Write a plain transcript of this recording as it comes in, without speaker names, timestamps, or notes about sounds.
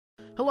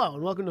Hello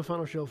and welcome to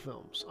Final Show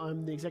Films.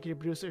 I'm the executive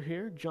producer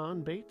here,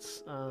 John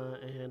Bates,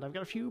 and I've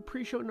got a few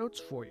pre-show notes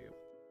for you.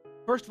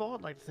 First of all,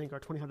 I'd like to thank our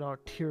 $25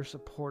 tier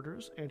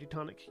supporters,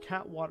 Antitonic,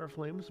 Cat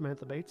Waterflame,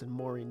 Samantha Bates, and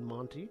Maureen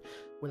Monty,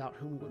 without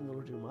whom we wouldn't be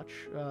able to do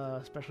much,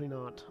 especially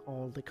not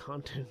all the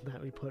content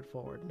that we put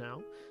forward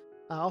now.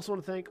 I also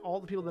want to thank all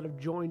the people that have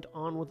joined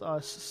on with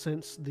us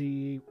since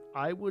the,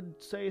 I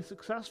would say,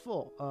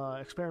 successful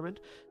experiment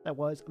that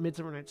was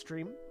Midsummer Night's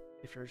Dream.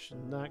 If you're interested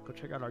in that, go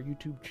check out our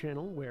YouTube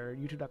channel, where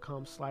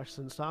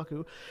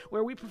youtube.com/Sensaku,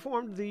 where we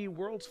performed the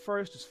world's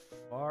first, as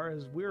far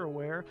as we're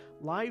aware,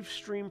 live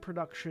stream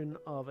production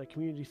of a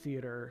community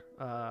theater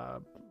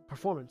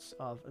performance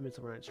of A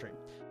Midsummer Night's Dream.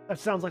 That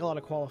sounds like a lot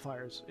of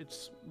qualifiers.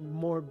 It's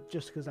more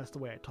just because that's the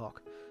way I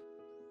talk.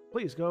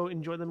 Please go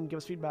enjoy them, give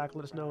us feedback,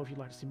 let us know if you'd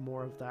like to see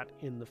more of that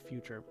in the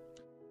future.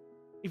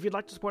 If you'd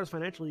like to support us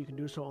financially, you can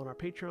do so on our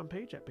Patreon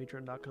page at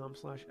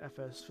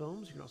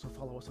patreon.com/FSFilms. You can also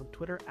follow us on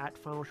Twitter at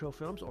Final Show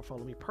Films, or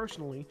follow me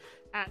personally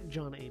at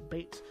John A.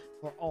 Bates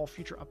for all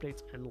future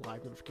updates and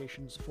live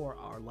notifications for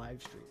our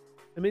live stream.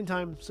 In the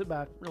meantime, sit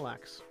back,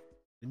 relax,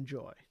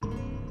 enjoy.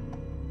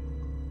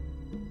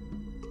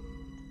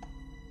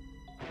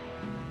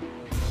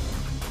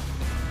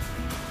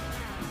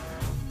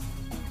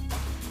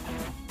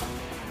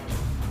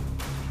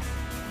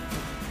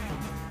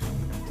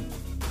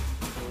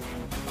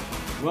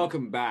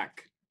 Welcome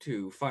back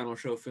to Final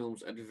Show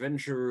Films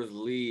Adventurers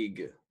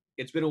League.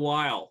 It's been a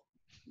while.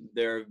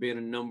 There have been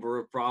a number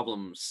of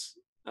problems.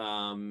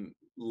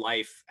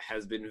 Life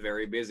has been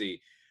very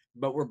busy,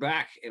 but we're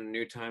back in a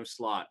new time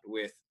slot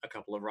with a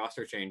couple of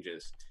roster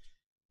changes.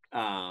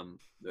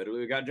 Literally,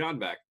 we got John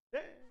back.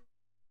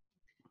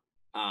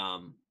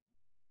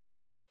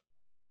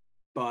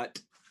 But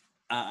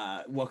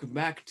welcome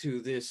back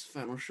to this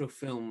Final Show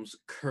Films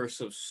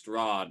Curse of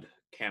Strahd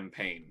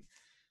campaign.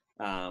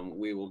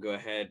 We will go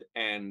ahead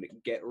and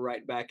get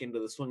right back into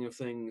the swing of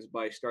things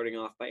by starting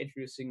off by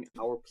introducing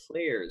our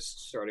players,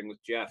 starting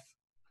with Jeff.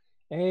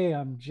 Hey,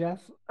 I'm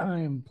Jeff.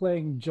 I'm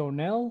playing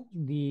Jonel,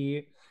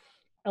 the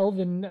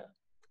elven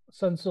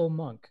Sun Soul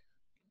monk.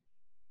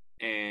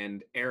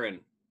 And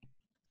Erin.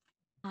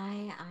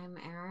 Hi, I'm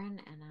Erin,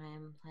 and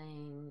I'm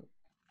playing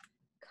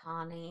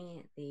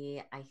Connie,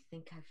 I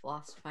think I've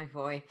lost my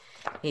voice.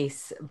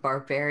 He's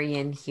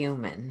Barbarian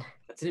Human.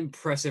 That's an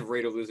impressive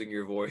rate of losing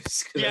your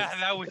voice. Yeah,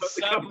 that was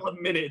a couple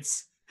of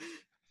minutes.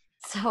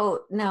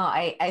 So, no,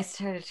 I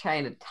started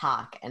trying to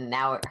talk, and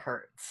now it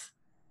hurts.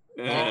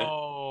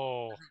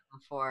 Oh.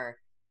 Before,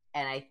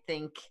 and I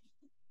think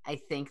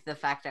the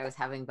fact I was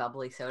having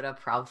bubbly soda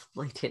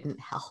probably didn't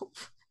help.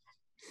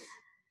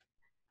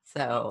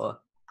 So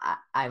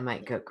I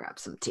might go grab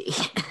some tea.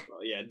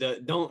 Well, yeah,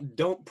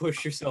 don't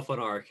push yourself on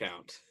our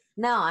account.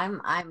 No,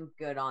 I'm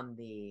good on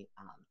the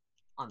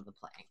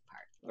playing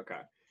part.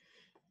 Okay.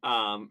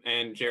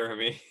 And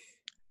Jeremy.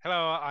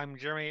 Hello, I'm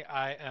Jeremy.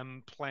 I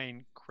am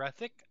playing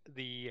Krethek,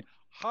 the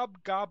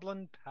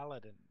Hobgoblin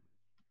Paladin.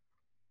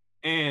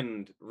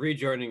 And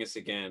rejoining us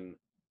again,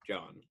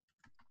 John.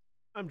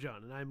 I'm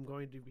John, and I'm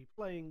going to be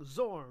playing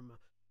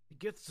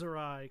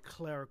John-Xorm-Githzerei,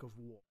 Cleric of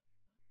War.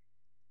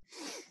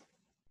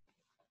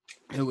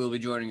 Who will be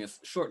joining us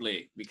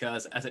shortly,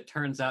 because as it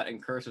turns out in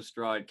Curse of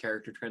Strahd,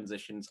 character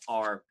transitions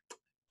are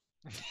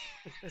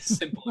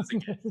simple as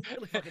it gets.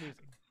 Really fucking easy.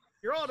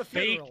 You're on a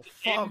funeral,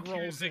 fog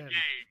rolls in. Game.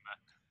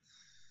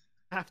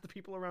 Half the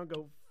people around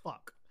go,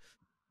 fuck.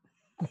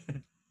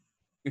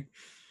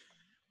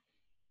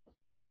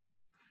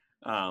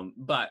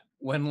 But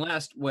when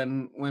last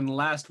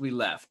we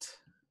left,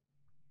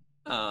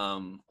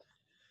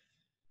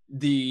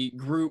 the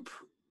group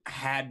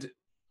had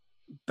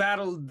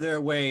battled their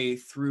way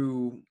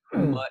through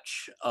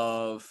much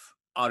of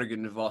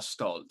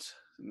Argen-Vostalt,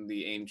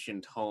 the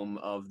ancient home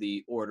of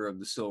the Order of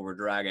the Silver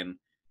Dragon,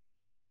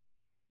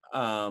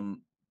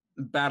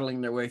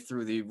 battling their way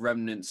through the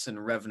remnants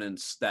and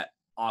revenants that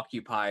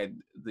occupied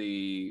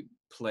the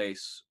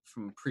place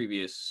from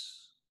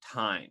previous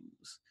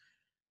times,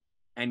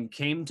 and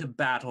came to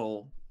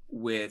battle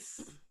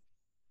with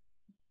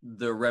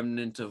the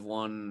remnant of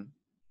one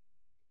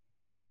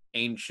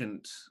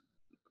ancient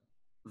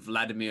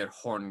Vladimir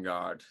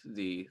Horngard,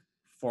 the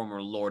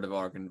former Lord of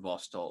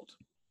Argen-Vostalt.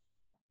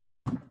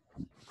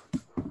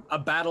 A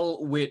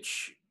battle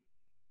which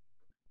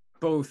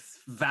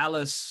both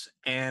Valus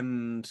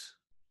and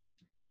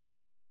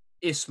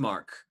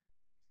Ismark,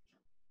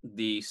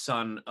 the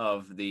son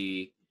of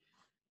the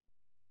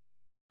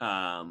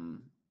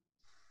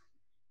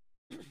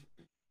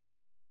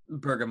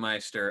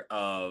Burgomeister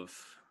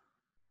of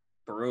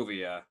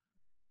Barovia,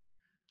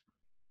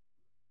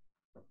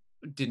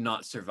 did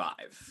not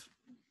survive,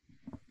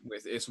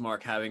 with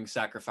Ismark having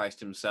sacrificed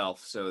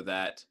himself so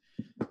that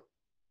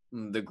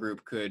the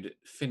group could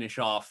finish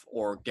off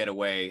or get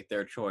away,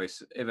 their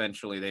choice.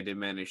 Eventually, they did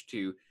manage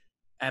to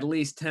at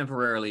least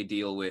temporarily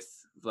deal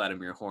with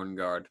Vladimir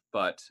Horngard,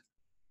 but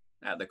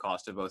at the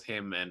cost of both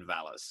him and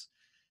Valus.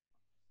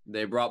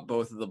 They brought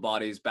both of the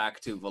bodies back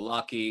to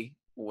Vallaki,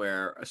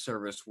 where a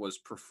service was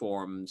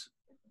performed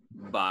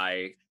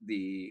by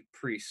the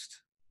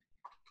priest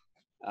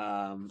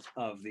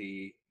of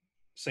the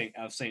Saint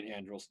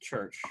Andrew's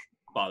Church,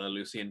 Father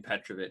Lucian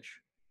Petrovich,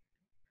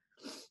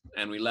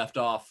 and we left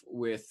off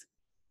with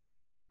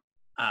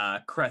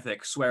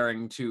Krethek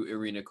swearing to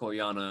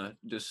Erin-Connie-Human,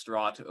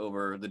 distraught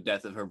over the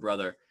death of her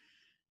brother,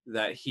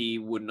 that he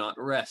would not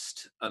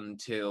rest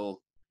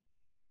until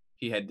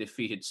he had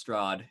defeated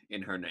Strahd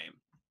in her name.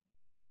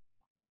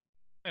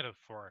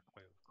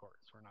 Metaphorically, of course.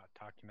 We're not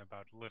talking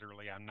about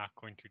literally, I'm not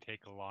going to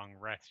take a long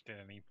rest at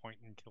any point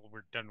until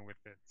we're done with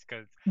this,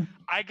 because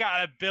I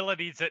got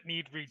abilities that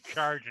need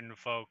recharging,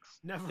 folks.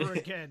 Never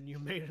again. You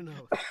made an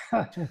oath.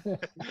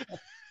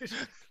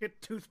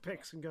 Get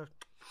toothpicks and go.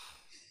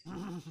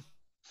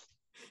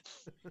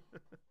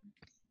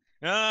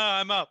 No,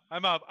 I'm up.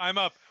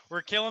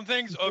 We're killing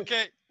things?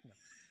 Okay.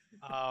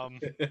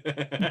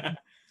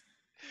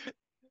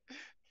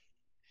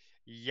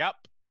 Yep.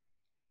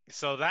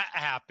 So that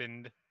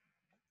happened.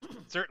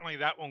 Certainly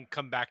that won't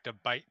come back to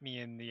bite me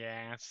in the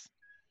ass.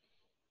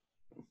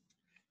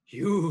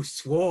 You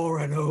swore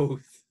an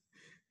oath.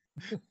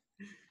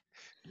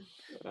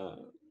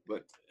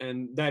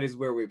 And that is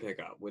where we pick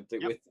up with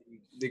the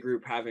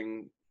group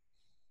having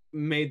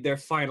made their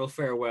final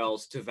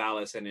farewells to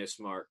Valis and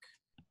Ismark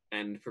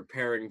and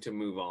preparing to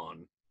move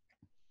on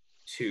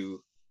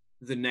to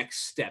the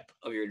next step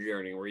of your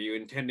journey. Were you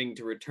intending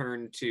to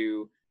return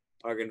to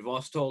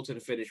Argynvostolt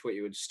and finish what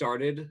you had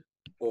started,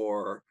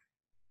 or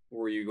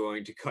were you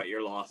going to cut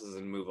your losses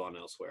and move on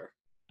elsewhere?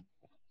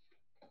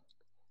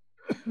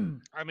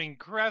 I mean,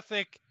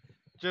 Krethek,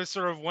 just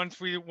sort of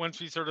once we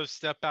sort of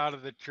step out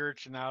of the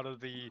church and off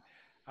the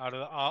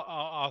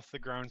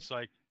ground, it's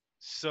like,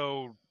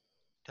 so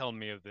tell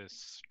me of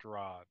this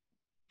Strahd.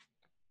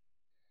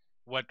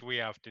 What do we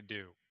have to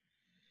do?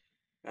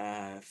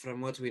 From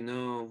what we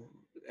know,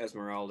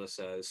 Esmeralda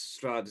says,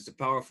 Strahd is a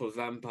powerful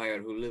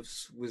vampire who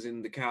lives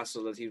within the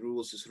castle that he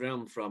rules his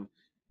realm from.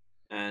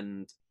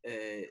 And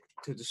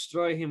to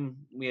destroy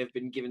him, we have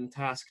been given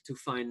task to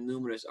find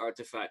numerous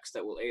artifacts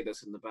that will aid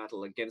us in the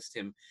battle against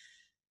him.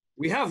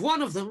 We have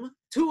one of them.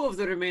 2 of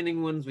the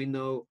remaining ones we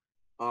know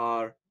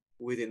are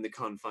within the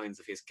confines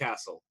of his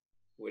castle,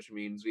 which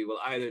means we will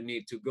either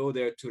need to go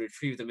there to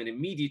retrieve them and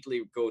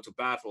immediately go to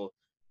battle,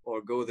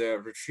 or go there,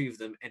 retrieve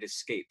them, and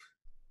escape.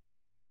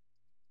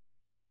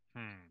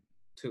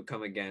 To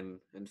come again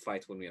and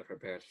fight when we are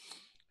prepared.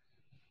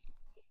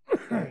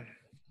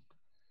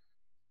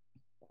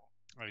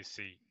 I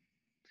see.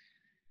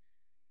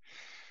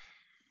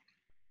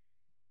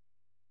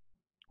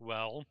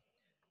 Well,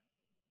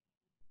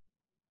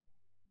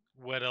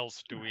 what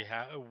else do we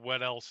have?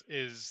 What else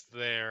is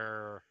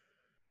there?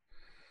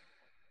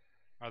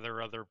 Are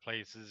there other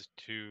places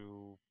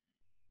to...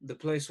 The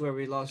place where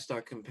we lost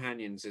our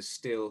companions is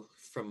still,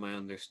 from my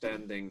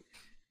understanding,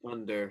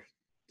 under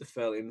the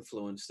fell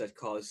influence that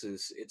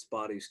causes its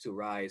bodies to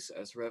rise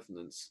as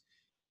revenants.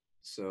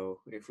 So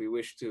if we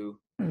wish to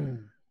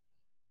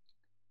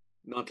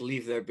not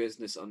leave their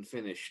business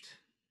unfinished,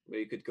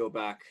 we could go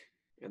back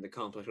and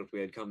accomplish what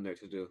we had come there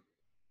to do.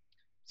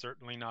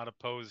 Certainly not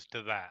opposed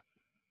to that.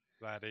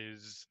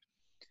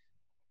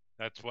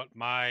 That's what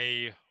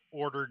my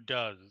order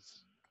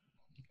does.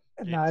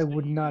 And I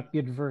would not be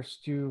adverse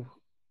to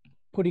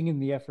putting in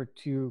the effort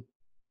to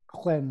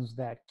cleanse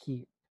that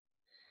keep.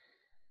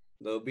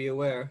 Though be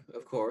aware,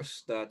 of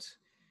course, that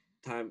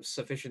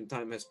sufficient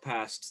time has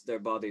passed, their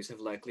bodies have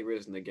likely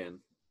risen again.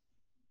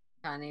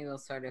 Connie will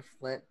sort of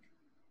flip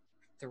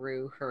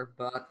through her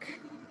book,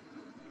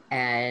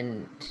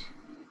 and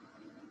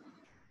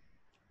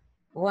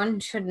one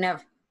should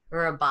never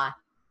abide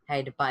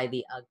by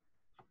the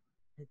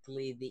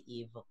ugly, the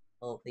evil,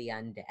 the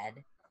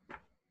undead.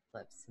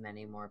 Flips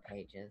many more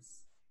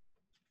pages.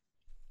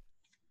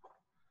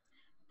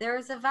 There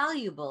is a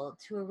valuable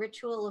to a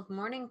ritual of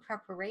morning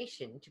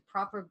preparation to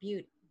proper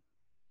beauty.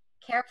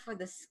 Care for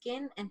the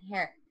skin and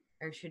hair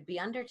should be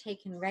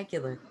undertaken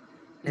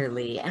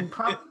regularly, and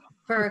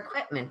proper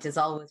equipment is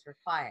always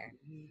required.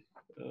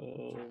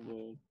 Oh,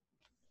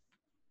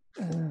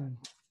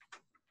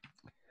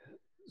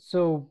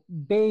 So,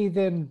 bathe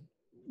and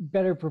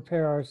better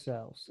prepare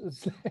ourselves.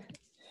 Is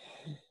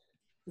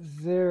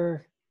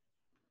there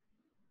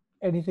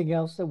anything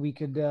else that we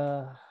could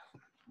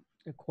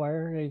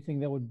acquire?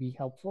 Anything that would be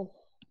helpful?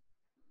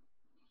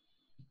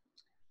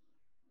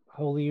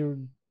 Holy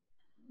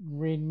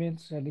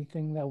raiments?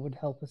 Anything that would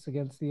help us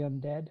against the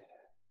undead?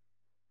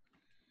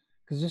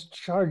 Because just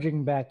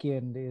charging back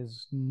in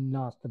is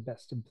not the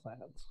best of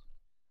plans.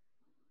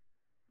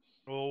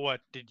 Well,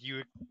 what did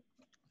you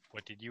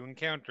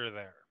encounter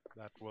there?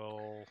 That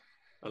will...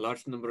 A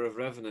large number of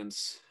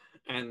revenants,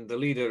 and the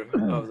leader of the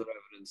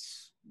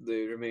revenants,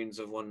 the remains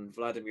of one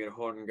Vladimir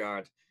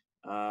Horngard,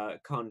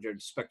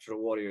 conjured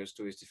spectral warriors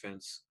to his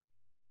defense.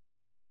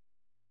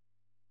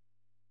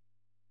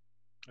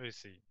 I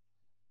see.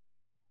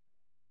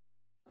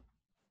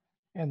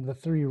 And the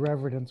 3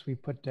 revenants we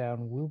put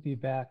down will be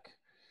back.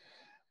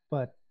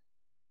 But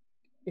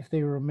if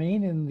they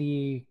remain in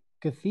the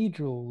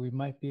cathedral, we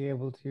might be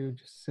able to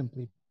just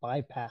simply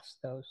bypass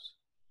those.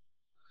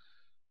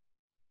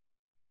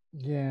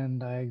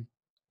 And I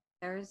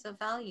There is a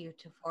value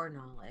to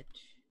foreknowledge.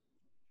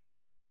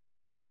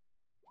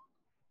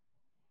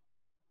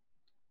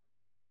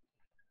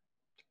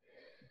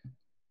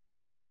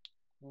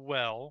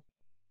 Well,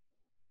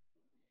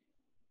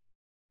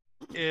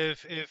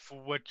 if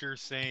what you're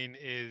saying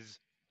is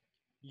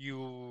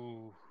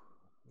you,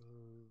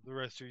 the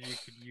rest of you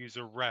could use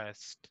a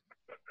rest,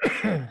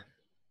 that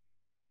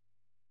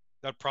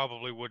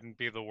probably wouldn't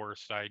be the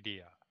worst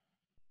idea.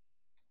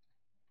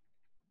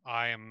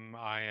 I'm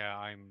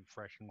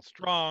fresh and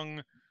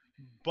strong,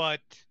 but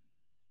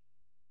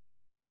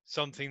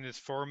something this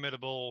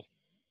formidable,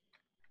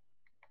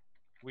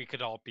 we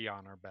could all be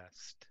on our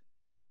best.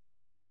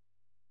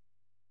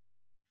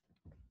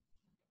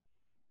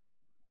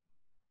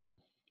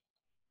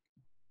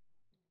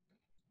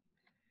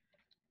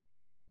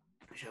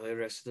 Shall I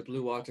rest at the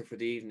Blue Water for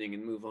the evening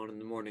and move on in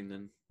the morning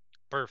then?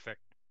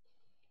 Perfect.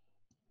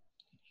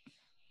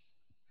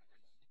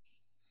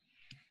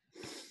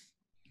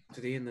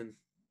 To the inn then.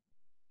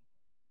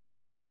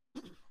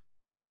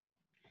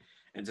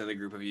 And so the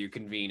group of you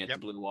convene at the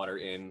Blue Water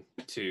Inn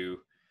to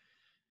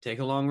take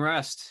a long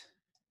rest.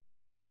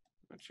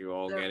 But you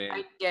all get in.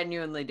 I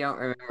genuinely don't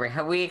remember.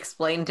 Have we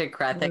explained to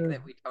Krethek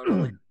that we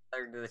totally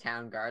learned the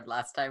town guard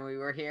last time we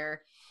were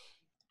here?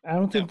 I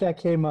don't think that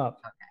came up.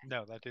 Okay.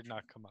 No, that did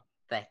not come up.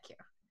 Thank you.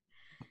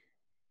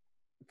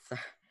 So,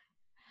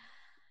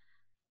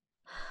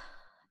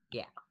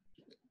 yeah.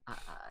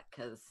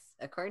 Because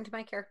according to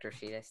my character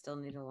sheet, I still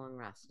need a long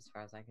rest as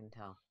far as I can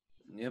tell.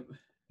 Yep.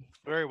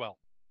 Very well.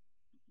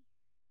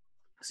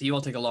 So you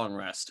all take a long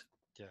rest.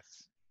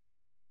 Yes.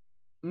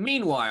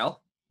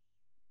 Meanwhile,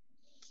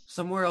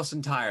 somewhere else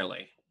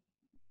entirely,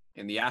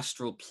 in the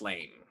astral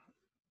plane,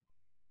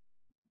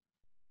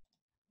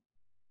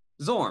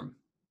 Zorm,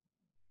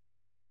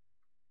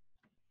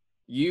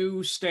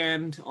 you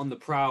stand on the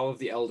prow of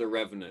the Elder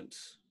Revenant,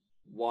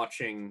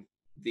 watching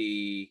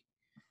the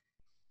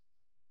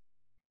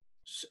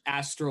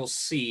astral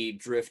sea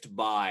drift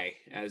by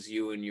as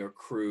you and your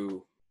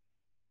crew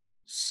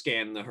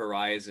scan the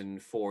horizon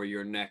for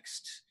your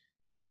next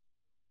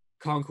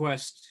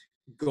conquest,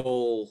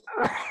 goal,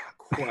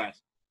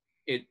 quest.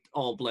 It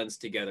all blends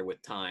together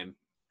with time.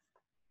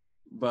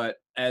 But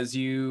as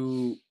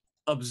you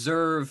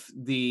observe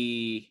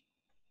the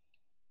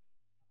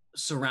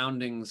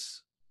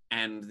surroundings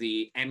and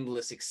the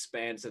endless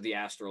expanse of the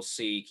astral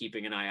sea,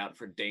 keeping an eye out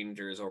for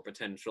dangers or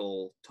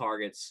potential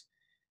targets,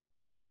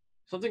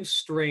 something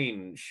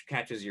strange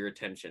catches your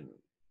attention.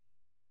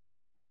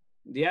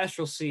 The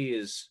astral sea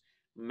is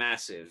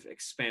massive,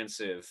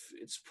 expansive.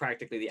 It's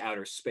practically the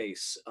outer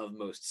space of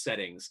most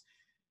settings.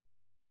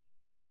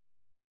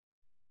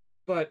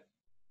 But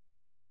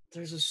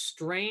there's a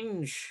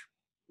strange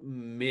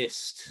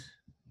mist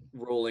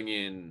rolling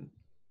in,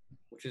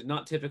 which is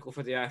not typical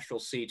for the astral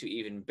sea to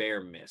even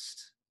bear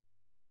mist.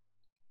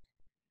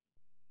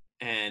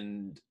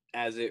 And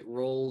as it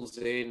rolls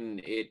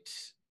in,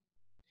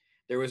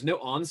 there was no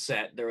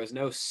onset, there was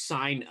no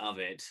sign of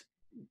it,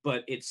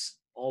 but it's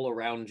all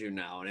around you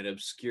now, and it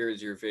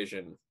obscures your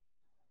vision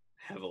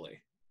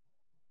heavily.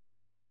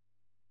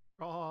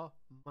 Draw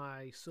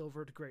my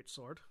silvered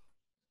greatsword,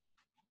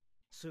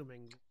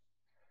 assuming.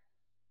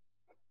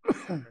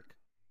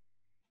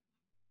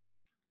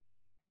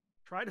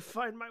 Try to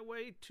find my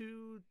way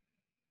to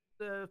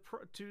the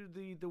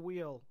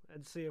wheel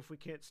and see if we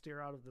can't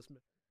steer out of this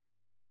mist.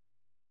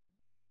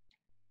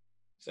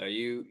 So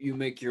you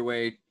make your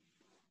way.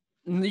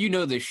 You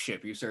know this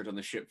ship. You served on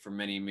the ship for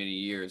many, many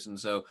years, and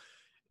so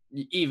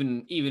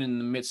even in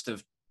the midst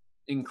of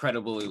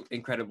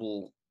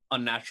incredible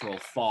unnatural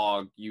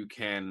fog, you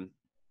can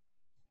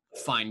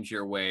find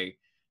your way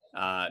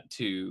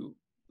to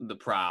the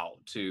prow,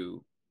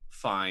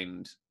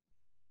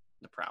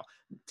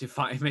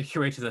 make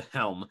your way to the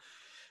helm,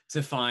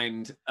 to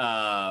find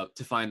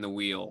the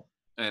wheel.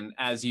 And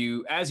as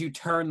you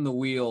turn the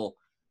wheel,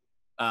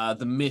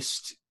 the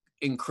mist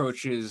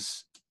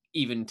encroaches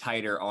even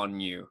tighter on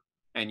you,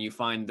 and you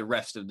find the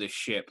rest of the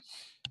ship,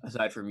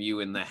 aside from you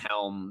and the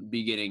helm,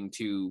 beginning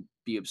to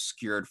be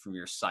obscured from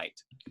your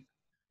sight.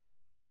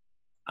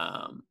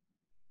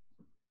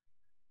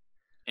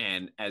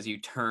 And as you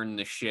turn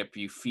the ship,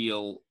 you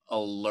feel a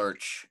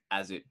lurch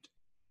as it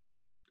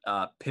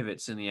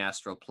pivots in the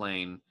astral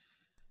plane.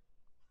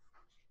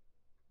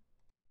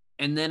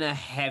 And then a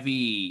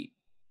heavy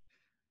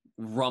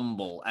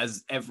rumble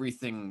as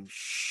everything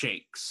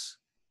shakes.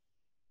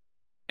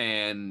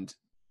 And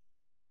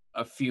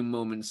a few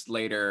moments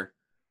later,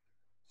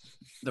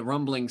 the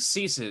rumbling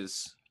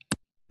ceases,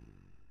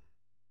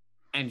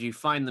 and you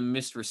find the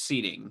mist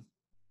receding,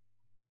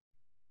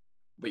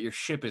 but your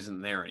ship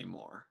isn't there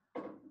anymore.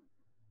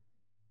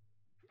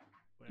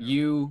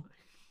 You,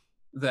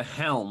 the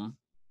helm,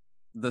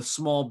 the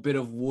small bit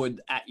of wood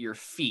at your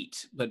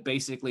feet, but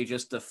basically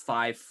just the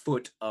 5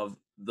 foot of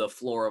the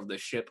floor of the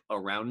ship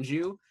around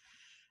you,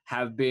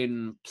 have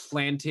been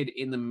planted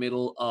in the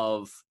middle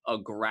of a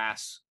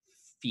grass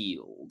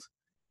field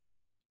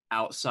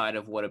outside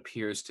of what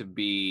appears to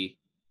be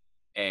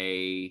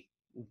a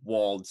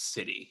walled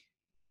city.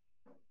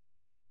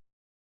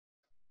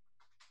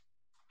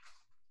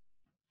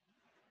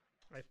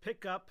 I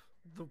pick up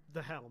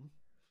the helm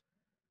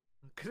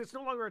because it's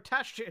no longer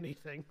attached to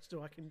anything,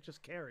 so I can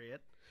just carry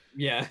it.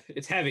 Yeah,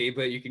 it's heavy,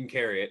 but you can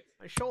carry it.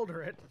 I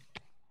shoulder it,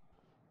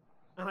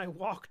 and I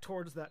walk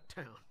towards that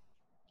town.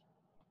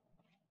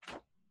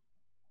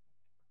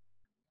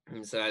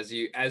 And so as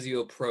you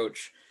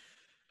approach,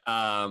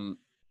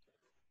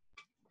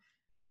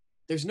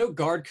 there's no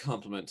guard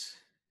complement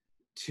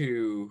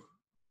to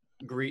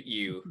greet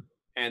you,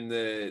 and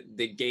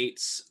the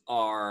gates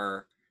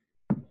are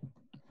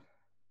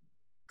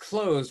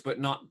closed but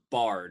not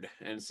barred,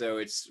 and so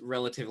it's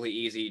relatively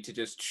easy to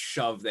just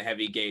shove the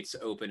heavy gates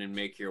open and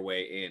make your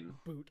way in.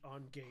 Boot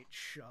on gate,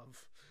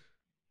 shove.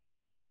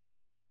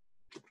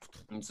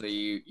 And so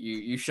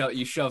you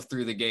shove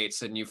through the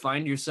gates, and you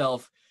find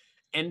yourself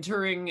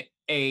entering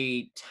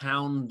a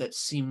town that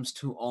seems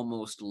to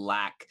almost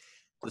lack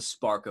the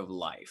spark of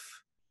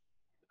life.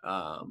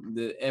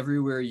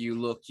 Everywhere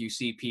you look, you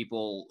see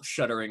people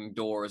shuttering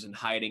doors and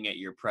hiding at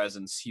your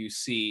presence. You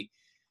see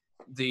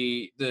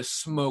the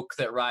smoke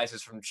that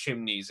rises from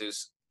chimneys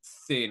is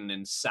thin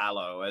and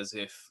sallow, as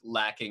if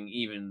lacking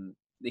even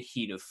the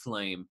heat of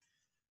flame.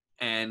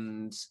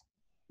 And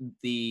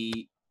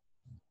the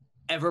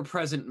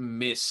ever-present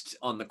mist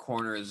on the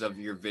corners of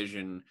your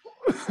vision,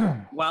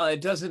 while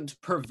it doesn't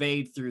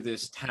pervade through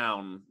this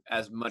town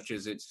as much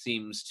as it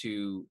seems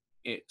to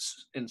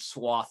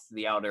enswath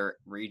the outer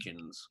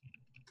regions,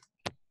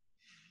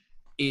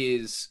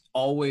 is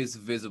always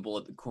visible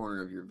at the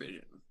corner of your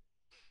vision.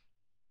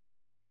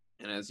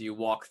 And as you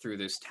walk through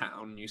this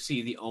town, you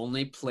see the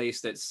only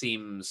place that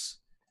seems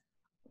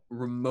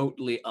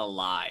remotely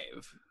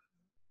alive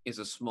is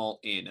a small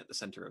inn at the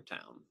center of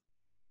town.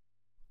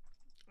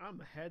 I'm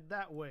head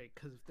that way,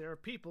 because if there are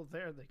people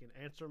there, they can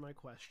answer my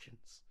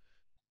questions.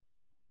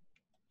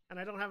 And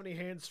I don't have any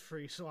hands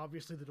free, so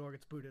obviously the door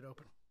gets booted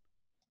open.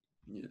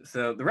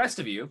 So the rest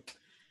of you,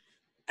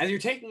 as you're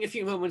taking a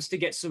few moments to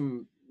get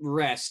some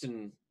rest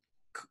and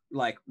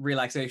like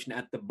relaxation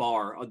at the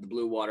bar of the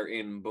Blue Water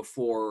Inn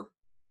before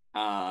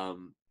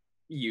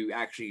you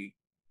actually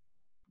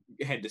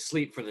head to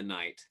sleep for the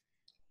night,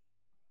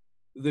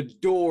 the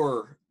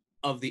door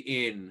of the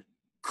inn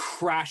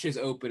crashes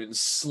open and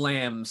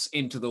slams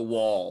into the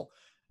wall,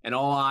 and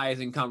all eyes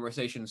in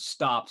conversation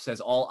stops as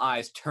all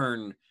eyes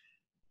turn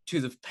to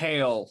the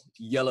pale,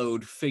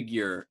 yellowed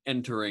figure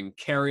entering,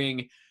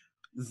 carrying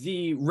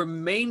the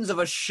remains of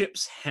a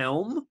ship's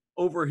helm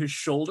over his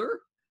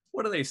shoulder.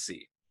 What do they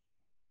see?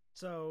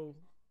 So,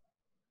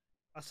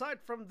 aside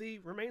from the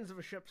remains of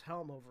a ship's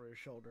helm over his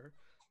shoulder,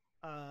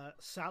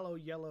 sallow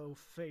yellow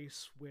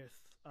face with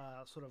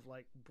sort of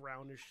like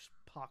brownish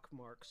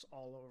pockmarks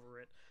all over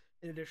it,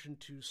 in addition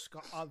to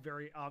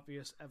very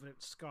obvious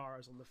evident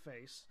scars on the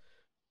face.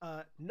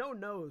 No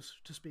nose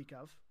to speak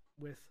of,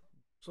 with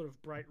sort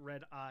of bright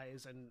red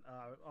eyes and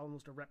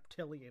almost a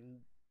reptilian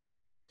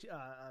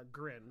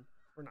grin.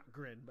 Or not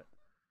grin, but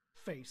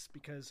face,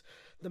 because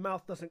the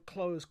mouth doesn't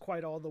close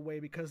quite all the way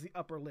because the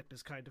upper lip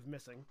is kind of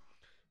missing.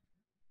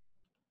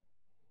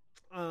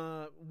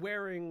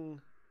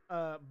 Wearing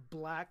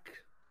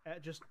black,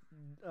 just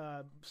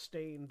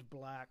stained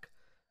black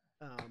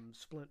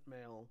splint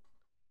mail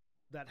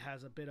that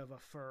has a bit of a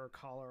fur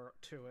collar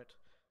to it,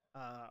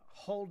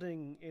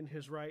 holding in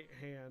his right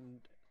hand,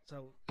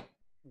 so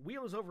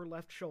wheels over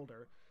left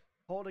shoulder,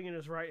 holding in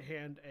his right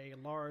hand a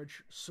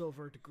large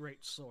silvered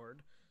greatsword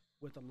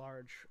with a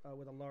large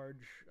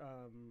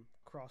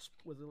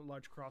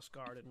cross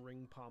guard and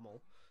ring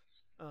pommel.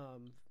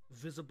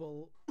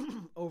 Visible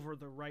over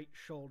the right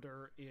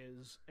shoulder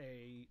is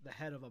the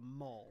head of a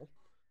maul,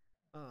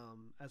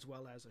 as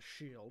well as a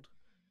shield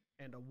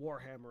and a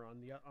warhammer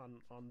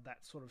on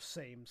that sort of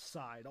same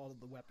side. All of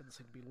the weapons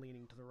seem to be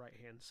leaning to the right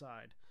hand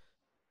side.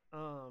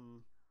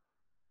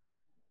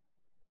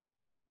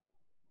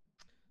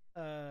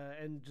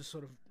 And just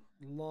sort of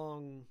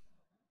long,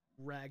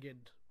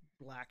 ragged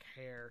black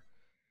hair,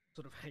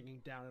 sort of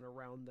hanging down and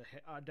around the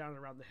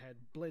head,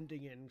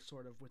 blending in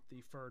sort of with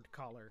the furred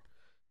collar.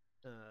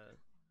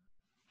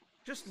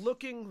 Just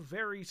looking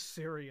very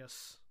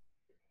serious.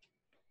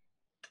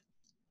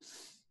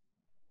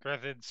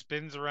 Grethid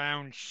spins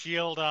around,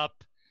 shield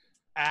up,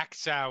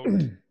 axe out.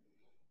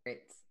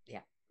 Great.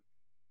 Yeah.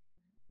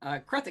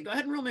 Krethik, go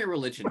ahead and roll me a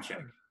religion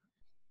check.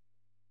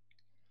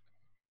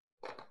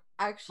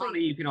 Actually, Bonnie,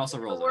 you can also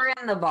roll we're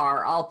in the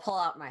bar. I'll pull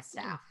out my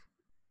staff.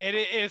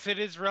 If it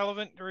is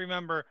relevant to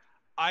remember,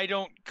 I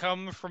don't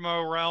come from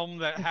a realm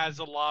that has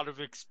a lot of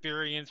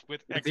experience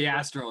with the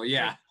astral,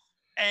 yeah.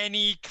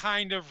 Any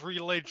kind of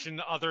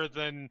religion other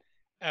than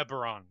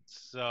Eberron.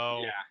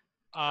 So,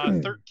 yeah.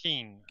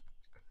 13.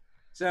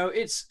 So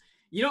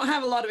you don't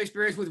have a lot of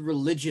experience with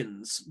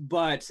religions,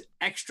 but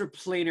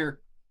extraplanar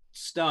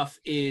stuff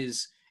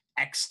is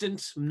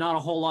extant. Not a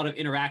whole lot of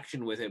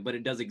interaction with it, but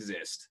it does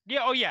exist.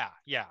 Yeah. Oh yeah.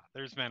 Yeah.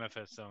 There's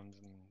manifest zones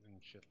and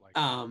shit like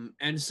that.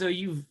 And so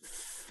you've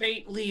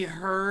faintly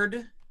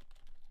heard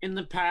in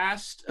the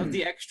past of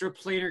the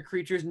extraplanar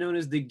creatures known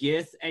as the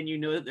Gith, and you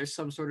know that there's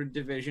some sort of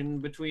division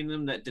between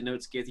them that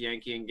denotes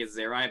Githyanki and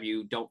Githzerei, if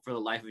you don't for the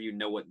life of you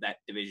know what that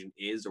division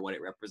is or what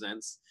it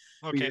represents.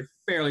 But Okay. you're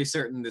fairly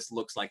certain this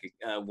looks like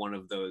one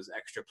of those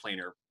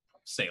extraplanar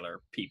sailor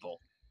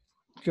people.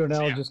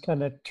 Jonelle yeah. just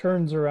kind of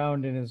turns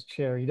around in his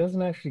chair. He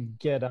doesn't actually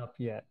get up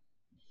yet.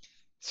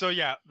 So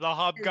yeah, the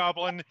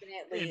hobgoblin.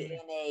 Definitely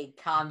in a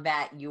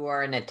combat, you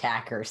are an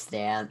attacker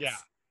stance. Yeah.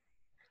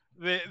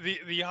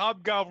 The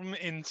hobgoblin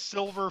in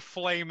silver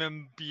flame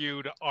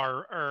imbued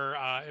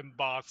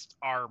embossed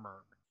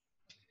armor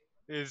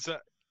is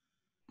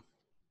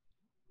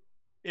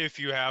if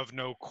you have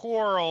no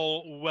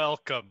quarrel,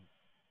 welcome.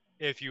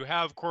 If you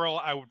have quarrel,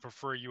 I would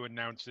prefer you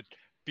announce it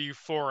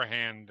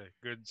beforehand,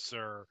 good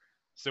sir,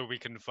 so we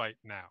can fight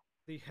now.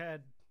 The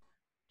head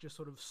just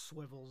sort of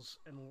swivels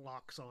and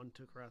locks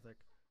onto Krethek.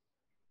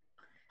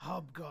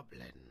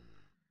 Hobgoblin,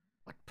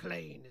 what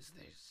plane is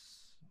this?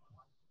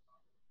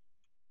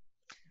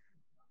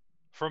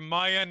 From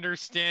my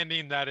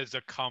understanding, that is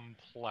a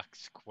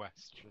complex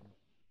question.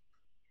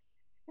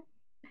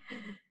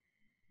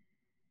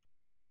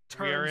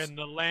 We are in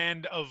the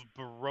land of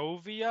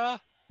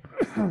Barovia.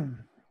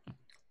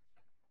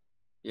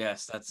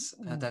 Yes,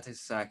 that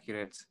is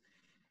accurate.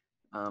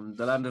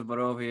 The land of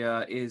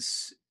Barovia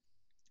is,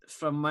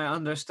 from my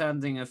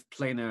understanding of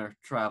planar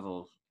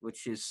travel,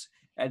 which is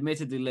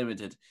admittedly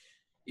limited,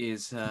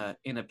 is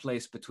in a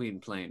place between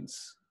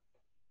planes,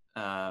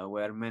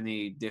 where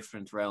many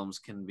different realms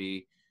can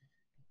be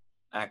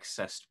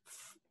accessed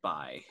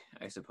by,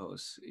 I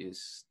suppose,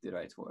 is the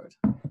right word.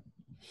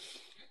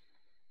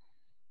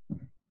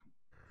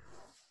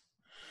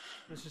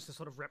 It's just a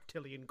sort of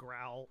reptilian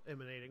growl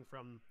emanating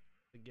from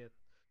the Gith.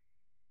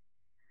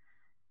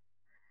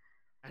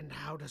 And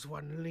how does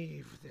one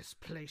leave this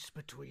place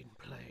between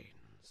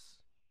planes?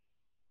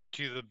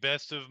 To the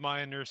best of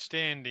my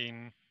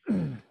understanding,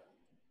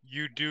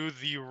 you do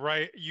the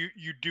right.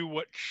 You do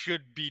what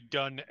should be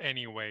done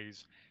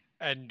anyways,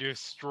 and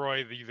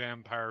destroy the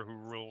vampire who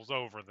rules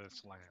over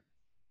this land.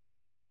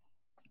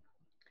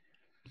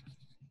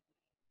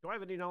 Do I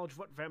have any knowledge of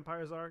what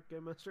vampires are,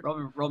 Game Master?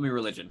 Roll me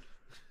religion.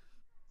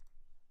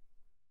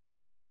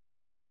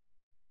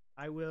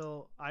 I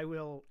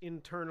will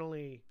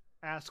internally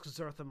ask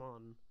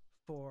Zerthamon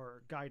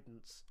for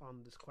guidance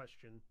on this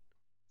question.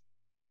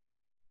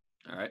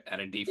 All right, add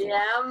a D4.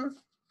 DM,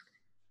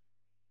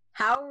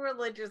 how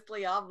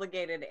religiously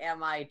obligated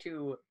am I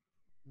to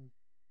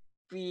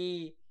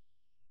be?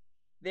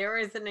 There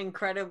is an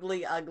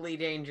incredibly ugly,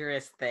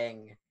 dangerous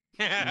thing.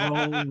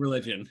 Roll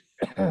religion.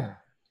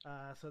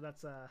 So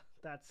that's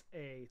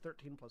a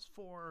 13 plus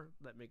 4.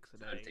 That makes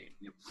it 13.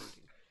 a Yep.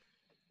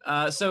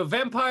 13. So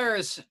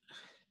vampires,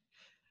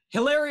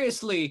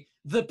 hilariously,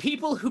 the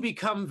people who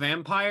become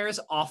vampires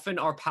often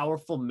are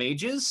powerful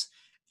mages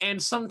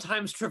and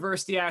sometimes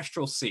traverse the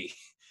astral sea.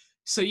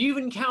 So you've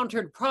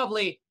encountered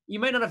you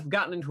may not have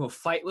gotten into a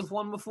fight with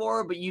one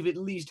before, but you've at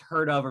least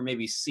heard of or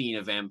maybe seen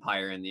a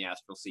vampire in the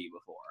astral sea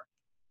before.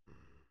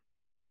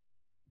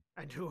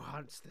 And who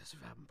hunts this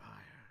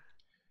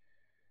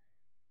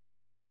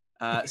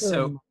vampire?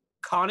 So,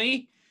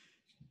 Connie,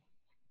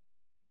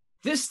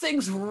 this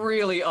thing's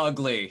really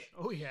ugly.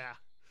 Oh yeah.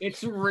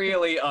 It's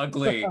really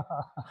ugly.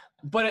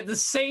 But at the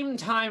same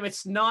time,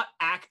 it's not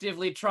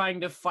actively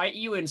trying to fight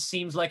you and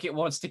seems like it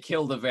wants to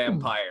kill the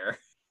vampire.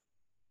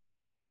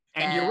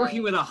 And you're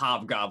working with a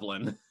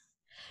hobgoblin.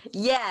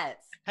 Yes.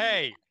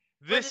 Hey,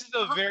 this is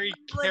a very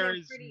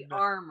pretty charismatic.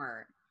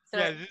 armor. So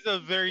Yeah, this is a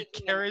very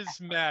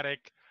charismatic,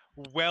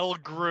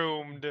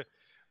 well-groomed,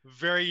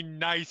 very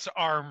nice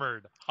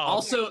armored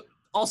hobgoblin.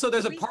 Also,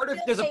 there's a part of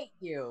hate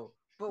you,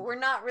 but we're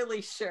not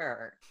really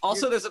sure.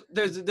 Also, there's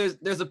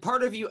a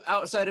part of you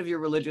outside of your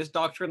religious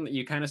doctrine that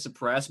you kind of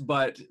suppress,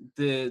 but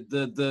the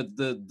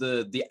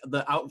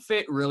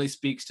outfit really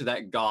speaks to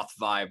that goth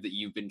vibe that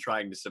you've been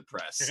trying to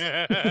suppress.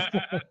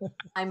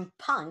 I'm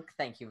punk,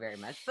 thank you very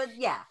much. But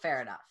yeah,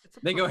 fair enough.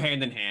 They go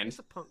hand in hand. It's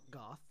a punk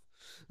goth.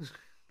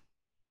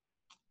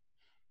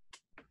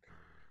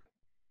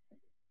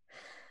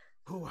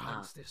 Who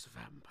hunts this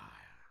vampire?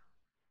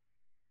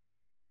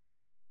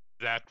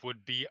 That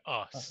would be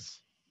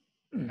us,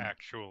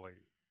 actually.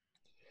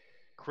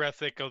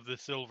 Krethek of the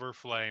Silver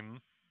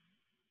Flame.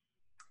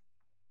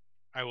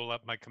 I will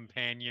let my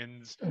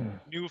companions,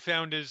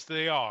 newfound as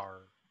they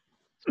are,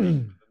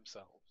 speak for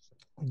themselves.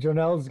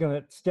 Jonelle's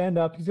going to stand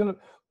up. He's going to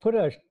put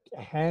a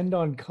hand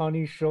on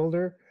Connie's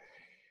shoulder,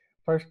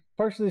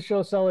 partially to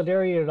show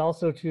solidarity and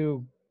also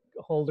to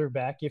hold her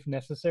back if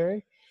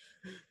necessary.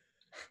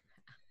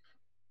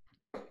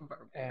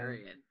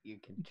 Barbarian, you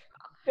can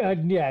try.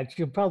 Yeah,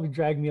 she'll probably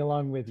drag me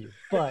along with you,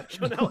 but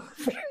Jonelle.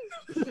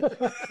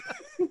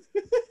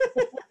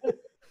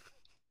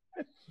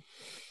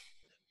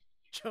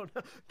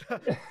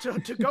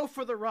 to go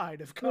for the ride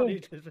if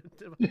Connie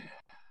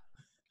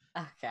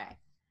Okay.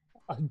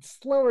 I'd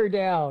slow her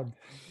down.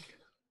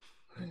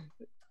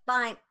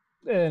 Fine.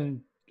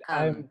 And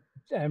I'm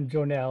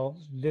Jonelle.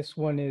 This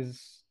one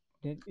is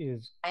I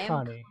am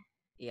Connie.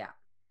 Yeah.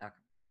 Okay.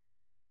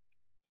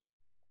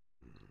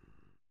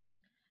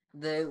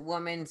 The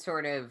woman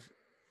sort of,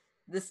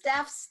 the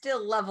staff's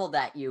still leveled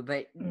at you,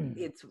 but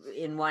it's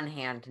in one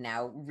hand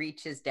now,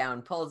 reaches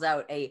down, pulls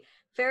out a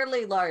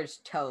fairly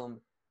large tome,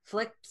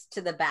 flips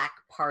to the back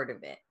part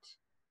of it.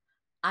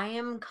 I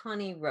am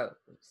Connie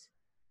Rose,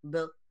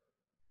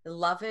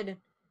 beloved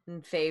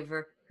and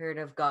favored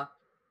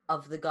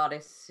of the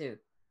goddess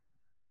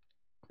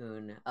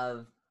Soon,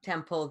 of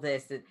temple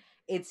this.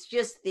 It's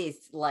just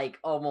this like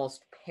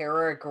almost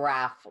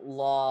paragraph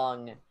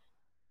long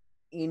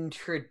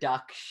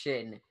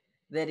introduction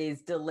that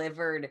is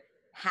delivered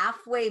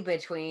halfway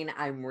between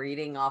I'm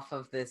reading off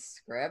of this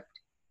script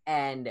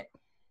and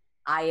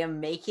I am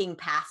making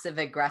passive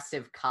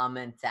aggressive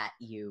comments at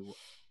you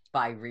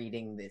by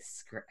reading this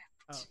script.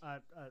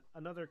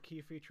 Another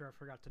key feature I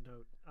forgot to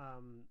note.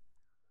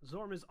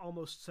 Zorm is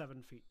almost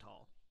 7 feet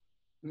tall.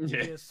 He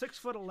is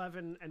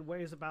 6'11" and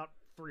weighs about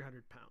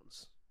 300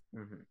 pounds.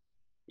 Mm-hmm.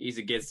 He's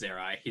a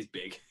Githzerei. He's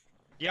big.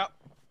 Yep.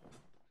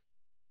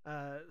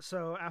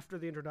 So after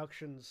the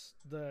introductions,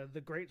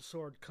 the great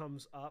sword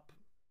comes up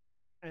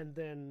and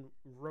then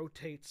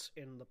rotates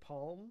in the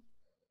palm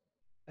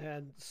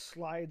and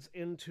slides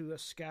into a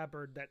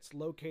scabbard that's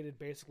located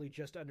basically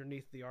just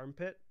underneath the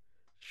armpit.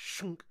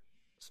 Shunk,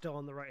 still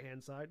on the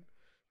right-hand side.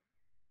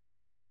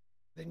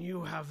 Then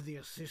you have the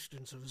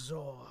assistance of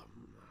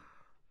Zorm,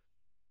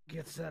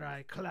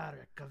 Githzerei,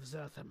 Cleric of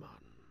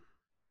Zerthamon.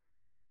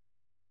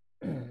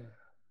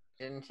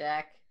 Didn't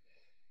check.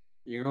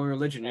 Your own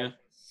religion, yeah.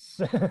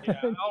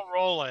 Yeah, I'll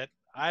roll it.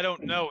 I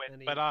don't know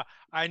it, but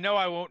I know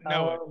I won't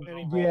know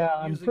it. Yeah,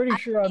 I'm pretty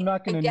sure I'm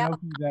not going to know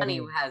who that Connie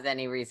is. has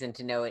any reason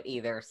to know it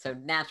either, so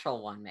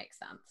natural one makes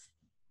sense.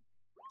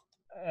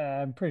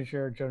 I'm pretty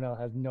sure Jonelle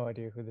has no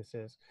idea who this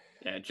is.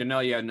 Yeah,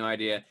 Janelle, you have no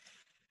idea.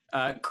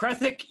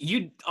 Krethek,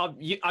 you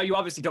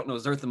obviously don't know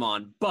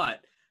Zerthamon, but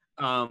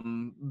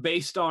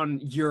based on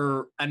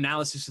your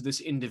analysis of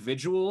this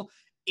individual,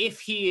 if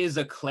he is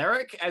a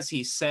cleric, as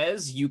he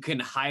says, you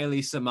can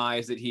highly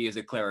surmise that he is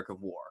a cleric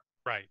of war.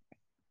 Right.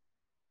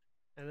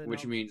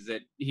 Which means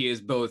that he is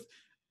both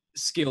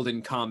skilled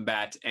in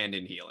combat and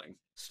in healing.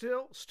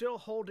 Still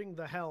holding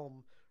the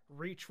helm,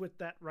 reach with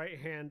that right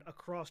hand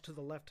across to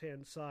the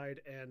left-hand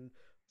side and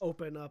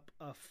open up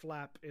a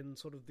flap in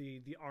sort of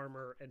the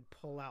armor and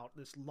pull out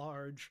this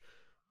large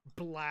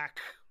black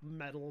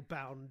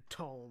metal-bound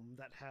tome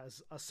that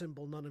has a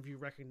symbol none of you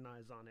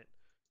recognize on it.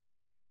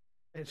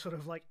 And sort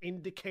of like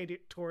indicate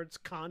it towards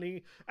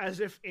Connie as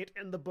if it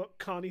and the book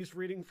Connie's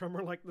reading from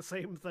are like the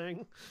same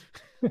thing.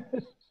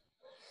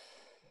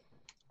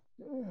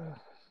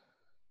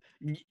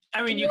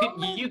 I mean,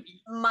 you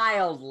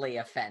mildly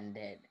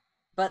offended,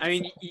 but I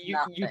mean,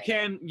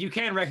 you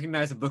can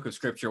recognize a book of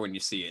scripture when you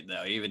see it,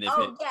 though, even if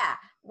yeah.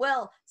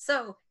 Well,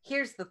 so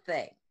here's the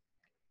thing: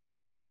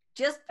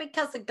 just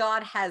because a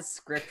god has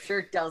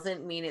scripture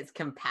doesn't mean it's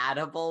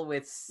compatible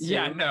with Soon.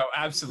 Yeah, no,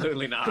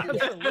 absolutely not.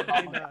 Absolutely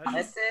not.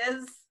 This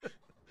is.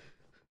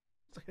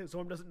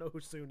 Zorm doesn't know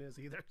who Soon is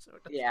either. So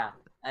Yeah,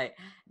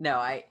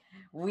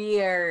 we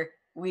are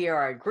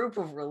a group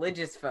of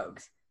religious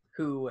folks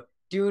who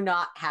do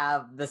not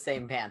have the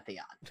same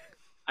pantheon.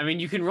 I mean,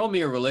 you can roll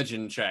me a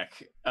religion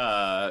check,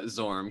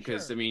 Zorm,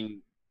 because Sure. I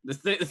mean, the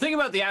thing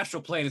about the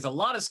astral plane is a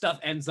lot of stuff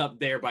ends up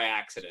there by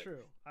accident.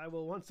 True. I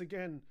will once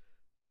again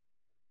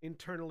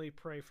internally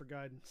pray for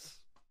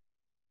guidance.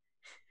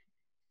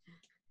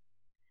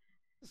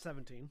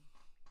 17.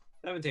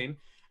 17.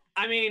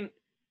 I mean,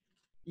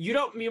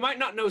 you might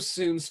not know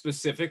Soon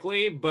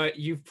specifically, but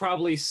you've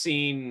probably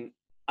seen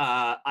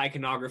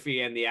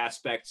iconography and the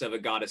aspects of a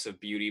goddess of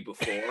beauty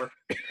before,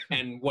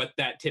 and what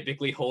that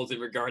typically holds in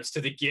regards to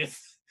the Gith.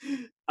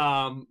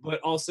 But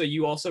also,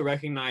 you also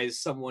recognize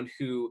someone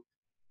who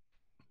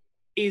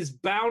is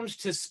bound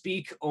to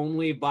speak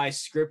only by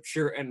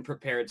scripture and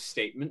prepared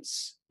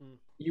statements.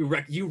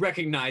 You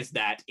recognize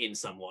that in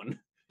someone.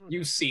 Okay.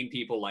 You've seen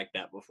people like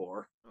that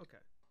before. Okay.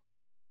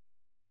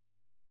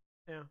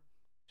 Yeah.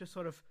 Just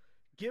sort of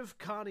give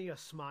Connie a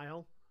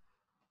smile.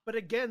 But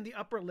again, the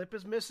upper lip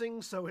is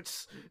missing, so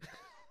it's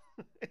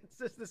it's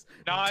just this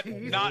Not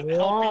teeth. not A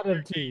lot helping of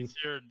your teeth. case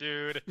here,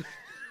 dude.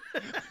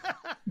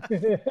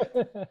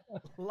 A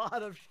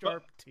lot of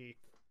sharp teeth.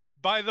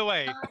 By the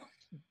way,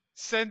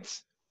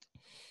 since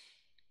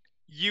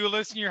you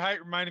listen your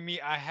height reminded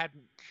me I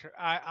hadn't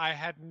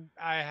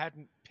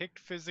picked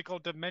physical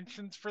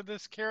dimensions for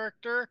this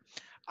character.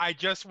 I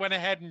just went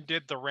ahead and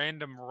did the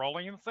random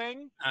rolling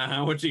thing.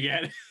 What'd you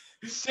get?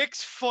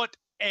 6'8"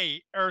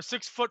 or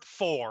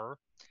 6'4",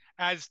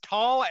 as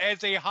tall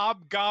as a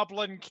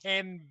hobgoblin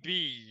can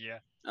be,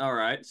 All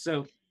right,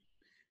 so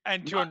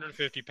and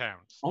 250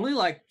 pounds. only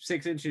like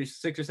 6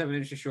 or 7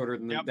 inches shorter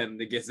than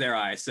the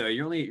Githzerei. So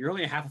you're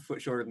only a half a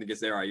foot shorter than the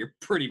Githzerei. You're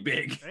pretty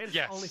big. And it's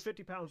Yes. only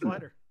 50 pounds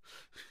lighter.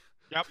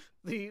 Yep.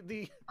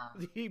 The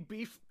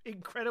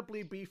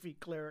incredibly beefy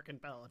cleric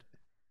and paladin.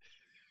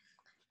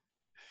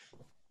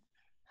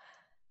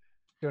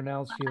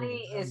 Jonelle's feeling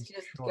Connie very is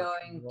just short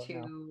going right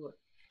now. to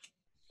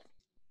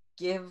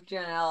give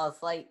Janelle a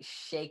slight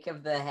shake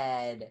of the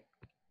head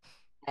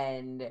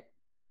and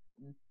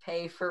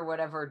pay for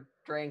whatever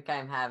drink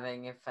I'm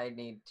having if I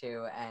need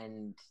to,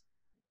 and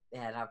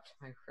head up to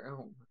my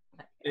room.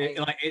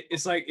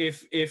 It's like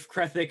if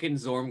Krethek and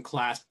Zorm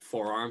clasp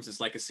forearms, it's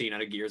like a scene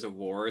out of Gears of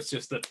War. It's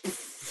just the.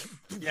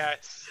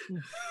 Yes.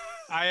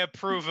 I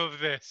approve of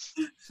this.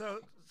 So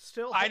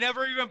still, I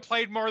never even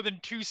played more than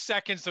 2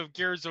 seconds of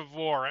Gears of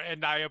War,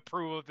 and I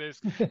approve of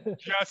this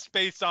just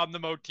based on the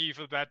motif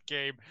of that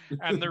game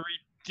and the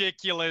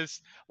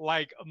ridiculous,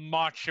 like,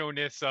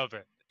 macho-ness of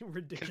it.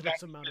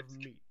 ridiculous amount of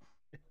meat.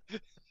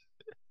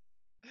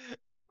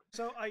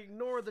 So I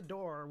ignore the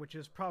door, which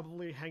is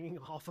probably hanging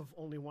off of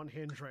only one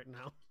hinge right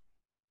now,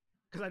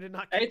 because I did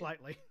not kick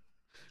lightly.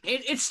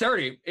 It's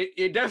sturdy.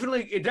 It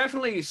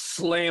definitely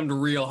slammed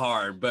real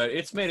hard, but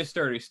it's made of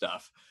sturdy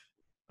stuff.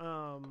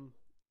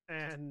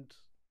 And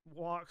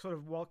walk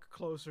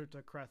closer to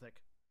Krethek.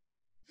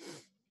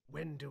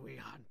 When do we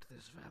hunt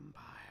this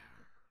vampire?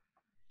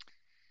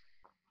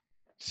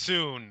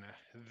 Soon.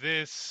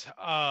 This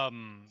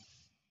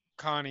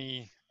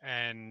Connie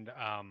and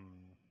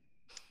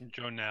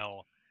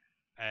Jonelle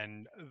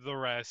and the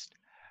rest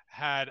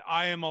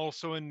I am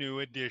also a new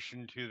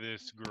addition to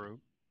this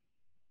group.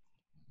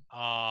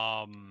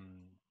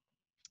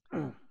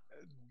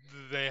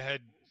 They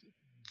had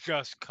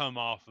just come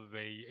off of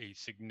a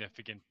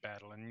significant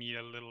battle and need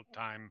a little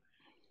time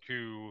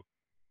to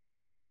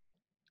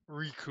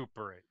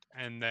recuperate.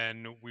 And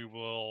then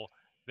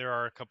there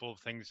are a couple of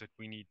things that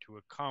we need to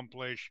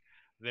accomplish.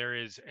 There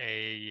is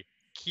a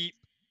keep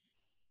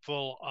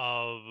full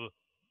of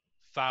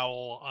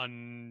foul,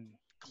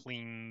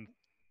 unclean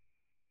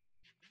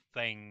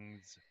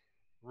things,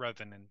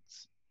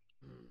 revenants,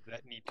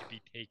 that need to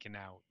be taken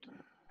out.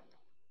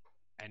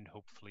 And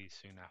hopefully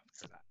soon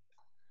after that.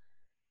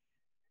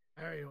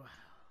 Very well.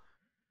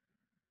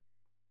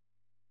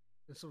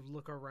 Just sort of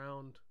look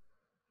around.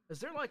 Is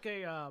there like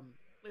are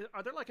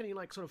there like any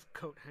like sort of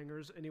coat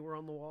hangers anywhere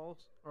on the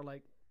walls? Or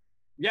like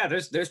Yeah,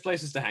 there's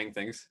places to hang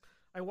things.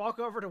 I walk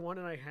over to one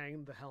and I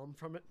hang the helm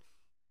from it.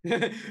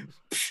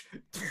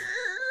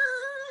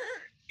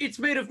 It's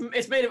made of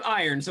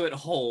iron, so it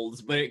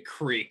holds, but it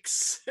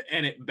creaks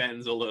and it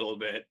bends a little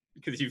bit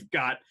because you've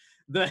got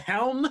the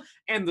helm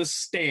and the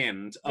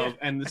stand of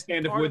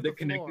wood that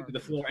connected to the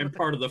floor and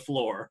part of the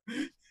floor.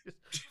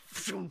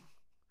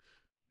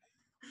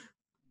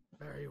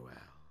 Very well.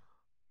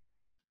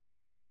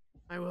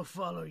 I will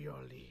follow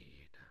your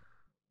lead.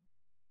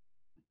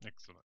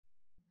 Excellent.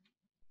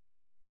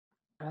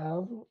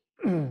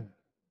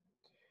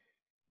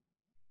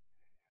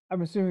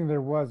 I'm assuming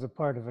there was a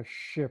part of a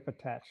ship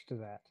attached to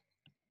that.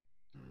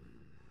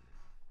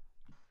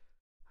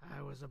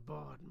 I was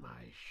aboard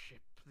my ship,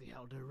 the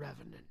Elder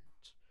Revenant,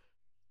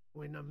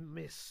 when a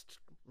mist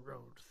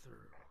rode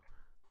through.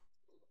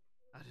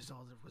 That is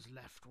all that was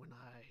left when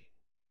I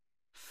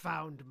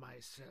found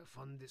myself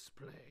on this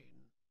plane.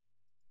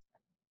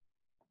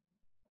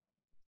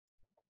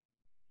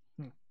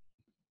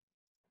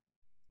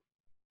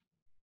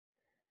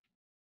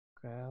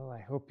 Well, I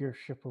hope your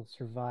ship will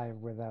survive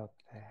without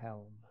the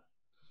helm.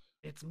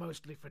 It's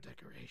mostly for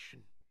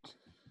decoration.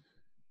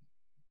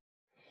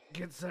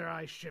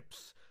 Githzerei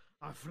ships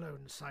are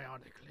flown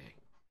psionically.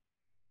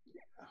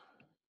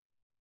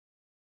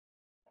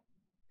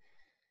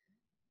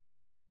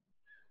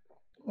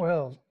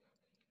 Well,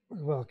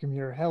 we welcome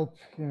your help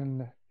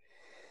in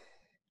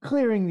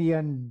clearing the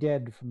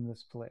undead from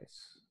this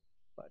place.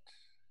 But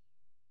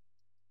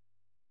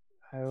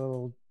I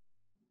will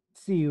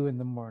see you in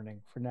the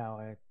morning. For now,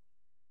 I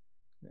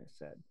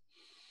said,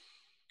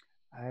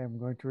 I am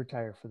going to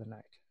retire for the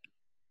night.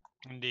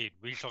 Indeed,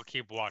 we shall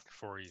keep watch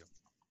for you.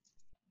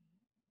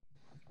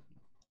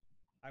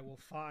 I will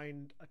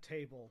find a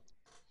table.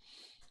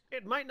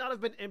 It might not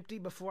have been empty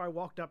before I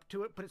walked up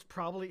to it, but it's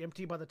probably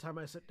empty by the time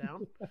I sit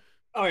down.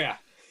 Oh yeah.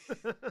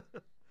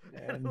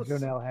 And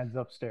Jonelle heads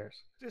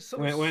upstairs.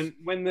 When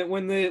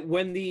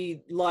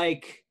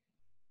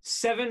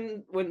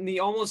the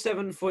almost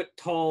 7 foot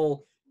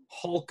tall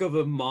hulk of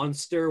a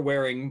monster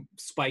wearing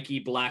spiky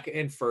black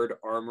and furred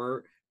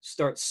armor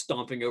starts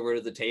stomping over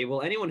to the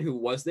table, anyone who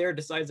was there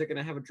decides they're going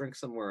to have a drink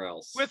somewhere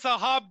else. With a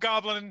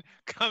hobgoblin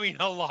coming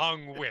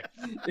along with.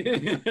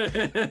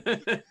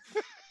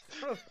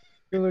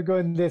 You're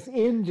going, this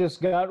inn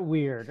just got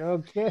weird.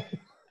 Okay.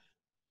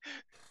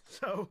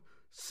 So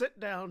sit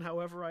down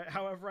however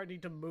I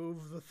need to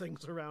move the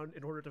things around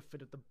in order to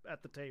fit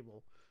at the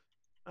table.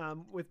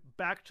 With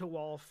back to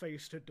wall,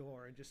 face to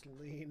door, and just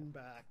lean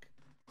back.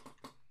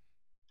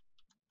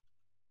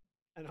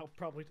 And I'll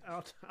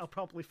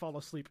probably fall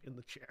asleep in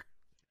the chair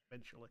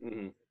eventually,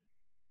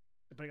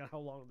 depending on how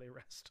long they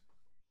rest.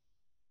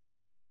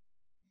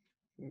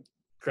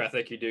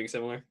 Krethek, you doing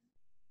similar?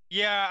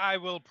 Yeah, I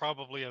will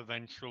probably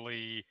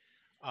eventually.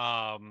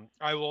 I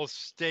will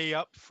stay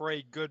up for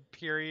a good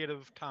period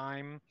of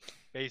time.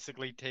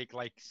 Basically, take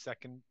like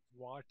second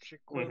watch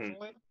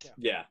equivalent.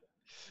 Yeah.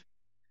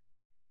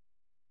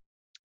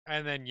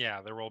 And then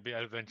there will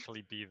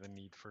eventually be the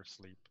need for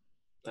sleep.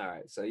 All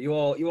right, so you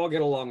all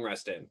get a long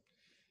rest in.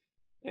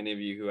 Any of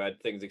you who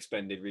had things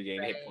expended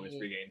regain hit points,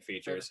 Right. regain For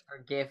features. the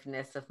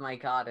forgiveness of my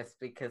goddess,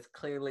 because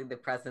clearly the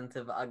presence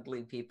of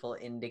ugly people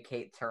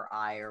indicates her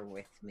ire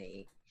with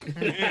me. Look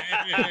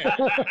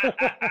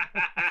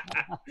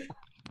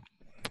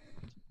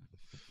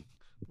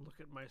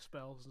at my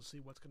spells and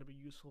see what's going to be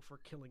useful for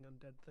killing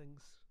undead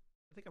things.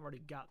 I think I've already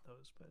got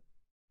those, but...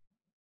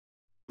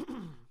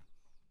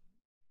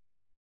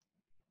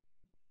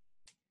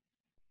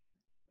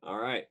 All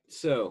right,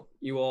 so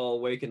you all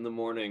wake in the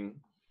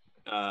morning.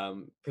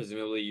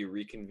 Presumably you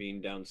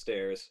reconvene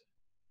downstairs.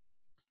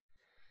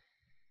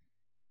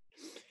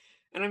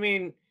 And I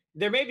mean,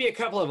 there may be a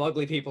couple of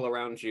ugly people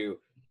around you,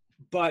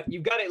 but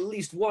you've got at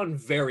least one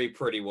very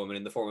pretty woman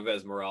in the form of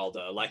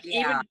Esmeralda. Like,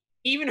 Yeah.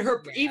 even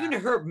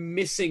her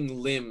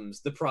missing limbs,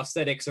 the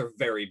prosthetics are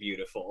very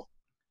beautiful.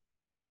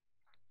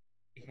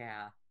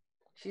 Yeah.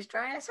 She's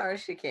trying as hard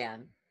as she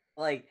can.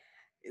 Like,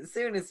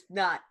 Soon is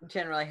not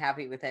generally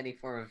happy with any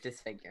form of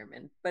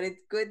disfigurement, but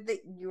it's good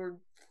that you're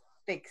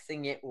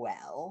fixing it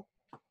well.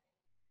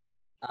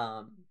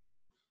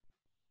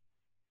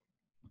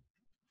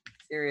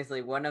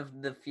 Seriously, one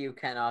of the few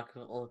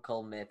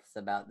canonical myths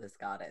about this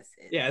goddess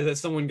is... Yeah, that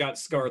someone got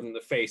scarred in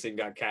the face and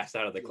got cast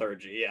out of the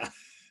clergy, yeah.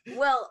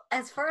 Well,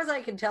 as far as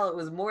I can tell, it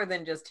was more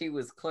than just he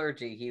was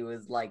clergy. He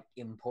was, like,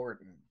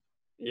 important.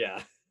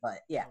 Yeah. But,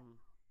 yeah.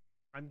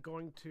 I'm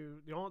going to...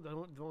 The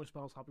only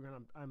spells hopping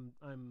around,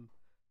 I'm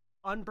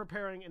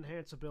unpreparing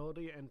Enhance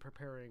Ability and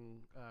preparing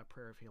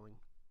Prayer of Healing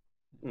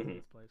in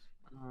this place.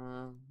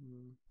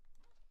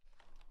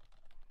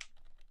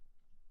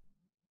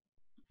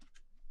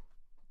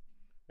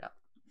 Yep.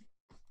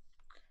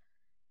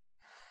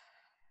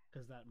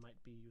 Because that might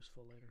be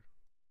useful later.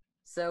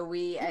 So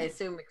we, I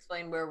assume,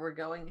 explain where we're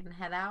going and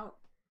head out?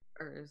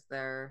 Or is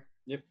there...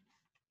 Yep.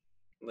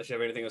 Unless you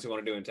have anything else you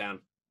want to do in town.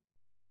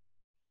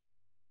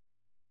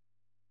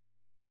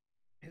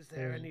 Is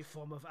there any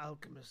form of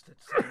alchemist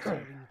that sells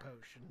healing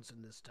potions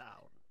in this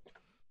town?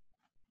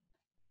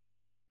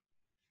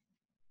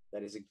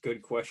 That is a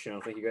good question. I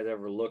don't think you guys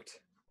ever looked.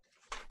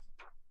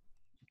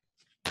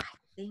 I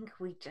think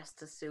we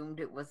just assumed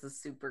it was a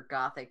super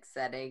gothic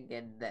setting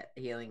and that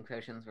healing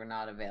potions were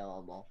not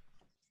available.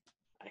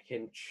 I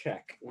can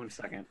check. 1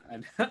 second.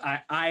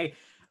 I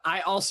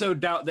also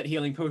doubt that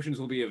healing potions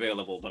will be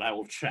available, but I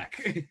will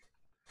check.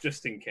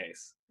 Just in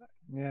case.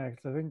 Yeah,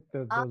 because I think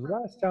the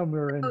last time we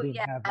were in didn't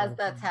have as anything.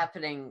 that's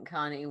happening,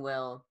 Connie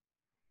will...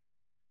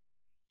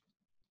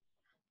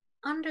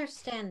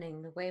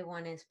 Understanding the way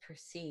one is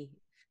perceived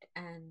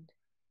and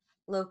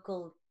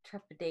local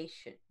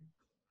trepidation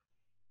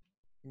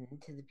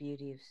into the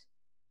beauty of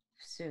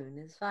soon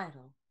is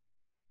vital.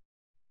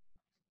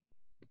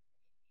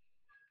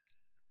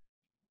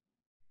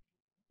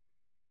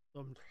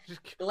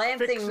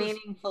 Glancing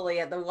meaningfully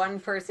at the one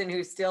person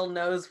who still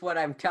knows what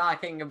I'm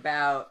talking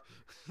about.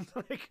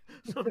 Like,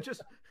 someone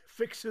just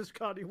fixes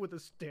Connie with a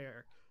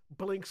stare,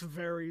 blinks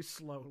very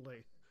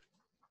slowly.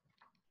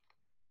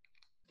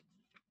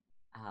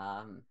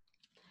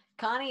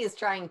 Connie is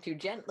trying to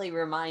gently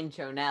remind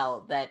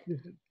Jonelle that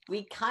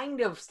we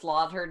kind of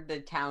slaughtered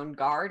the town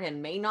guard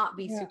and may not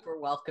be super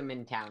welcome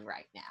in town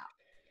right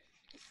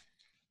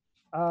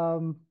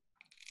now.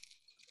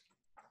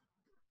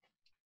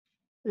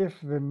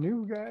 If the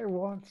new guy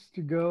wants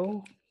to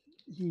go,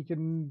 he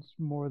can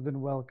more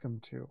than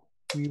welcome to.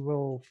 We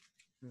will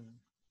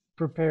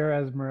prepare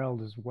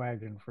Esmeralda's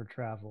wagon for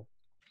travel.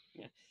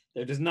 Yeah.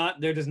 There does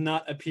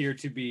not appear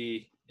to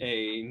be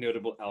a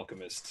notable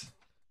alchemist.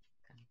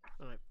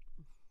 All right.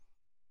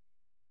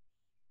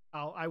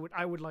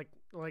 I would like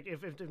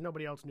if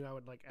nobody else knew, I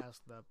would like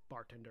ask the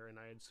bartender, and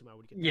I assume I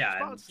would get the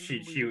response.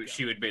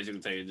 She would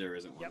basically say there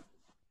isn't one. Yep.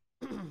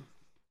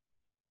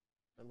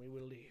 And we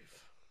will leave.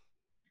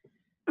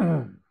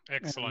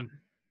 Excellent.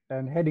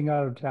 And heading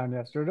out of town,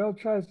 Strahd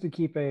tries to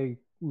keep a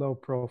low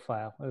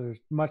profile as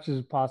much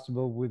as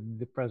possible with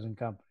the present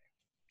company.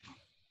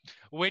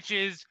 Which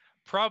is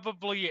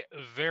probably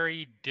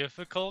very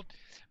difficult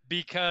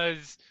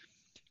because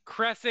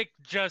Krethek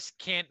just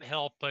can't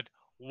help but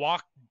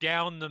walk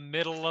down the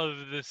middle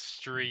of the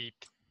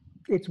street.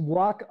 It's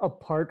walk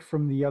apart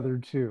from the other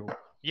two.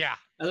 Yeah.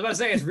 I was about to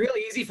say, it's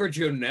really easy for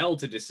Jonelle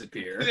to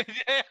disappear.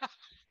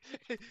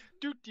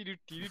 Just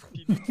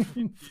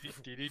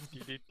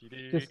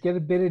get a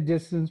bit of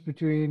distance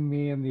between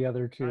me and the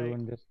other two,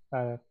 and just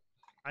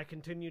I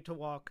continue to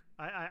walk.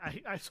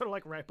 I sort of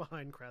like right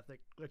behind Krethek,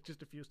 like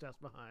just a few steps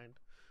behind,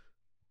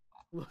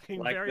 looking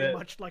like very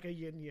much like a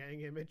yin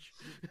yang image.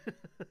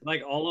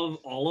 Like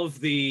all of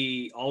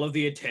the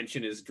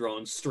attention is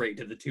drawn straight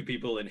to the two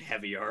people in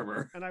heavy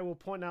armor. And I will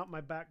point out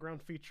my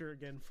background feature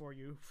again for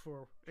you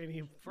for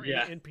any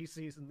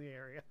NPCs in the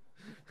area.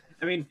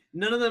 I mean,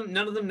 none of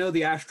them know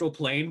the astral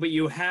plane, but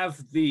you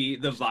have the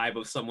vibe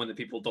of someone that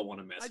people don't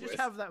want to mess with. I just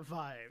have that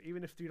vibe,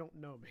 even if you don't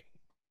know me.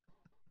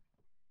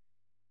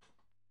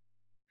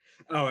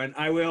 Oh, and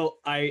I will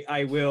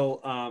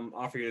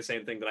offer you the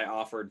same thing that I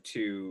offered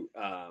to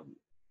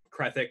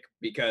Krethek,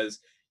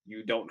 because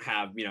you don't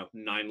have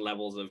 9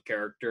 levels of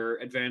character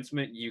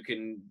advancement. You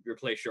can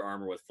replace your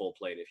armor with full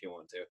plate if you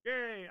want to.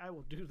 Yay! I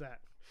will do that.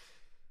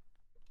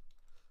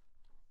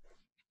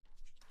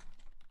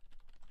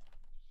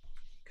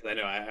 Because I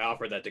know I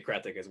offered that to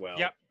Krethek as well.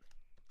 Yep.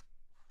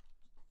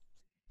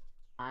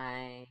 All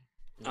I'm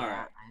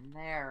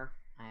there.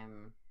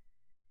 I'm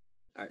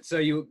All right, so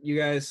you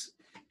guys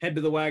head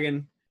to the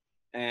wagon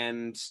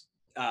and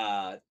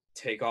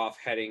take off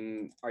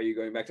heading. Are you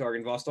going back to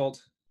Argenvostold?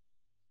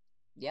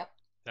 Yep.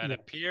 That Yes.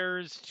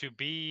 appears to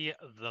be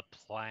the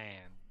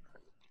plan.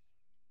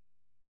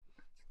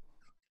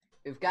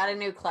 We've got a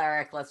new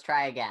cleric. Let's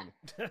try again.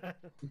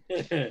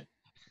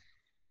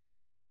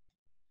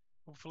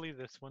 Hopefully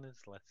this one is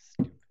less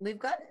stupid. We've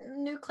got a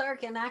new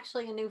cleric and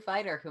actually a new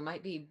fighter who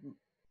might be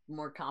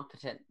more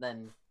competent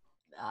than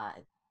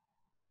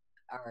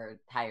our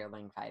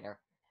hireling fighter.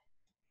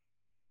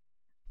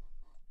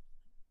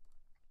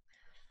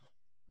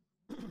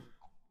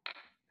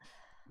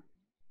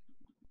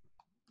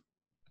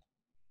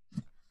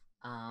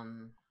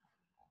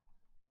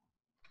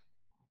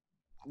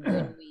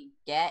 When we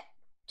get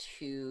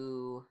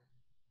to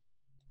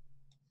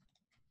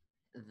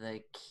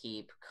the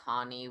keep,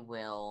 Connie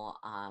will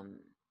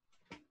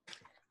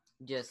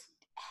just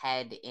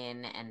head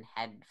in and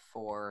head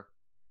for.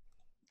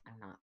 I'm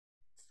not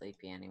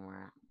sleepy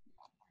anymore.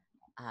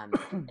 Head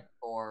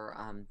for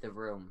the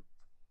room,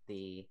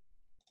 the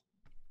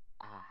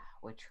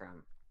which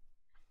room?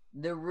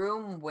 The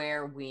room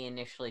where we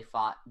initially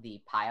fought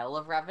the pile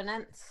of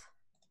revenants.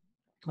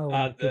 Oh,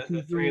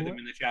 the three of them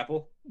in the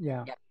chapel.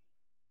 Yeah. Yep.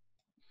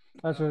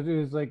 That's what it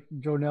was like.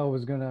 Jonelle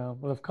was gonna.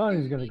 Well, if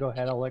Connie's gonna go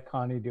ahead, I'll let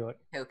Connie do it.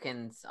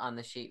 Tokens on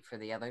the sheet for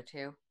the other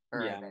two.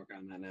 Or Yeah, I'm working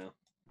on that now.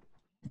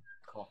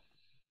 Cool.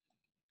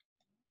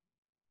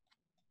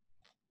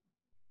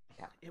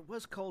 Yeah. It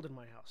was cold in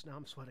my house. Now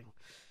I'm sweating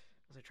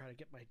as I try to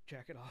get my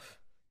jacket off.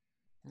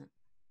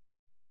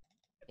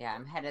 Yeah,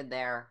 I'm headed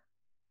there.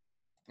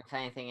 If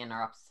anything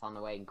interrupts us on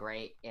the way,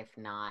 great. If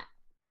not,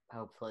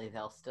 hopefully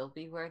they'll still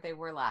be where they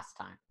were last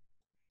time.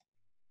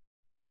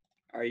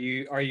 Are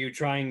you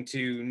trying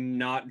to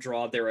not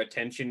draw their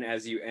attention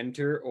as you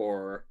enter,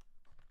 or?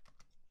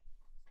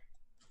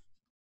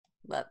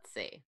 Let's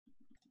see.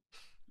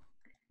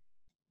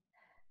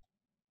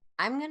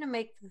 I'm going to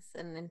make this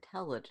an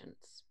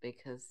intelligence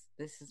because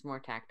this is more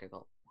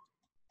tactical.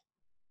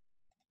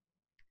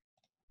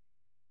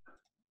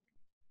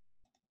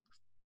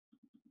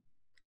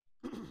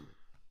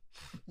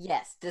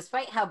 Yes,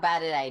 despite how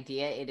bad an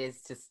idea it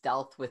is to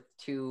stealth with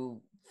two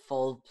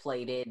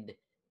full-plated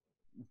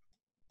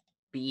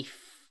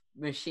beef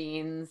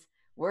machines,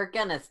 we're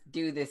gonna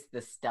do this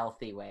the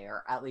stealthy way,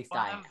 or at least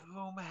I am. One of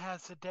whom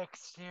has a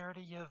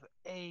dexterity of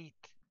 8.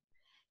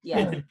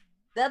 Yes,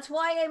 that's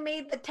why I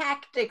made the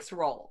tactics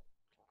roll.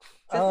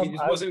 He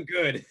just wasn't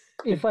good.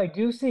 If I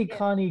do see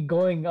Connie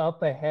going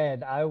up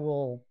ahead, I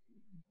will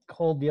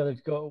hold the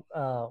others. Go.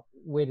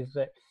 Wait a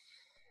sec.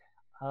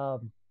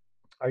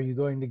 Are you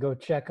going to go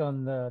check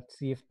on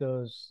see if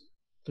those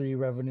 3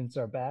 revenants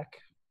are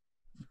back?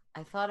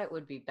 I thought it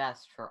would be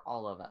best for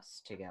all of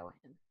us to go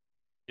in.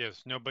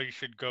 Yes, nobody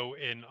should go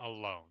in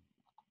alone.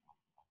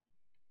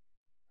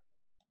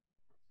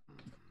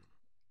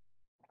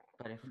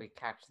 But if we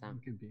catch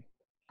them, Could be.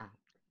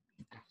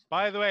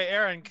 By the way,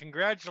 Aaron,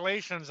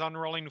 congratulations on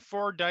rolling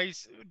 4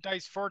 dice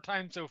 4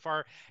 times so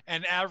far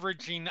and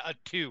averaging a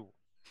 2.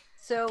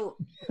 So,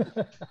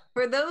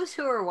 for those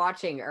who were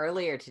watching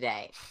earlier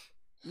today,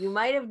 you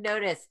might have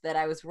noticed that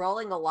I was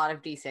rolling a lot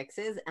of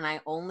d6s, and I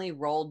only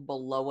rolled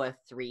below a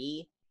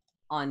 3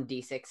 on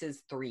d6s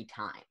 3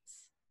 times.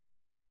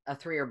 A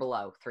 3 or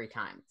below 3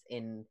 times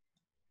in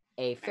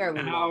a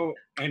fairly long.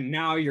 And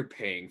now you're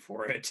paying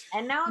for it.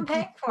 And now I'm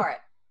paying for it.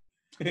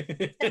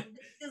 This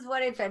is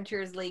what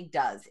Adventurers League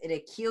does. It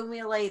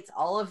accumulates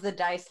all of the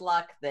dice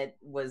luck that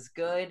was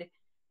good,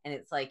 and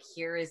it's like,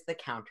 here is the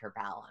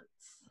counterbalance.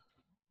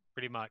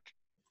 Pretty much.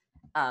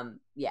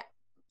 Yeah.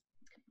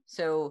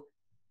 So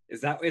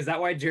Is that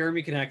why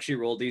Jeremy can actually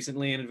roll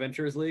decently in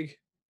Adventurers League?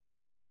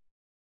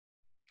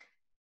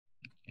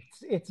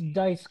 It's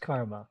dice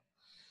karma.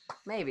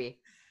 maybe.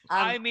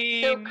 I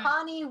mean, So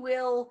Connie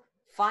will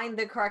find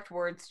the correct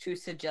words to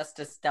suggest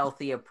a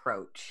stealthy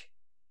approach.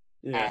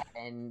 Yeah.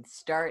 And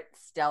start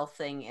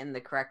stealthing in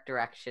the correct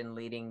direction,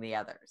 leading the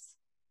others.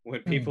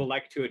 When people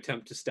like to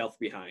attempt to stealth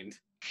behind.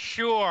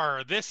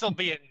 sure, this'll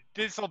be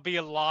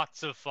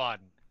lots of fun.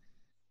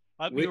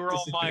 Let me With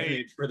roll my.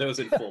 disadvantage for those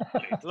in full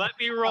flight. Let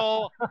me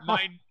roll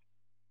my.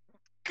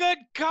 Good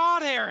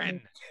God,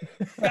 Aaron!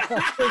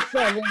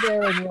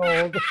 Aaron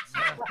rolled.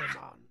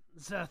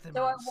 So I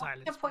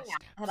want to point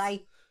out that I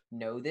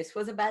know this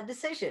was a bad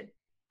decision.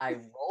 I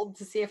rolled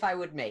to see if I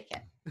would make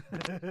it.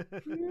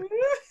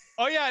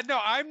 Oh yeah, no,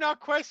 I'm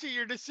not questioning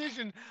your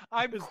decision.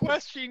 I'm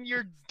questioning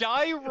your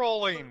die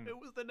rolling. It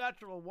was the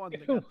natural one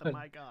that got the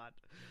my god.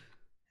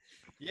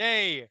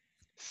 Yay!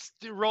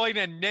 Rolling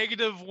a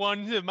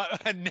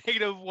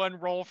 -1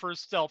 roll for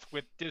stealth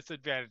with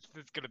disadvantage.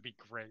 This is gonna be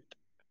great.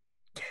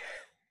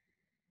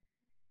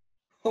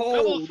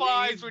 Double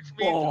 5s, which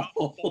means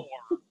a 4.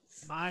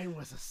 Mine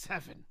was a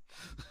 7.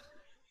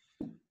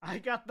 I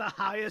got the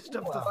highest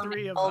of the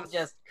three of All us.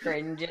 just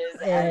cringes.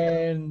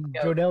 And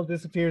go. Jonelle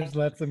disappears,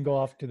 lets them go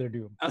off to their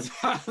doom. I was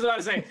about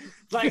to say,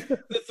 like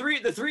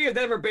the three of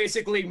them are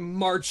basically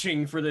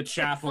marching for the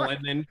chapel,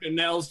 and then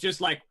Janelle's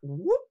just like,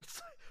 whoop.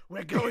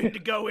 We're going to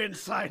go in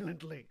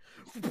silently.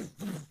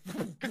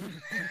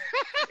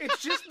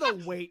 It's just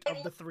the weight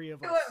of the three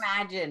of us. To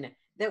imagine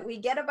that we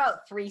get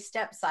about 3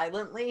 steps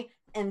silently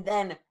and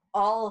then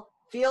all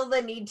feel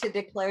the need to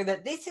declare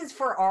that this is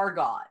for our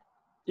god.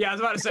 Yeah, I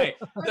was about to say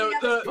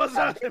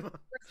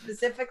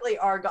Specifically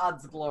our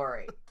god's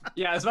glory.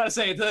 Yeah, I was about to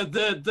say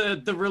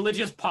the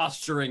religious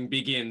posturing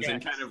begins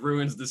and kind of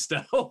ruins the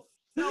stealth.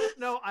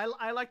 No,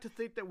 I like to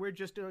think that we're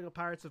just doing a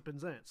Pirates of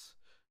Penzance.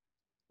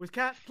 With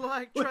cat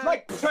like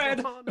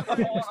tread.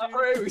 Okay,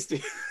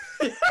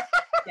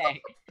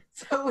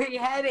 so we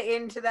head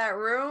into that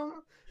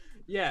room.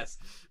 Yes.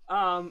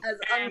 As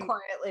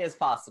unquietly as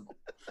possible.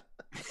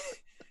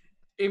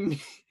 Hang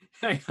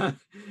on.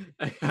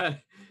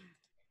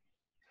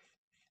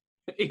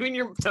 Even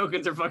your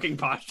tokens are fucking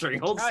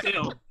posturing. Hold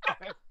still.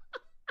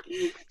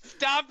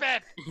 Stop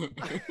it!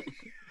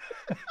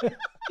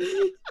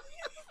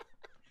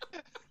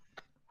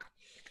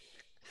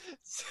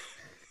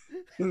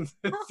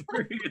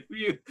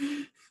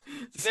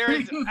 There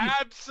is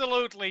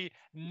absolutely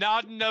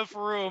not enough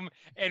room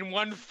in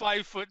one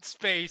 5-foot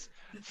space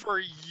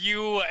for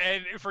you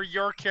and for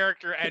your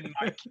character and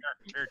my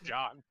character,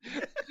 John.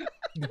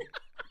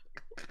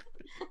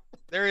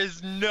 There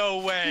is no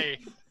way.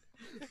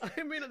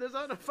 I mean, there's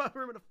not enough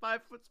room in a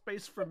 5-foot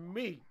space for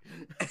me.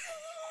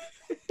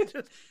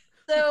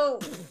 So,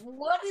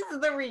 what is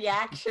the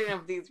reaction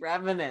of these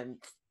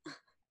revenants?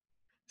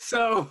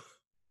 So,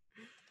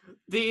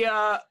 the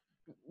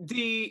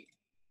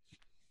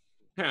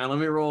hang on, let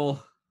me roll.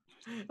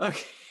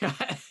 Okay.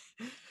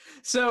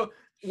 So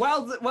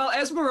while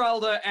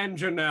Esmeralda and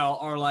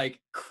Janelle are like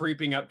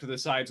creeping up to the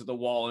sides of the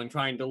wall and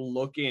trying to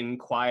look in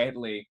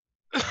quietly,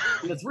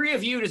 the three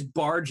of you just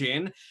barge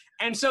in.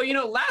 And so,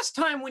 last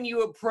time when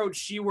you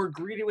approached, you were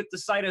greeted with the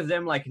sight of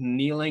them like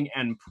kneeling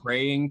and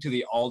praying to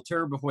the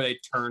altar before they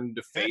turned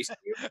to face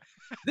you.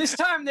 This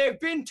time they've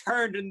been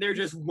turned and they're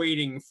just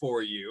waiting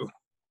for you.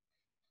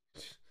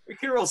 We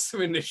can roll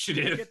some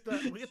initiative.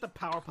 We get the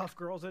Powerpuff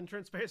Girls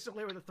entrance,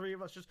 basically, where the three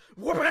of us just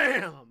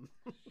wham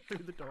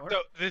through the door.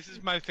 So this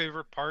is my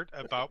favorite part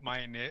about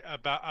my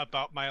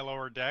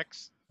lower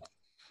decks.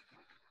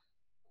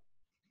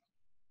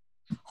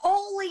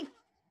 Holy!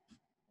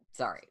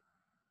 Sorry.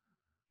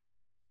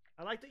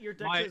 I like that your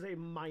deck is a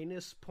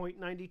minus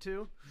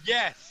 0.92.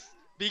 Yes,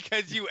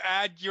 because you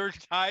add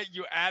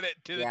it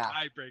to the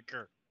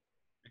tiebreaker.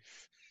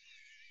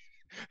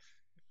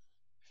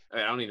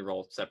 I don't need to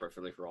roll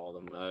separately for all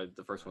of them.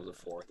 The first one's a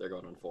 4. They're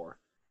going on 4.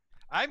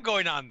 I'm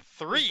going on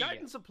 3. Does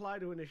guidance apply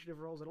to initiative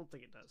rolls? I don't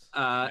think it does.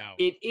 No.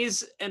 It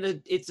is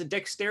it's a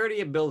dexterity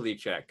ability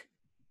check.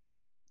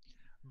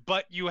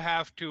 But you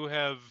have to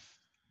have.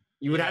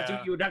 You would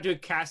have to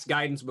cast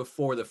guidance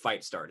before the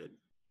fight started.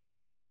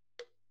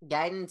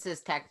 Guidance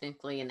is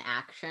technically an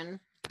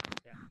action.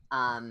 Yeah.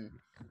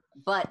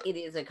 But it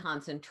is a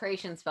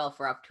concentration spell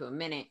for up to a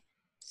minute.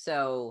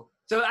 So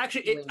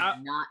actually, when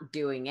you're not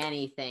doing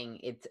anything,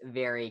 it's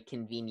very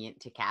convenient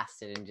to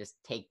cast it and just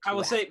take. I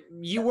will say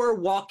you were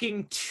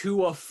walking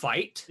to a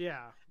fight.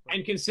 Yeah.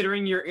 And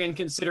considering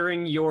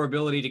your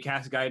ability to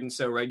cast guidance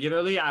so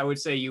regularly, I would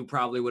say you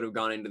probably would have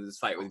gone into this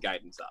fight with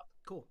guidance up.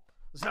 Cool.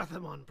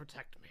 Zathamon,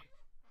 protect me.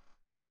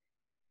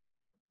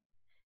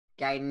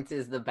 Guidance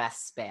is the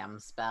best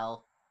spam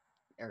spell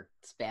or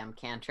spam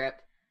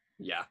cantrip.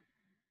 Yeah.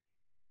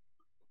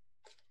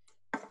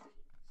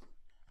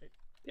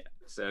 Yeah.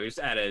 So just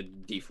add a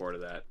D4 to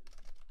that.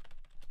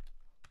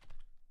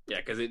 Yeah,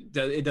 because it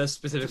does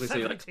specifically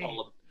say like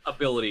all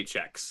ability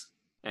checks,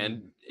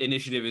 and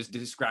initiative is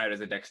described as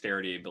a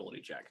dexterity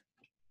ability check.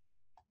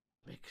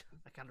 I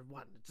got a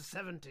 1. It's a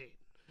 17.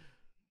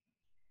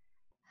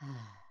 All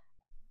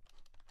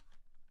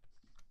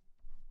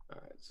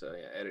right. So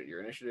yeah, edit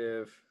your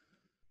initiative.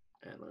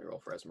 And let me roll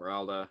for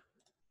Esmeralda.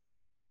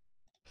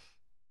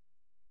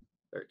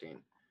 13.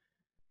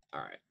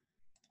 All right.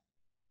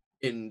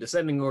 In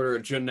descending order,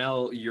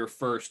 Janelle, you're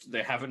first.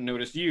 They haven't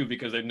noticed you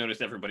because they've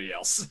noticed everybody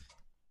else.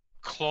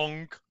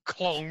 Clunk,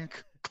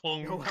 clunk,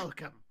 clunk. You're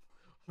welcome.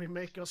 We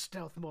make your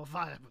stealth more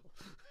viable.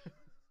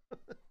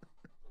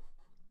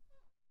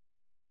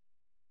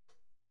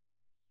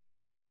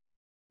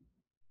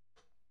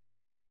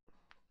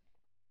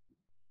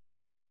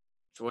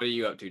 So what are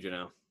you up to,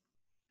 Janelle?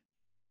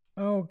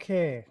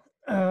 Okay.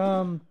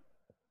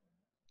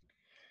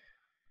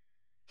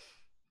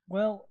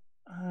 Well,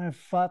 I've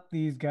fought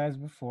these guys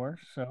before,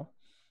 so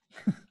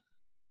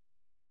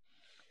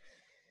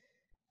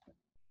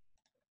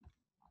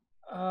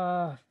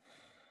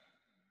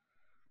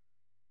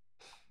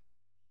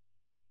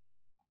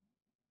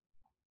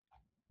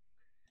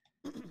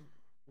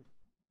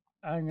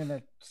I'm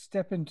gonna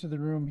step into the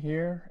room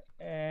here,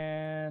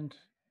 and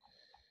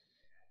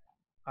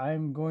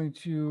I'm going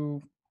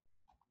to.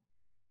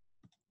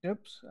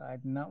 Oops, I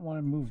did not want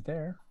to move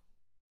there.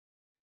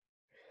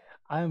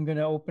 I'm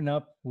gonna open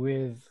up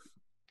with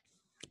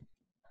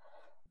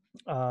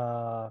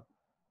Sunbolt,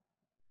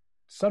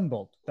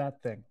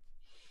 that thing.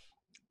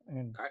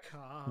 And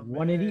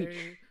one in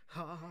each.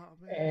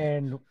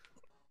 And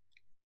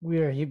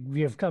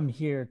we have come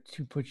here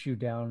to put you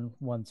down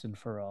once and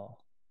for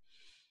all.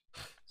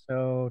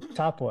 So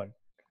top one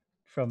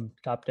from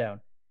top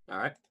down. All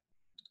right.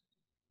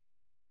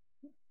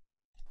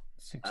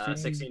 16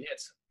 16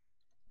 hits.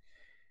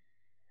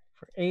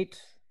 for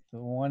 8. The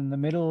one in the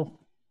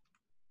middle.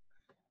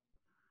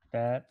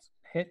 That's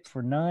hit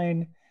for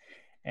 9.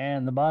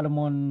 And the bottom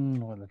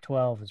one, or the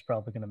 12, is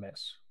probably going to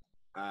miss.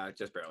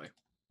 Just barely.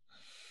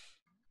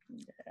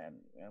 And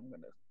I'm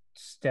going to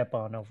step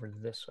on over to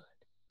this side.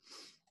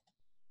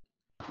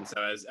 And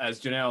so as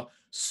Janelle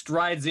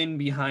strides in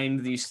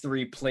behind these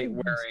 3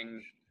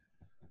 plate-wearing,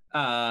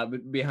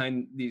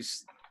 behind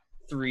these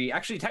 3,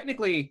 actually,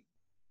 technically,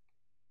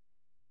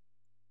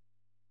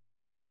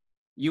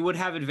 you would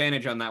have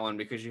advantage on that one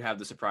because you have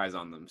the surprise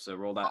on them. So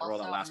roll that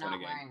last one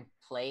again. I'm not wearing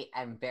plate.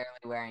 I'm barely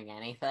wearing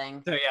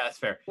anything. So yeah, that's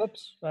fair.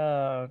 Whoops.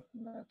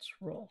 Let's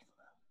roll.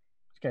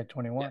 Let's get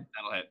 21. Yeah,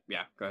 that'll hit.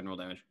 Yeah, go ahead and roll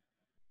damage.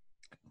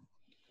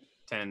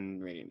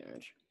 10 radiant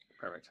damage.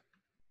 Perfect.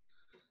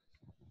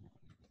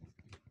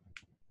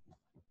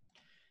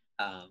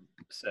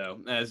 So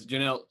as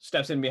Janelle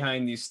steps in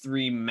behind these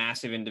 3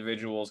 massive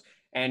individuals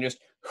and just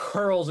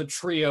hurls a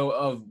trio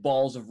of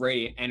balls of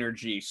radiant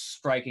energy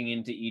striking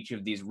into each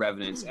of these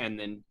revenants and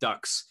then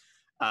ducks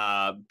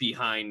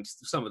behind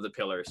some of the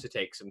pillars to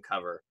take some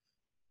cover.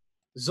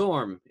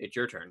 Zorm, it's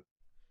your turn.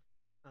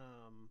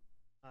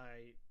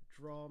 I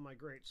draw my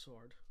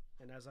greatsword,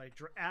 and as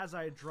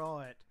I draw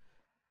it,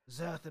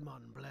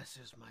 Zerthimon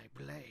blesses my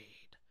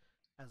blade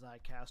as I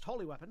cast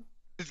Holy Weapon.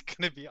 It's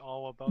gonna be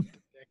all about the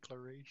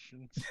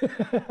declarations.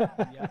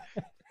 Yeah.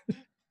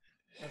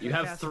 You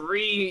have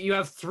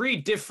three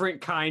different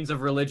kinds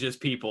of religious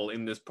people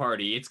in this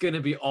party. It's going to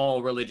be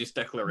all religious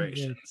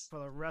declarations For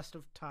the rest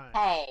of time.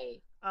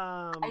 Hey,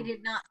 I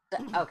did not.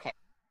 Okay,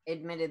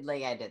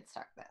 admittedly, I did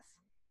start this.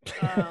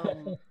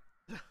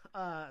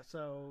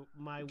 So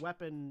my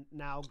weapon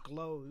now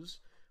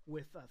glows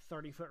with a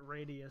 30-foot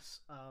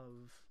radius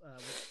of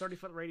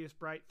 30-foot radius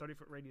bright,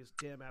 30-foot radius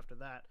dim after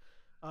that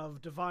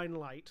of divine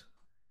light.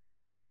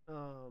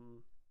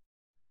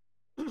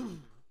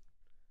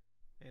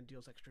 And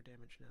deals extra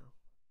damage now.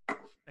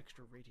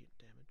 Extra radiant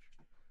damage.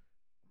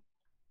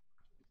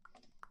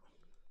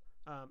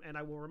 And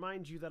I will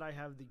remind you that I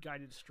have the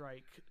Guided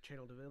Strike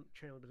Channel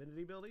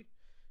Divinity ability,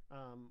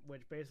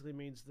 which basically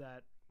means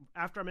that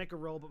after I make a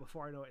roll, but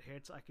before I know it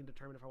hits, I can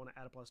determine if I want to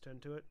add a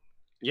 +10 to it.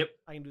 Yep.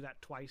 I can do that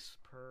twice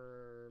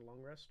per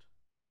long rest.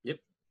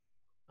 Yep.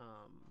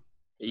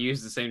 You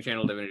use the same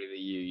Channel Divinity that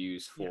you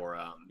use for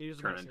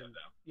Turn Undead,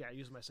 though. Yeah, I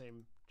use my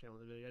same Channel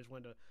Divinity. I just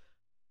wanted to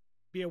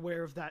be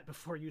aware of that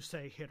before you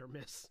say hit or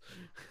miss.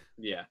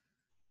 Yeah.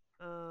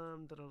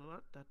 Okay.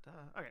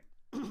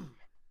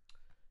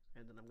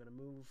 And then I'm going to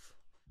move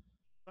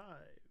 5,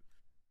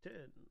 10,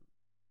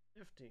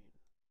 15,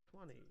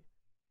 20,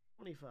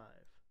 25,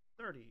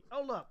 30.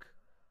 Oh, look.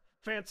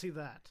 Fancy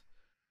that.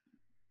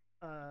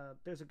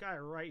 There's a guy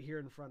right here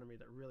in front of me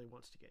that really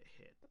wants to get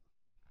hit.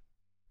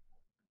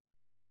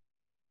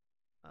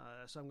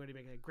 So I'm going to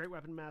make a Great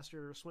Weapon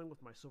Master swing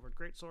with my Silvered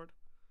Greatsword.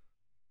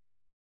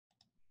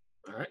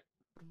 All right.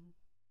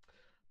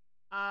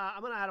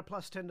 I'm going to add a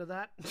 +10 to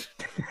that.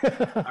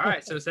 All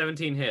right, so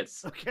 17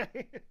 hits.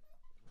 Okay.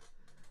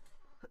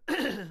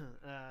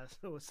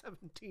 So a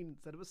 17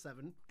 instead of a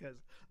 7,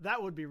 because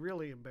that would be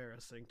really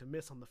embarrassing to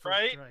miss on the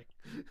first strike.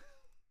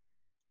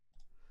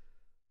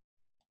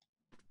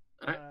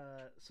 Right.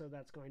 So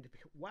that's going to be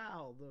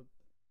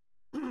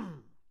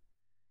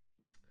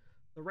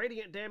the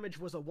radiant damage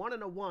was a 1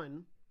 and a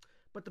 1,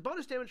 but the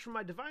bonus damage from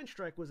my divine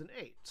strike was an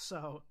 8,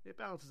 so it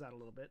balances out a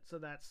little bit. So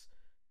that's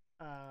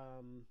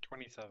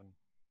 27.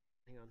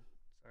 Hang on,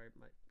 sorry,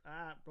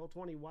 roll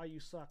 20. Why you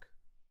suck?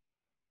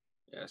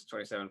 Yes,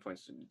 27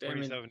 points of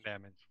damage. 27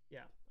 damage.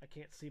 Yeah, I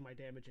can't see my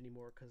damage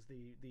anymore because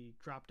the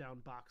drop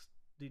down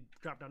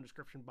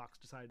description box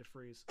decided to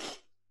freeze.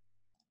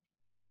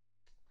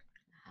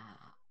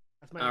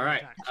 That's my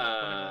attack. So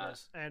whatever it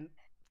is. And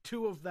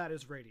 2 of that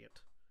is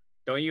radiant.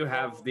 Don't you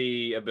have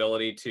the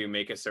ability to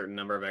make a certain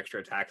number of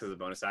extra attacks as a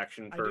bonus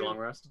action for long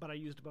rest? But I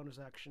used a bonus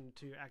action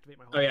to activate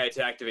my Holy Weapon.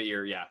 To activate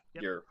your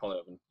Holy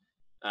Weapon.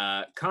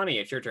 Connie,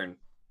 it's your turn.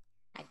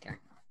 My turn.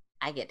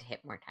 I get to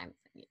hit more times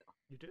than you.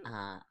 You do.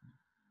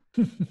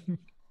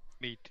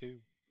 Me too.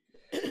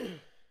 You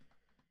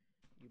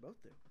both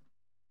do.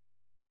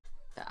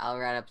 So I'll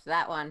run up to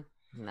that one.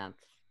 And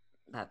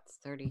that's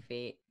 30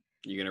 feet.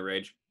 You gonna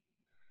rage?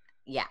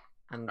 Yeah,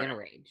 I'm gonna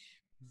rage.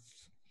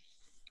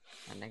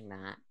 Sending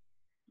that.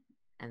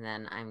 And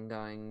then I'm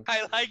going to...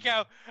 I like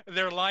how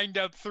they're lined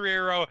up 3 in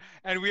a row,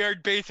 and we are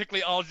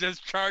basically all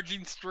just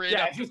charging straight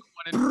up. Just...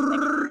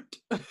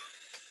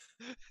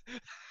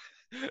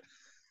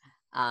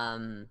 How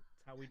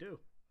we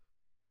do.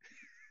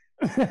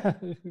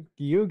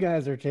 You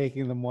guys are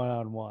taking them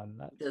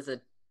one-on-one. Does a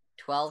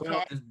 12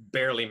 hit? Just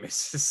barely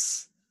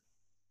misses.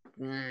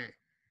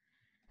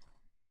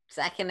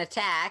 Second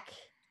attack.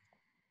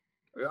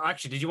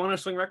 Actually, did you want to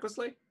swing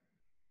recklessly?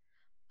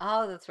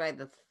 Oh, that's right.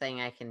 That's the thing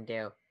I can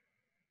do.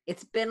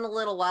 It's been a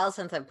little while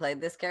since I've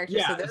played this character,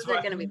 Yeah, so that's those are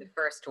why- going to be the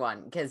first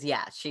one. Because,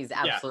 yeah, she's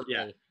absolutely...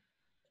 yeah.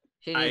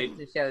 She needs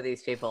to show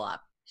these people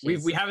up.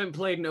 We haven't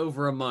played in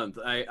over a month.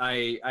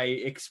 I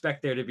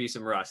expect there to be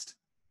some rust.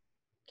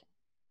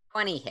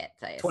 20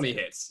 hits, I assume. 20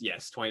 hits.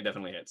 Yes, 20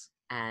 definitely hits.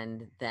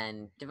 And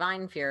then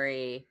Divine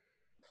Fury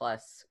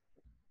plus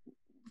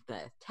the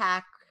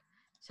attack.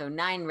 So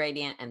 9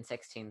 Radiant and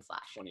 16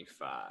 Slash.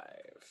 25.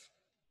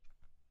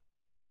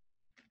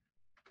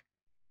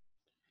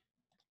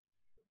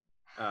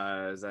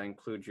 Does that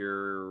include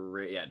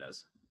your... Yeah, it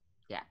does.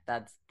 Yeah,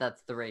 that's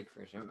the raid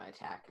version of my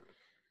attack.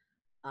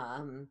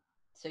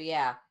 So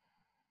yeah.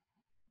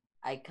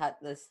 I cut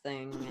this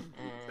thing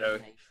and So,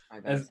 my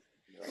best.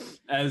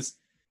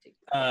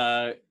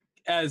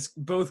 as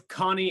both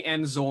Connie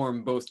and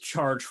Zorm both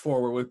charge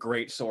forward with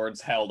great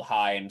swords held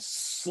high and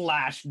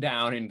slash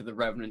down into the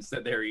revenants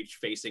that they're each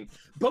facing.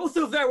 Both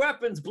of their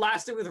weapons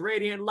blasted with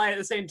radiant light at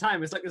the same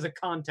time. It's like there's a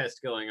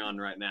contest going on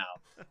right now.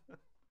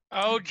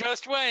 Oh,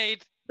 just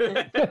wait.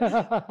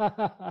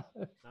 Not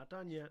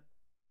done yet.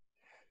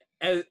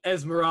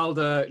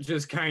 Esmeralda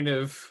just kind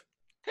of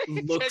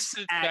looks Just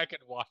a at... second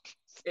watch.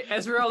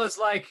 Esmeralda's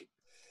like,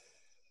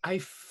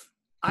 I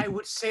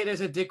would say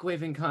there's a dick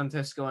waving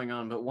contest going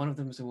on, but one of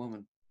them is a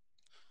woman.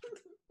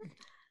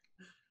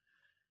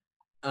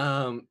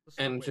 And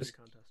just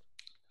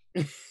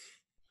contest.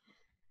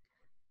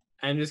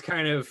 and just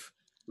kind of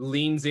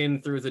leans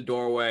in through the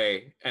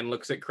doorway and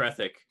looks at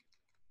Krethek.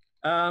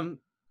 Do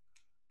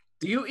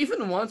you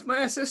even want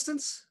my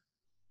assistance?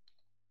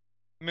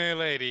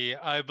 Milady,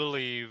 I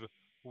believe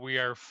we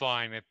are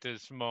fine at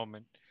this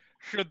moment.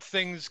 Should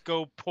things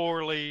go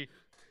poorly,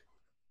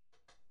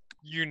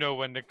 you know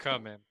when to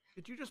come in.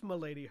 Did you just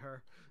milady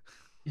her?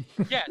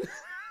 Yes,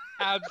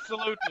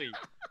 absolutely.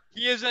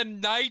 He is a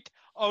knight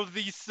of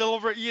the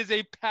silver. He is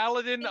a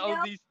paladin of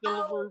the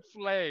silver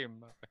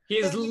flame. He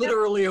is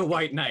literally a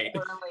white knight.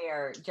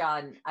 Earlier,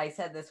 John, I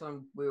said this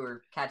when we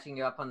were catching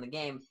you up on the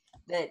game,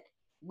 that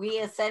we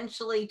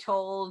essentially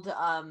told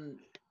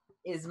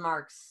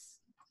Ismark's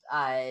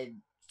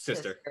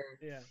Sister.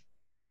 Yeah.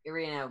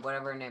 Irina,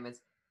 whatever her name is,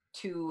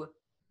 to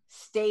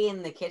stay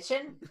in the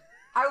kitchen.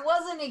 I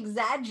wasn't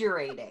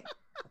exaggerating.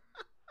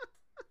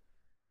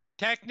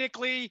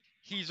 Technically,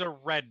 he's a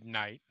red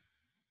knight.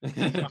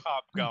 A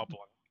hobgoblin.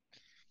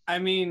 I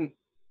mean,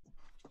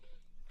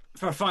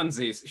 for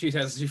funsies, she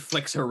says she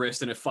flicks her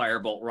wrist and a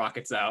firebolt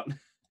rockets out.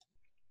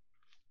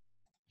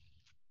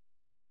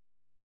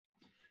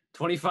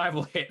 25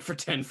 will hit for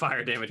 10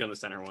 fire damage on the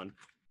center one.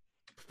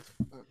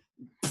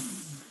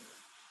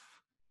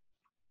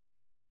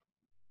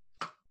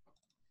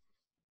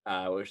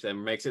 Which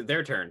then makes it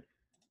their turn.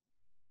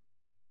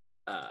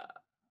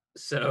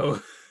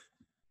 So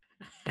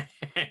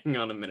hang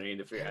on a minute, I need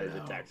to figure out how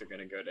the attacks are going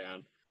to go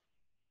down.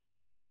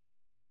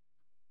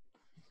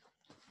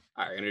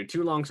 All right, we're going to do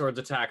 2 longswords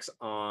attacks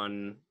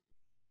on...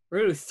 We're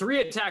going to do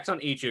 3 attacks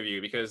on each of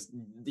you, because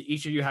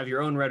each of you have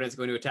your own revenants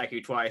going to attack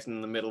you twice,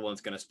 and the middle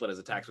one's going to split his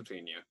attacks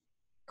between you.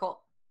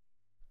 Cool.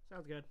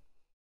 Sounds good.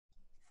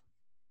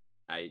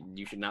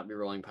 You should not be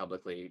rolling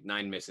publicly.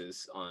 9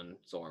 misses on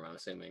Zorm, I'm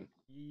assuming.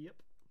 Yep.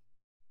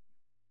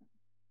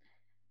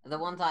 The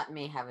ones on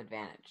me have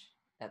advantage.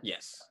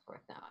 Yes. That's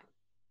worth knowing.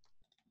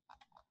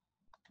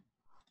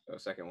 So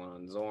second one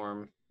on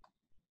Zorm.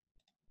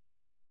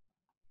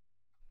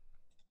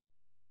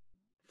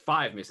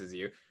 5 misses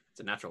you. It's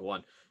a natural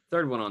 1.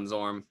 Third one on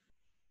Zorm.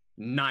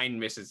 9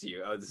 misses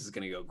you. Oh, this is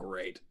going to go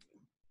great.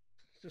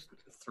 Just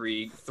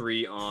 3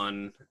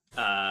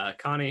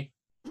 Connie.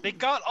 They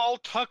got all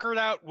tuckered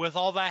out with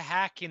all the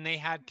hacking they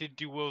had to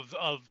do of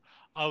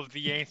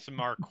the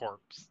ASMR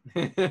corpse.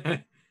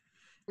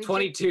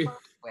 22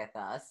 with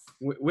us.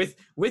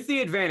 With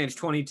the advantage,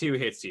 22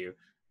 hits you.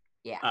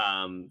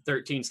 Yeah.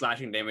 13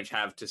 slashing damage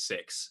halved to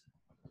 6.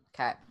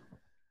 Okay.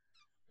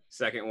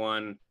 Second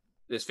one,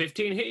 does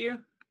 15 hit you?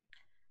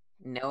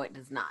 No, it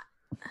does not.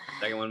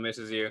 Second one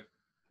misses you.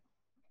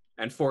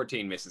 And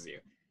 14 misses you.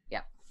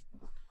 Yep.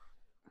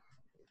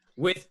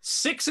 With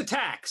 6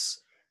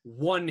 attacks,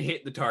 1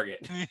 hit the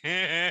target.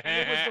 and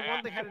it was the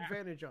one they had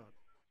advantage on.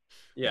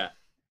 Yeah.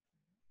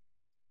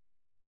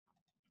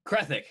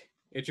 Krethek,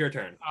 it's your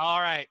turn.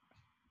 All right.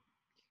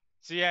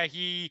 So yeah,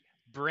 he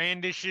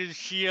brandishes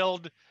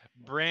shield,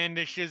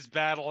 brandishes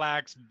battle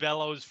axe,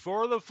 bellows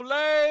for the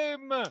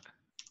flame.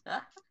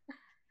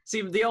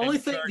 See, the only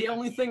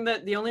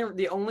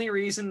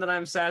reason that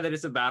I'm sad that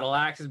it's a battle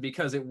axe is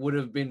because it would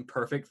have been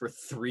perfect for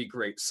 3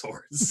 great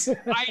swords.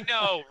 I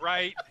know,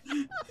 right?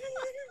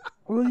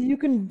 Well, you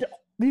can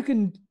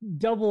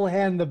double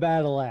hand the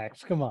battle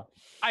axe. Come on.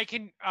 I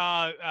can,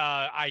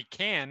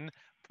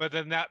 but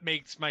then that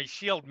makes my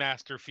shield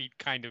master feat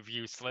kind of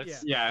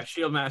useless. Yeah,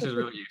 shield master is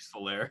really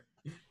useful there.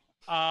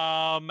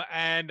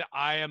 And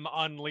I am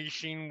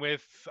unleashing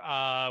with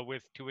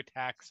 2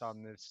 attacks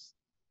on this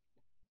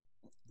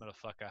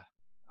motherfucker.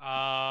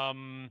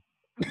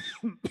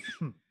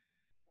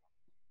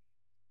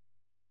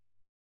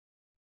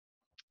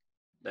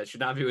 That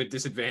should not be with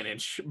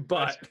disadvantage,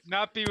 but... That should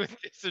not be with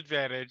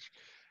disadvantage.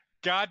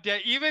 God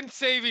damn, even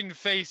saving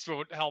face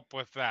won't help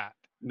with that.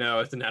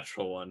 No, it's a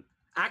natural one.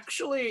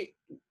 Actually...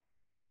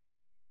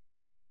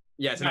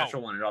 Yeah, it's a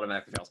natural one. It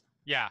automatically fails.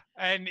 Yeah,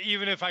 and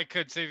even if I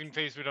could, saving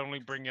face would only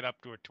bring it up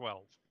to a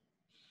 12.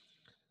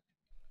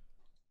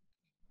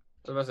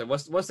 I was about to say,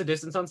 what's the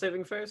distance on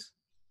saving face?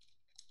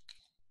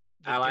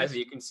 Allies that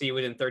you can see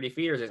within 30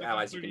 feet, or just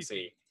allies you can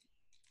see?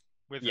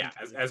 Yeah,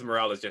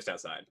 Esmeralda's just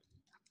outside.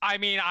 I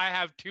mean, I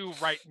have 2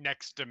 right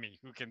next to me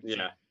who can see.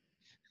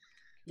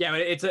 Yeah,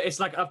 but it's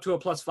like up to a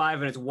 +5,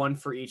 and it's 1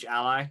 for each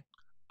ally.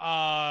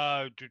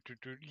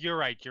 You're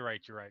right.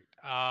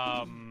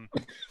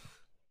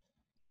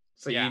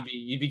 So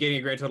you'd be getting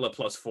a grand total of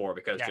 +4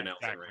 because Janelle's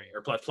exactly. in range,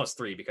 or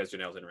 +3 because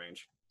Janelle's in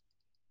range.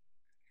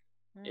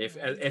 If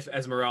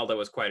Esmeralda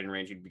was quite in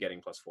range, you'd be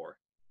getting +4. Oh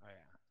yeah.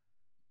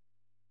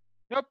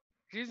 Nope.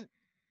 She's.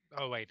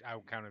 Oh wait, I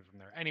counted from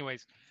there.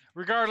 Anyways,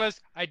 regardless,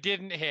 I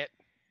didn't hit.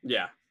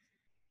 Yeah.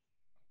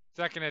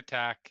 Second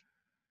attack.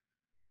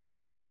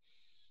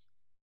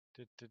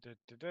 Well,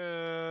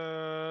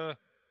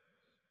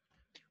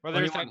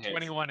 there's that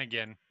 21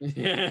 again.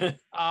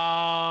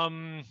 Are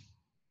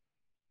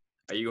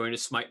you going to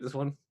smite this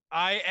one?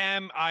 I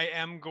am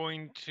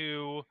going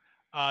to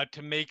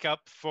make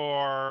up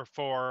for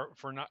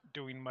not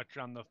doing much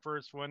on the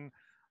first one.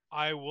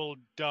 I will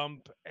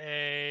dump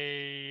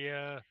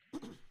a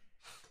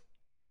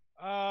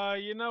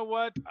you know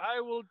what?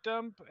 I will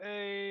dump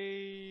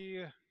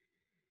a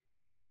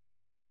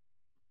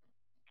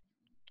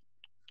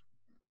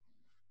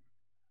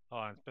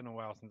Hold on, it's been a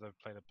while since I've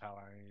played a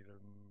Paladin. I need to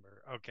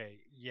remember.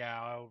 Okay,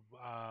 yeah, I'll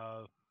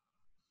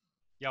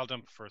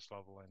dump first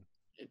level in.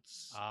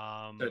 It's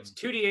so it's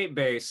 2d8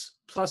 base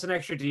plus an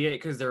extra d8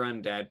 because they're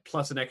undead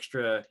plus an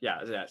extra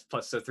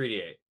plus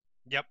 3d8.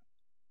 Yep.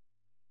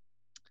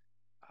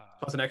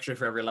 Plus an extra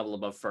for every level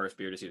above first,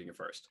 but you're just using it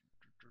first.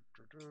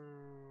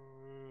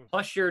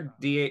 Plus your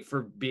d8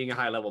 for being a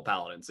high level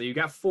paladin, so you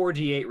got 4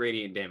 d8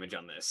 radiant damage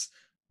on this.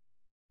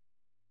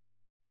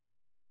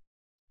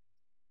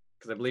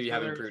 Because I believe you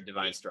have improved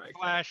Divine Strike.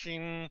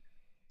 Slashing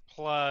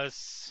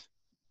plus.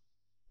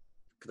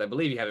 Because I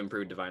believe you have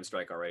improved Divine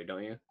Strike already,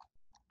 don't you?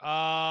 No,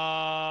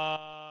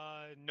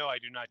 I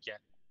do not yet.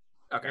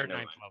 Okay, you're 9th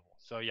level,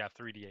 so yeah,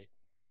 3d8.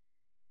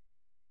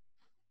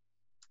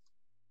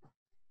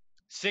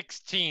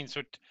 16,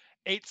 so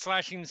 8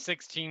 slashing,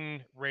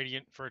 16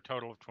 radiant for a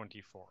total of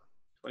 24.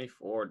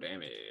 24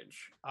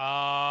 damage.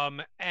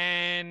 And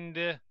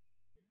let's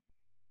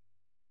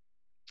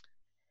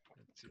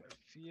see. I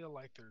feel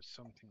like there's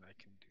something I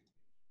can do.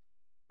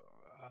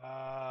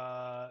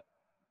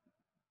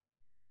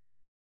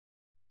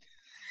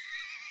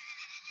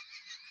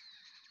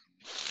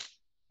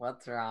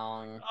 What's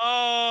wrong?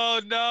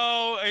 Oh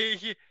no,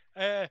 he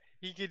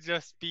could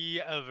just be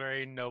a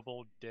very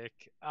noble dick.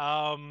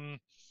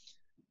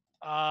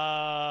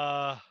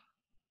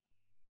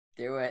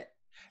 Do it.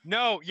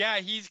 No, yeah,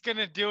 he's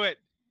gonna do it.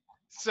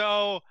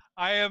 So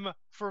I am,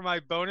 for my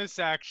bonus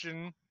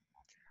action,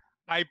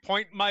 I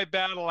point my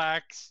battle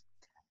axe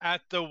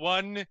at the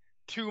one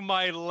to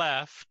my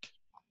left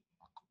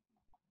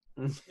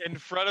in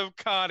front of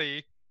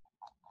Connie,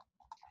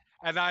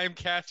 and I am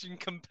casting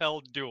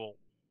Compelled Duel.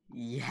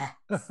 Yes.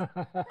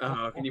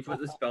 Can you put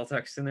the spell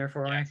text in there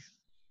for me?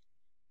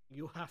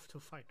 You have to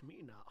fight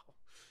me now.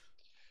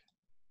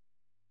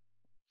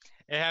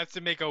 It has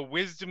to make a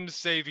wisdom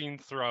saving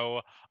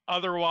throw.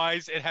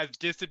 Otherwise, it has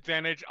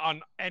disadvantage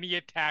on any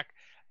attack,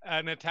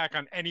 an attack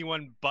on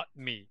anyone but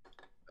me.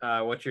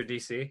 What's your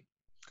DC?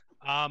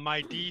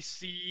 My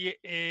DC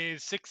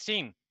is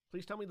 16.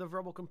 Please tell me the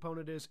verbal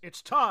component is,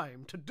 it's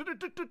time to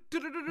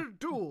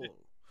duel.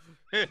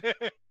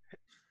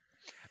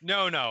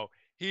 No.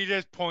 He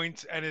just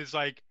points and is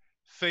like,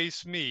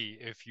 face me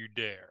if you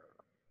dare.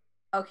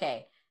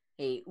 Okay.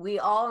 Hey, we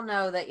all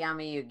know that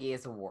Yami-Yugi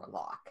is a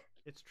warlock.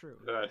 It's true.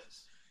 Good.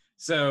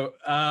 So,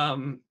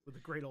 with a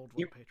great old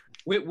war patron.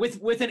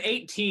 With an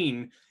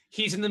 18,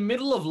 he's in the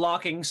middle of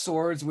locking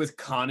swords with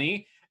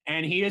Connie,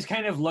 and he just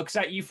kind of looks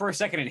at you for a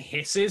second and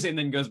hisses, and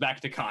then goes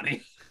back to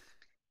Connie.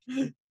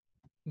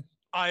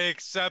 I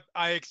accept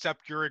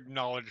your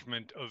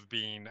acknowledgement of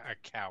being a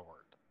coward.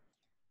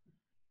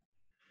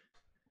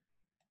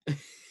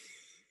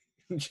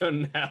 Joe,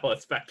 now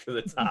let's back to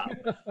the top.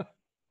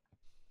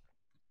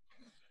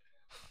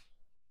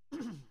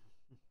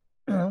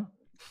 5,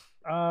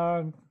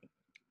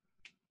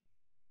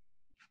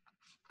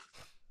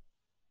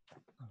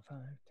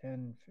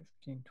 10,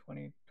 15,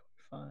 20,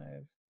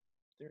 25,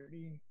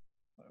 30,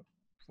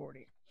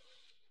 40.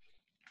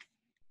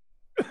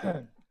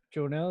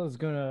 Jonelle is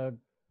gonna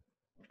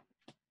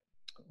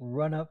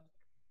run up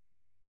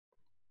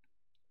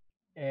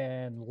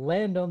and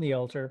land on the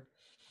altar,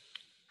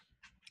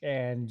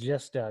 and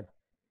just a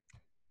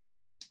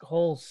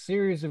whole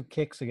series of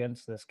kicks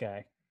against this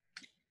guy.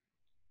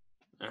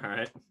 All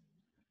right.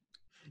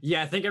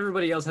 Yeah, I think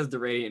everybody else has the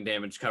radiant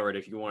damage covered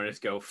if you want to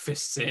just go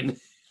fists in.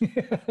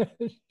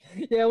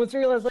 Yeah, once I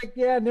realized, like,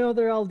 yeah, no,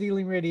 they're all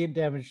dealing radiant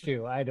damage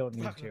too. I don't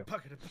need to.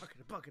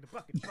 bucket, a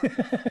bucket, a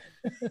bucket.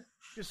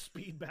 Just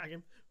speed bag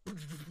him.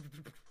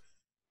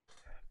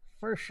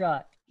 First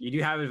shot. You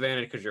do have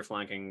advantage because you're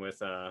flanking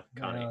with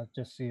Connie.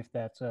 Just see if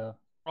that's a.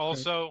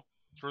 Also,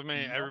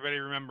 everybody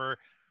remember,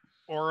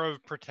 aura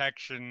of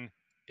protection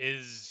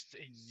is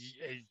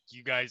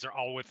you guys are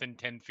all within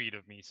 10 feet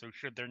of me. So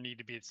should there need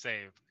to be a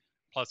save,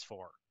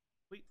 +4.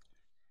 Sweet.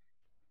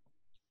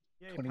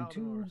 Yay,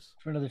 22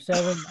 for another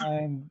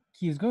 7.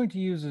 He's going to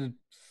use a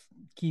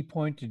key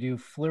point to do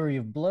flurry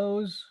of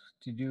blows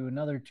to do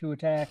another 2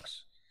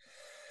 attacks.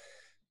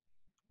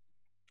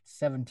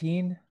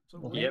 17. So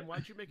William,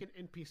 why'd you make an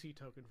NPC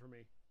token for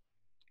me?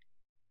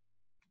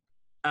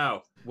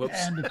 Oh,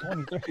 whoops. And a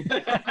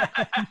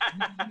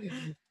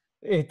 23.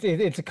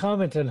 It's a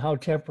comment on how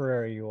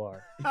temporary you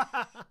are.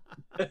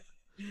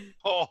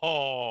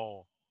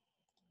 Oh.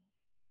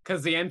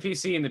 Because the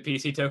NPC and the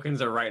PC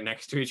tokens are right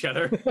next to each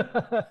other.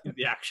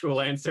 The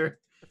actual answer.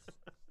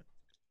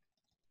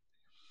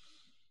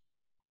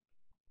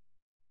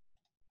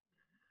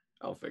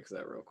 I'll fix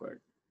that real quick.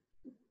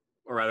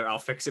 Or rather, I'll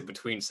fix it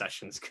between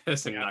sessions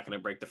because I'm not going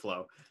to break the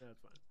flow.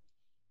 That's fine.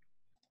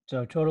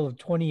 So a total of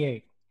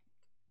 28.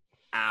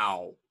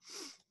 Ow.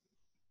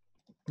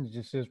 It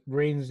just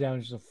rains down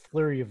just a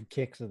flurry of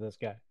kicks at this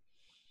guy.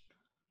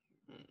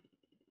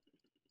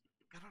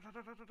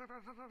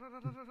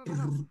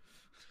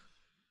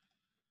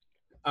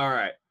 All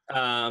right.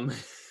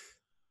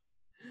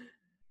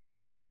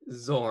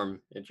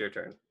 Zorm, it's your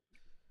turn.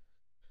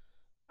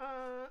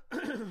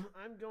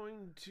 I'm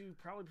going to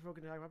probably provoke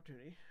an attack of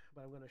opportunity,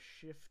 but I'm going to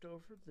shift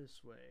over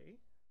this way.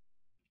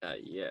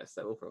 Yes,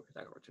 that will provoke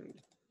attack of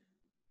opportunity.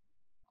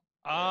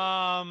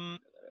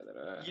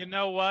 You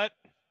know what?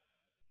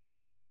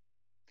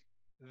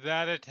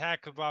 That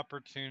attack of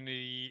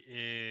opportunity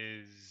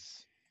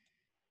is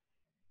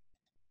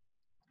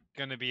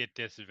gonna be at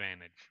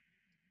disadvantage.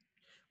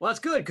 Well, that's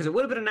good because it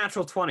would have been a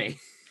natural 20.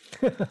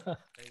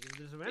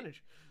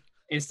 Disadvantage.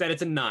 Instead,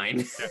 it's a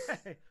 9.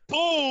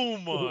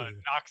 Boom!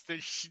 Knocks the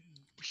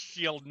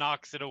shield,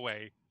 knocks it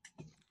away.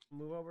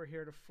 Move over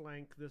here to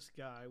flank this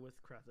guy with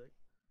Krethek.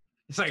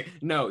 It's like,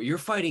 no, you're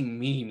fighting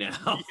me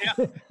now. Yeah.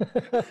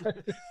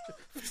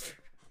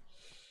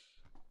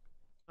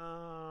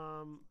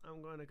 I'm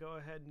going to go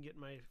ahead and get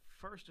my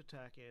first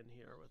attack in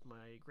here with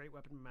my Great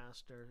Weapon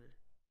Master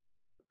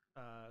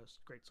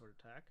Greatsword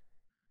attack.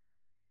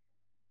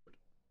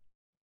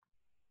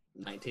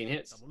 19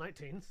 hits. Double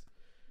 19s.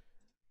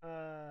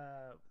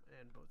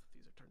 And both of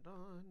these are turned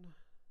on.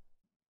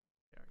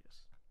 There,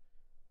 yes.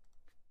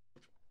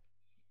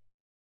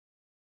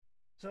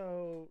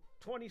 So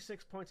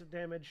 26 points of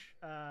damage.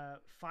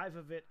 5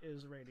 of it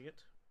is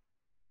radiant.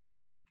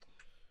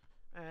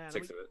 And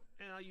 6 of it.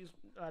 And I'll use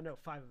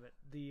 5 of it.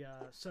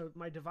 So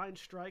my Divine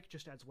Strike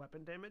just adds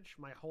weapon damage.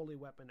 My Holy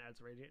Weapon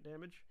adds radiant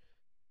damage.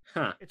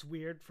 Huh. It's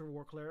weird for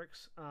war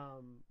clerics.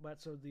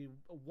 But so the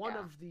one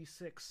of the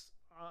 6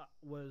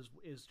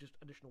 is just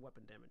additional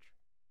weapon damage.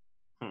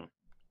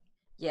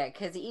 Yeah,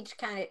 because each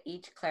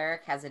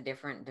cleric has a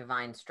different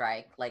divine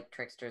strike. Like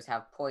tricksters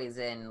have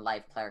poison,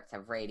 life clerics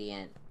have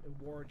radiant. And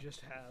war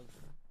just have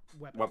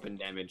weapon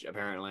damage,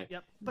 apparently.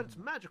 Yep, but it's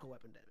magical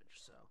weapon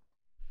damage. So,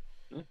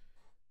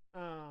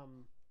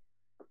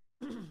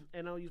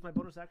 and I'll use my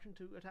bonus action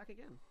to attack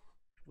again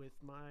with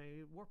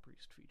my War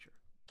Priest feature.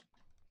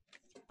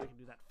 I can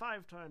do that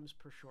 5 times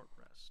per short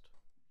rest.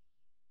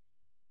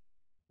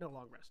 No,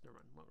 long rest. Never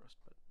mind, long rest,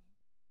 but. I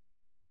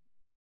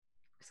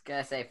was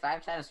gonna say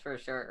 5 times per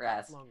short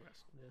rest. Long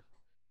rest,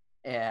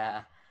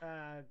 yeah.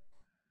 Yeah.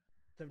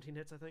 17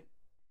 hits, I think.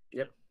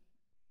 Yep.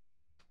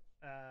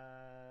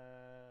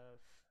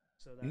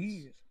 So that's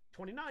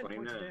 29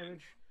 points of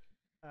damage,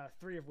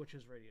 3 of which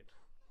is radiant.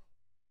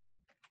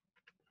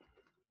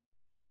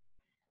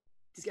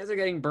 These guys are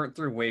getting burnt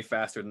through way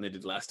faster than they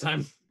did last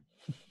time.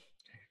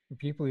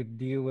 People who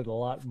deal with a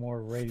lot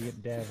more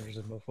radiant damage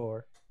than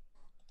before.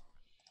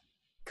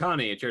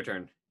 Connie, it's your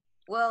turn.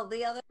 Well,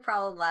 the other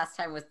problem last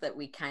time was that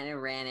we kind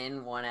of ran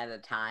in one at a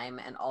time,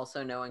 and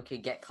also no one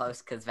could get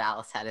close because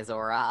Valis had his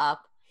aura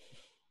up.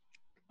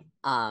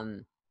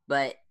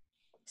 But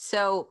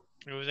so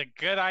it was a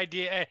good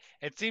idea.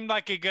 It seemed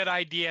like a good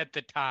idea at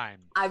the time.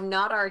 I'm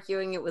not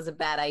arguing it was a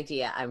bad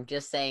idea. I'm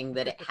just saying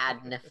that it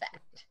had an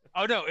effect.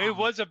 Oh no, it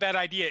was a bad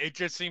idea. It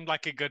just seemed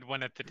like a good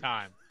one at the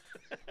time.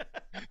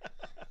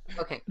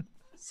 Okay,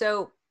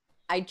 so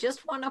I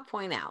just want to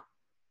point out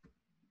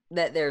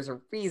that there's a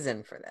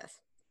reason for this.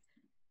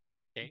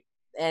 Okay.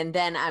 And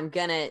then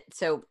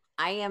so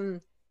I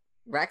am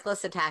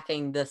reckless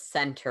attacking the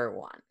center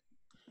one.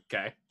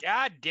 Okay.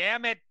 God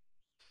damn it.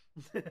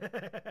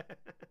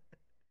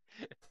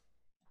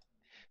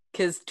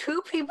 Because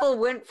 2 people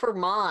went for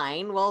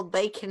mine, well,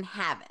 they can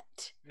have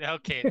it.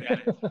 Okay,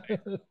 that is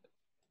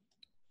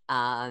fine.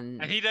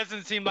 And he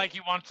doesn't seem like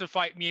he wants to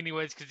fight me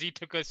anyways because he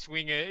took a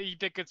swing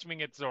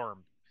at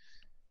Zorm.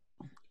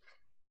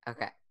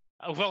 Okay.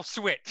 Well,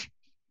 switch.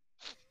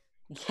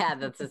 Yeah,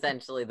 that's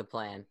essentially the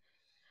plan.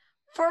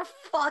 For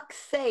fuck's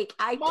sake,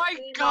 My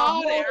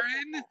God,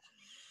 Erin!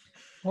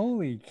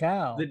 Holy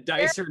cow. The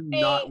dice are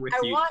not with I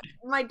you. want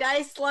my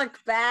dice luck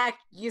back.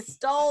 You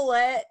stole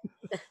it.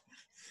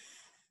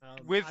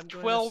 With I'm going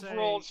to 12 say,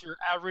 rolls, your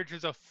average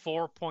is a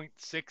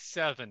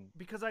 4.67.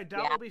 because I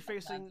doubt Yeah, we'll be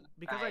facing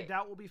I right.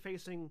 doubt we'll be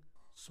facing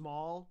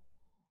small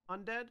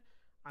undead.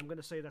 I'm going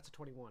to say that's a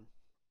 21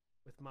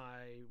 with my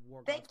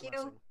War God's Thank you.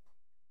 blessing.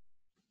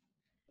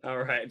 All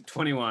right,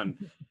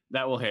 21.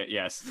 That will hit,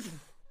 yes.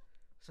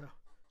 So,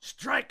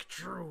 strike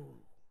true.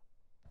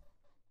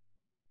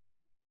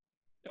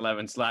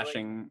 11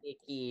 slashing.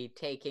 Icky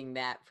taking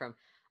that from.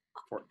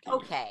 14.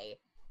 Okay,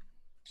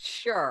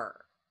 sure,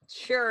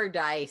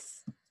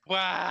 dice.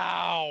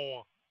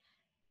 Wow!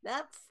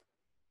 That's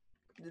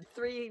the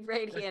 3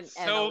 radiant That's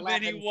and so 11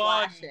 many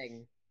ones.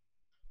 slashing.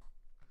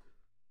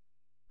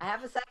 I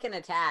have a second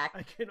attack.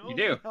 I can only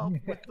do. help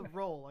with the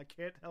roll. I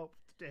can't help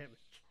with the damage.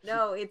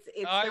 No, it's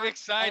I'm not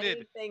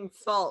excited. anything's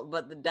fault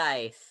but the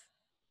dice.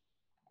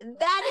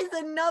 That is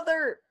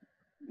another.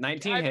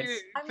 19 I hits. mean,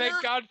 I'm thank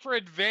not- God for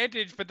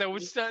advantage, but that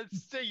was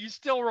you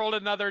still rolled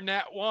another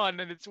nat 1,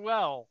 and it's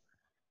well.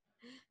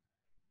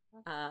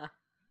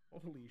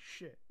 Holy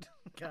shit,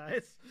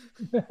 guys.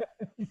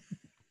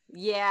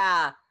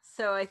 Yeah.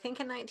 So I think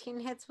a 19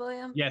 hits,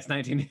 William. Yes,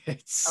 19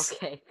 hits.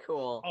 Okay,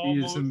 cool. These are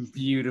Almost. some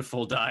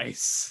beautiful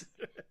dice.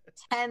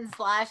 10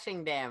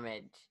 slashing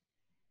damage.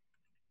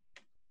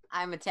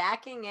 I'm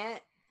attacking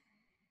it.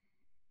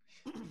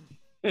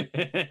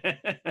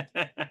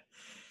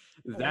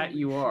 That Holy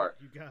you shit, are.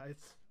 you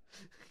guys.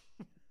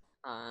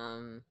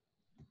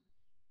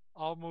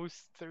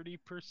 Almost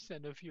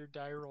 30% of your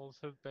die rolls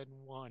have been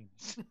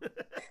ones.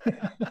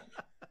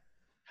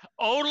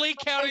 Only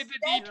counting the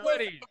said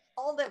d20s. I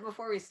told it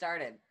before we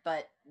started,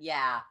 but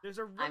yeah. There's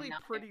a really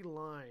not- pretty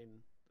line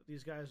that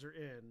these guys are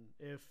in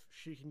if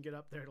she can get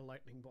up there to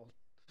lightning bolt.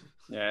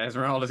 Yeah,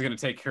 Esmeralda's going to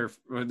take her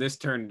this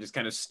turn and just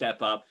kind of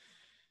step up.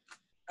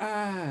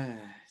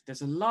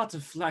 There's a lot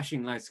of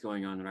flashing lights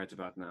going on right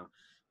about now.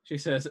 She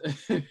says,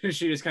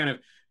 she just kind of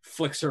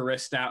flicks her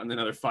wrist out and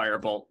another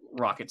firebolt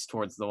rockets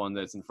towards the one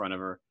that's in front of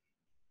her.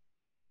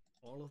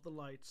 All of the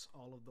lights,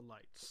 all of the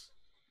lights.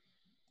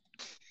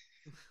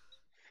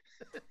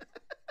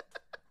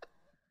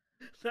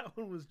 That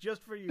one was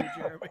just for you,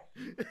 Jeremy.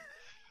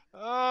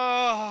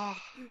 Oh,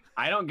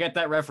 I don't get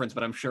that reference,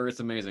 but I'm sure it's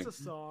amazing. It's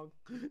a song.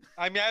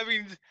 I'm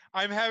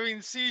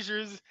having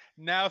seizures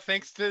now.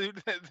 Thank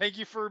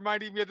you for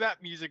reminding me of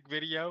that music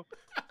video.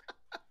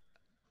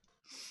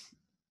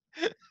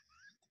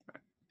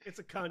 It's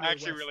a Kanye I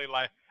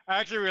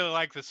actually really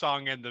like the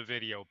song and the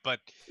video, but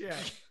Yeah.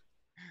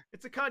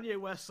 It's a Kanye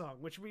West song,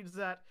 which means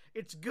that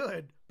it's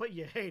good, but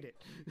you hate it.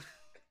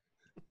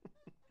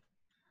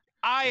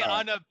 I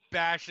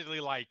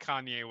unabashedly like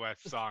Kanye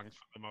West songs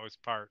for the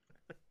most part.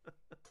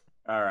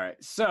 All right,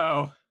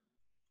 so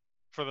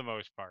For the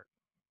most part.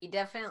 He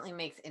definitely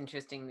makes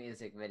interesting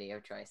music video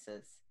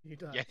choices. He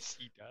does. Yes,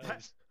 he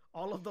does.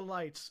 All of the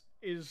lights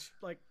is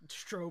like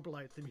strobe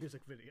light, the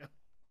music video.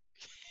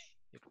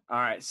 all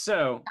right,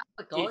 so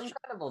Typical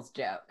Incredibles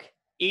joke.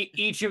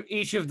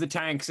 each of the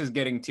tanks is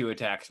getting 2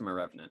 attacks from a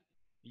revenant.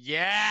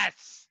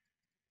 Yes.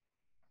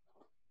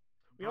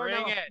 We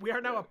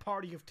are now a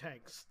party of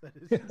tanks. That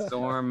is.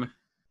 Storm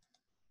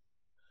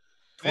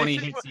 20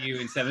 This is hits you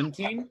in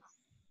 17.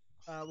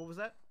 What was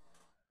that?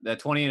 The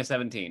 20 and a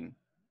 17.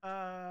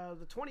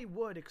 The 20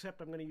 would,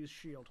 except I'm going to use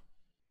shield.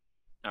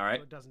 All right.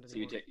 So it doesn't So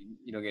you anymore.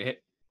 you don't get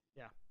hit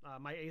Yeah.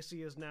 My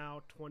AC is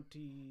now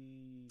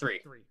 23.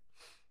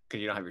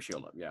 because you don't have your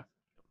shield up. Yeah.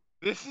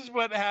 This is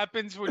what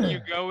happens when you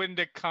go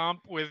into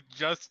comp with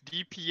just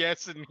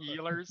DPS and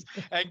healers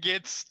and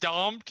get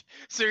stomped.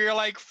 So you're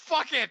like,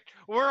 fuck it,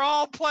 we're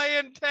all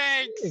playing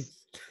tanks.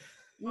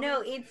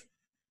 No,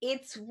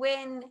 it's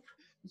when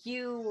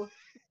you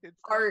It's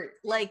are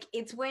like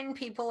it's when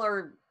people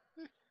are.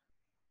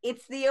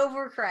 It's the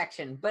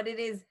overcorrection, but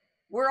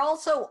we're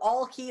also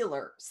all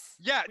healers.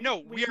 Yeah, no,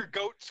 we are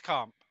goats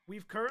comp.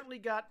 We've currently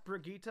got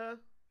Brigitte.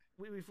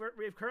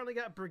 We've currently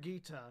got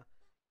Brigitte,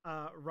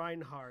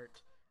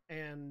 Reinhardt,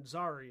 and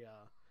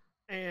Zarya,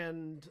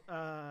 and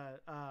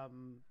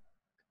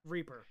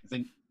Reaper.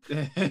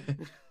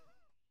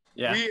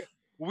 Yeah.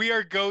 We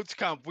are goats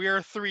comp. We are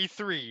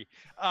 3-3.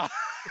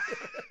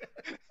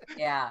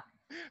 Yeah.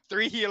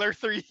 3 healer,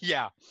 3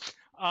 yeah.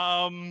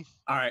 All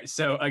right.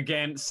 So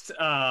against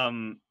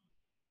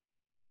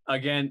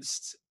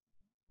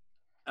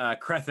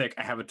Krethek,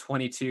 I have a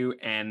 22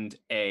 and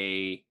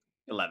a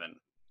 11.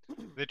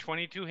 The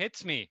 22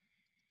 hits me.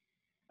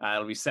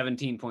 It'll be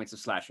 17 points of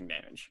slashing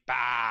damage.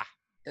 Bah.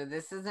 So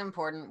this is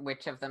important.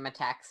 Which of them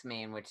attacks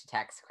me and which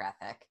attacks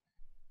Krethek?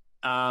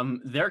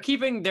 They're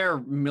keeping their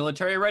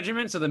military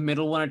regiment, so the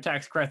middle one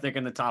attacks Krethek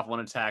and the top one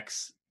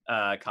attacks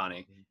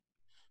Connie.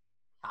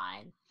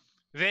 Fine.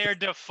 They are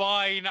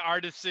defying our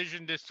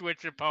decision to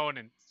switch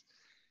opponents.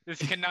 This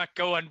cannot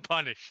go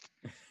unpunished.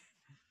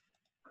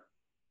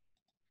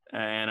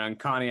 And on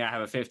Connie, I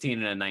have a 15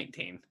 and a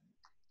 19.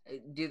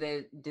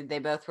 Did they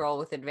both roll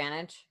with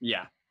advantage?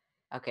 Yeah.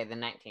 Okay, the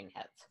 19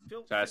 hits.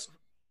 So that's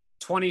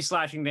 20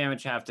 slashing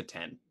damage, half to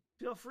 10.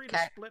 Feel free to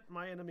split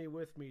my enemy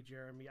with me,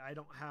 Jeremy. I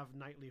don't have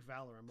knightly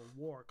valor. I'm a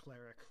war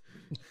cleric.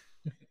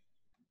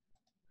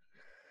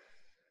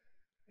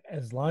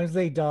 As long as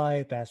they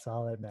die, that's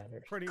all that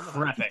matters. Pretty much.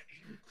 Krethek,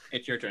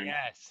 it's your turn.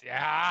 Yes.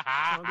 Yeah.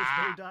 As long as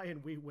they die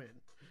and we win.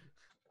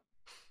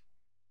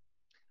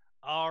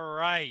 All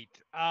right.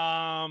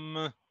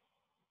 I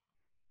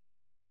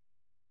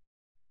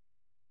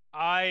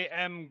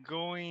am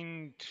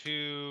going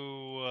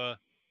to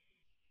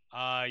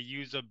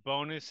use a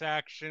bonus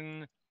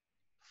action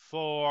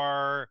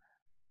for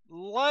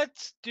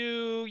let's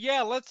do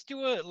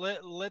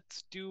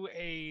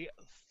a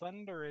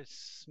thunderous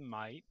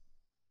smite.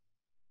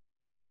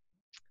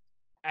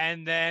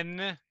 And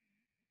then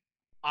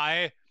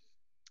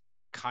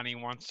Connie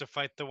wants to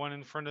fight the one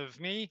in front of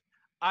me.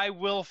 I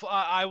will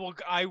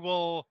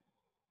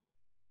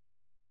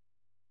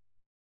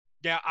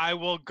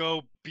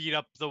go beat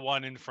up the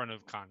one in front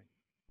of Connie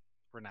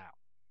for now.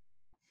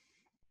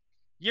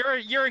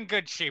 You're in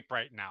good shape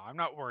right now. I'm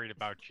not worried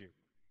about you.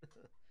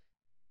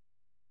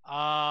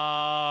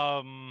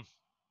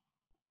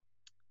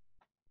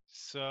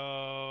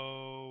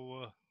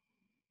 So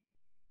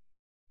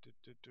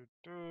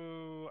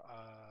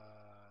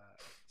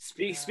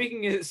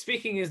Speaking as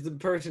the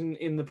person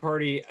in the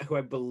party who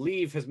I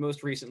believe has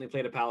most recently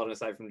played a paladin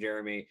aside from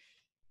Jeremy,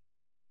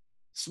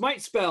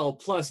 smite spell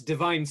plus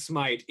divine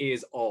smite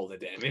is all the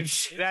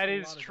damage. That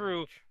is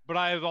true, but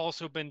I have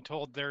also been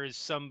told there is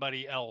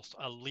somebody else,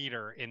 a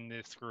leader in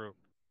this group.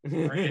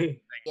 Yeah,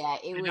 it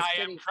and was. I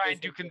am trying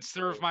to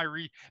conserve my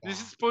This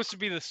is supposed to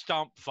be the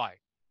stomp fight.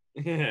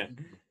 Yeah.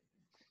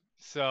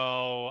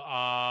 So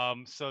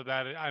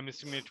that I'm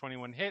assuming a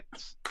 21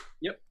 hits.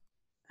 Yep.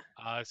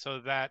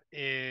 So that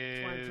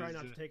is. That's why I'm trying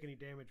not to take any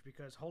damage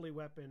because Holy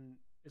Weapon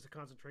is a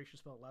concentration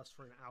spell that lasts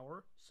for an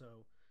hour, so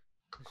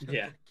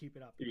yeah, keep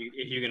it up.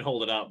 If you can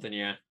hold it up, then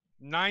yeah.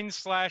 9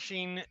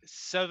 slashing,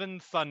 7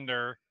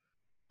 thunder,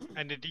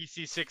 and a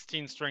DC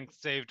 16 strength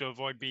save to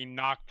avoid being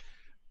knocked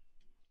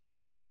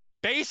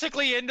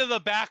basically into the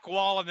back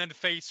wall and then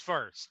face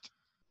first,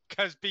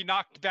 because be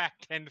knocked back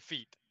 10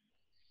 feet.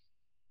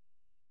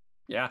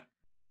 Yeah.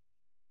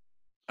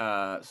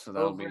 So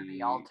that'll Over be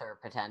the altar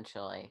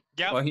potentially.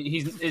 Yeah. Well,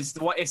 it's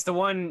the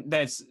one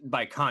that's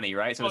by Connie,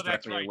 right? So it's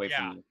that's directly right, away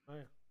yeah. from you. Oh,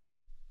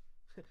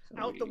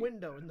 yeah. Out the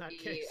window in that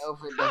case.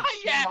 Over the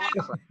Yeah.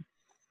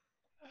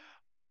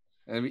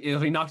 It'll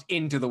be knocked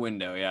into the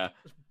window, yeah.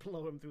 Just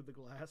blow him through the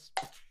glass.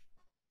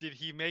 Did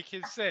he make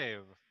his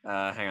save?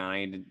 Hang on,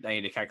 I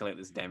need to calculate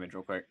this damage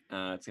real quick.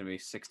 It's gonna be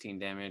 16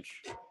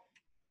 damage.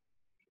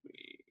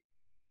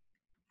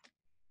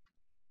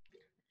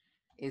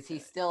 Is he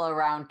still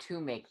around to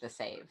make the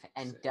save?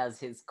 And does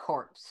his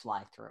corpse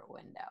fly through a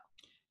window?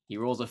 He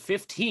rolls a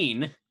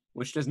 15,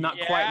 which does not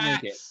quite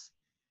make it.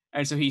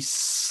 And so he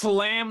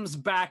slams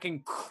back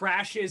and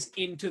crashes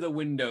into the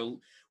window.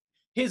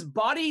 His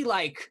body,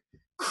 like,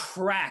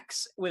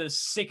 cracks with a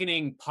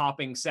sickening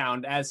popping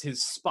sound as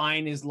his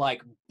spine is,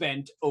 like,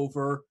 bent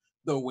over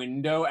the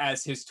window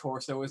as his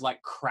torso is,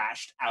 like,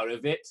 crashed out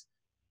of it.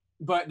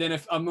 But then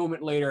a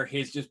moment later,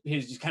 his just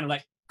kind of,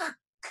 like,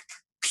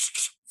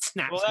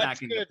 snaps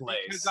back into place.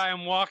 Because I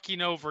am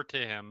walking over to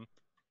him.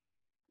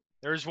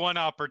 There's one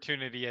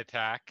opportunity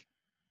attack.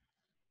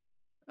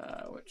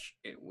 Which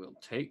it will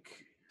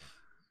take.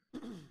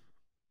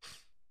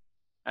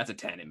 That's a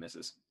 10, it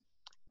misses.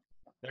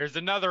 There's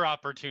another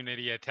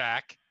opportunity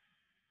attack.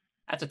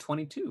 That's a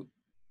 22.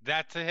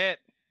 That's a hit.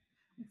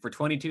 For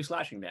 22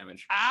 slashing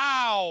damage.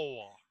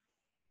 Ow!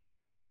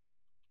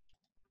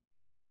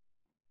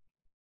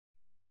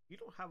 You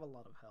don't have a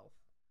lot of health.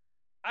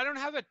 I don't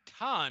have a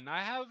ton.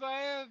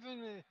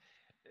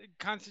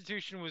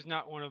 Constitution was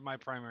not one of my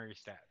primary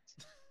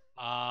stats.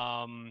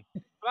 I'm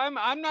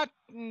not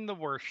in the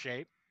worst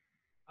shape.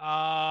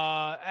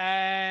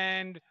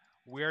 And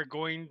we're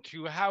going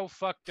to. How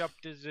fucked up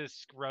does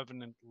this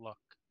revenant look?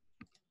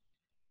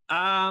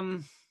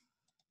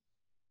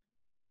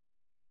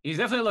 He's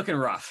definitely looking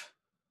rough.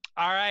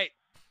 All right.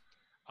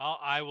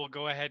 I will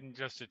go ahead and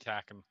just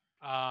attack him.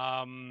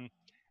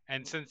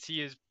 And since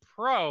he is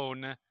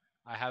prone,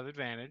 I have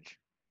advantage.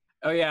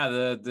 Oh yeah,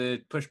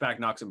 the pushback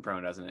knocks him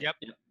prone, doesn't it? Yep.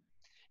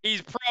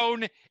 He's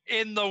prone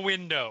in the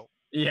window.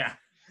 Yeah.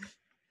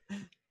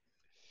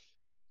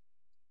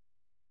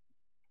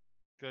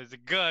 That's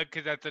good,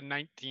 because that's a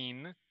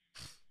 19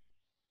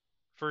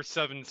 for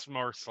 7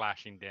 more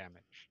slashing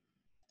damage.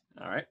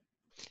 All right.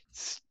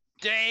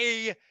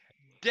 Stay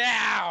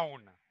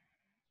down.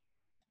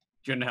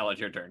 Jundahel,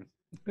 it's your turn.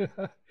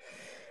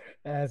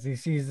 As he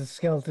sees the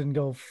skeleton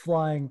go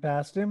flying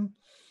past him.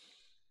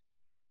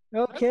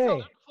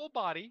 Okay. Full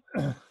body.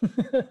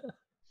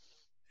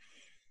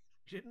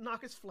 She didn't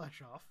knock his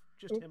flesh off,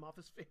 just him off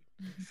his feet.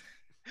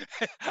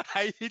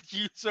 I hit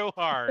you so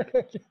hard.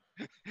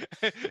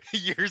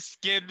 Your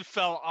skin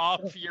fell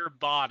off your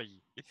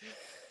body.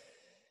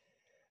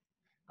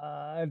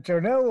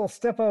 Jornell will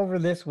step over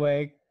this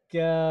way.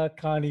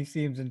 Connie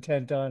seems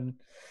intent on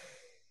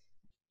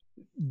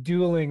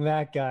dueling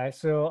that guy,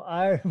 so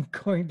I'm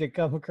going to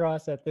come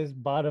across at this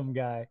bottom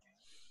guy.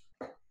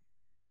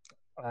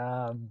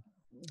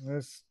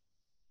 This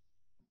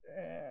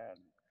and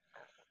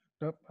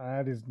nope,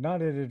 that is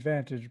not an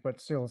advantage, but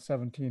still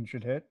 17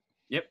 should hit.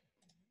 Yep.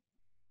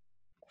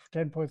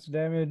 10 points of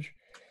damage.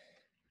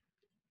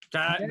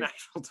 Okay.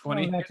 Natural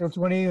 20. Natural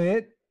 20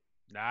 hit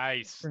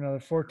Nice. for another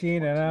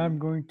 14, and I'm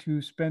going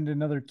to spend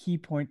another key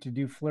point to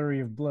do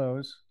Flurry of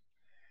Blows.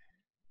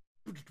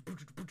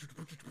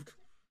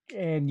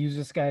 And use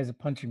this guy as a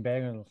punching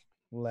bag.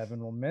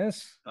 11 will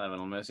miss. 11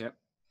 will miss, yep.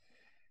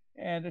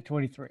 And a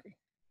 23.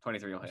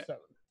 23 will hit.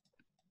 7.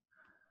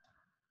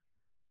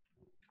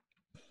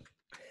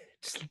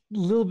 Just a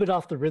little bit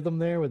off the rhythm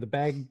there with the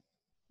bag.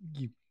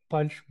 You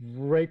punch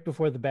right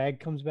before the bag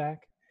comes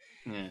back.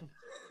 Yeah.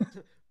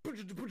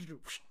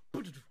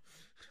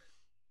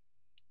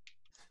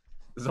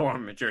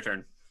 Zorm, it's your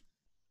turn.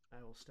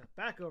 I will step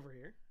back over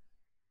here.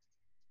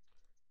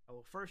 I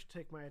will first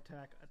take my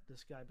attack at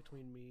this guy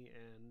between me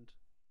and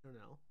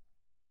Nonell.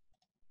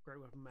 Great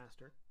Weapon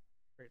Master.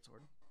 Great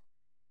Sword.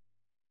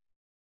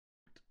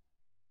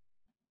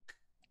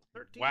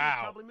 13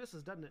 probably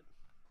misses, doesn't it?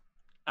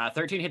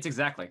 13 hits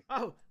exactly.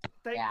 Oh,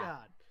 thank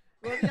God.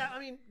 Well, yeah, I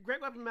mean,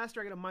 Great Weapon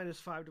Master, I get a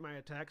 -5 to my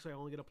attack, so I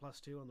only get a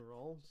 +2 on the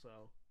roll,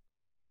 so...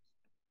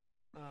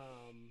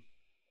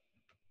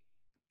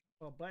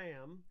 Well,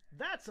 bam.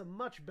 That's a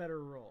much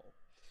better roll.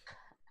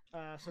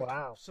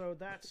 Wow. So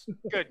that's...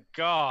 Good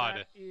God.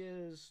 That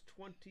is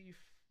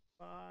 25...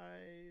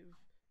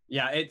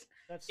 Yeah,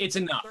 it's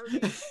enough. 30,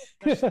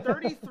 that's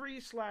 33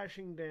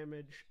 slashing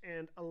damage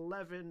and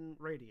 11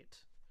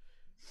 radiant.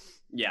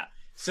 Yeah.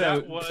 So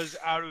that was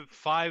out of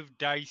 5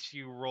 dice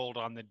you rolled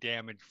on the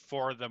damage.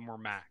 4 of them were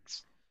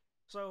max.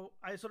 So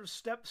I sort of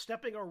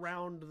stepping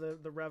around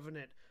the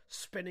Revenant,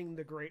 spinning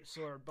the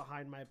greatsword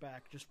behind my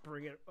back, just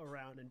bring it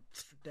around and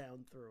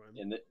down through him.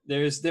 And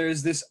there's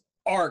this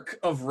arc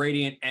of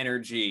radiant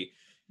energy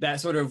that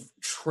sort of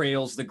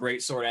trails the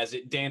greatsword as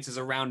it dances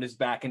around his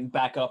back and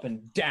back up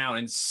and down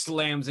and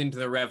slams into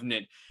the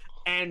Revenant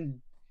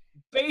and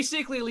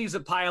basically leaves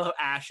a pile of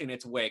ash in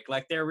its wake.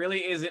 Like, there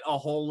really isn't a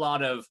whole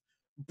lot of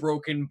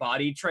broken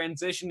body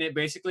transition. It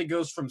basically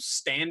goes from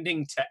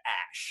standing to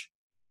ash.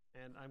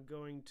 And I'm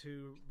going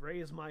to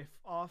raise my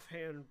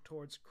offhand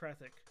towards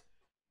Krethek.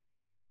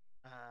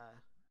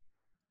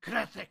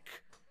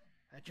 Krethek,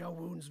 let your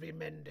wounds be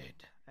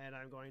mended. And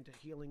I'm going to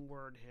healing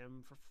word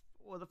him for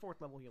the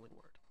 4th level healing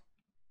word.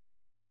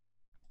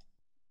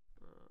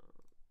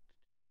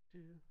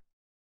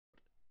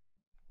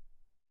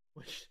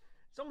 Which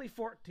it's only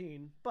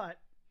 14, but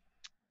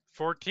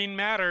 14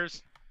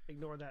 matters.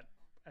 Ignore that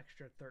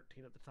extra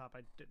 13 at the top.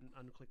 I didn't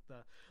unclick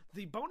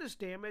the bonus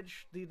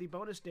damage. The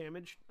bonus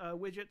damage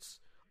widgets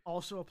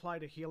also apply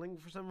to healing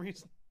for some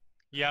reason.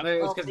 Yeah,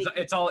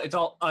 it's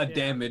all a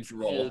damage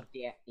roll.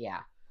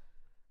 Yeah.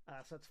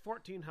 So that's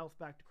 14 health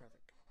back to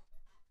Krethek.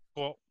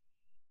 Cool.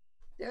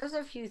 There's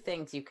a few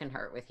things you can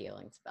hurt with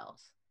healing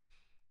spells.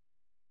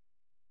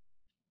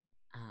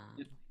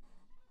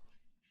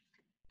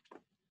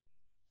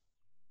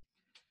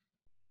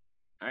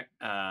 All right,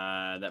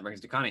 that brings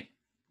to Connie.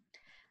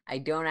 I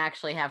don't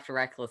actually have to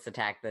reckless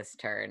attack this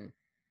turn.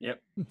 Yep.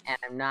 And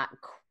I'm not...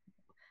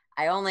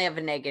 I only have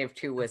a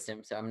 -2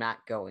 wisdom, so I'm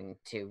not going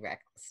to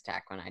reckless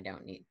attack when I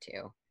don't need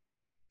to.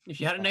 If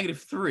you had a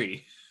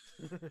 -3.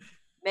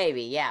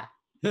 Maybe, yeah.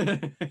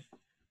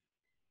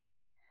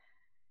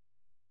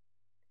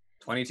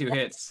 22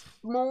 hits.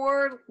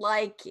 More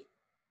like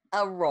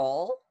a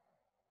roll.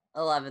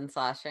 11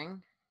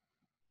 slashing.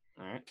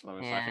 All right,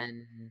 11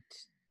 slashing.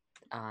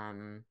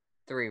 And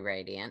 3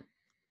 radiant.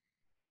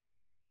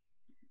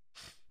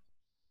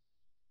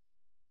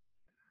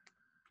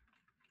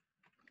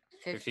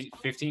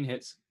 15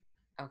 hits.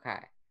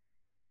 Okay.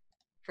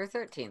 For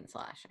 13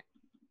 slashing.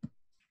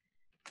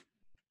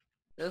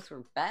 Those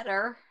were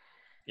better.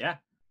 Yeah.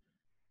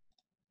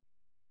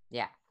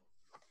 Yeah.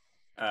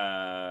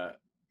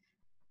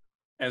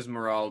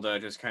 Esmeralda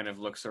just kind of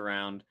looks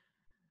around.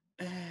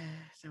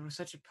 There was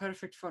such a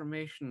perfect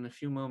formation a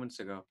few moments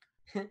ago,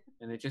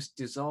 and it just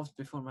dissolved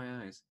before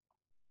my eyes.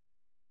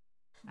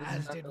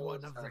 As did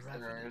one of the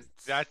revenants.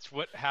 That's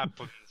what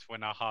happens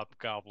when a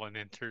hobgoblin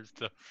enters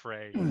the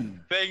fray.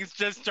 Things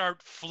just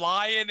start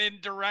flying in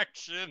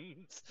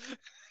directions.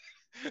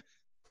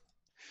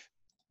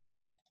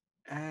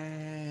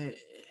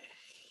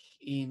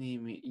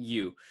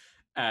 You.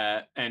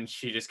 And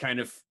she just kind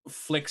of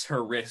flicks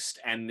her wrist,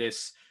 and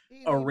this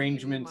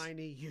arrangement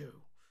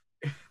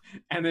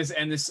and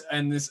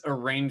this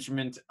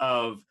arrangement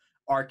of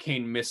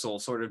arcane missile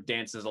sort of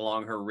dances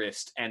along her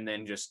wrist and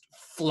then just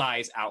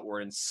flies outward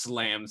and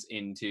slams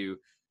into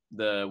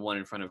the one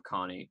in front of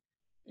Connie.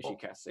 She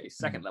casts a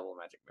 2nd level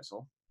magic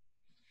missile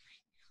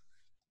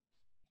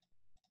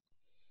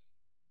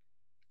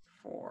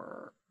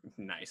for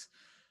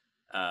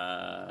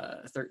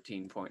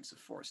 13 points of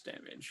force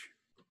damage.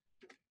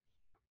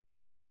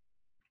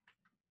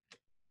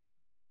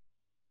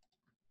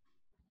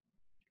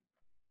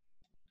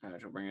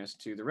 Which will bring us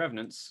to the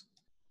Revenants.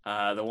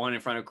 The one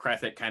in front of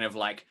Krethek kind of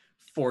like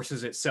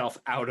forces itself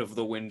out of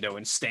the window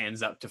and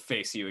stands up to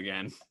face you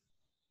again.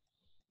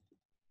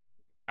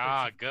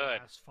 Ah,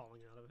 good.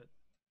 Falling out of it.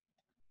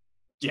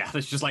 Yeah,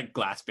 there's just like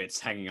glass bits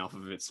hanging off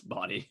of its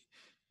body.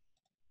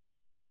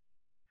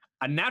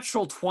 A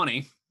natural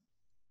 20.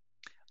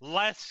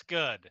 Less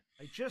good.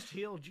 I just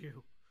healed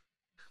you.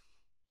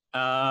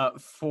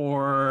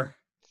 For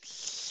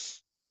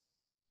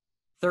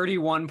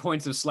 31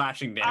 points of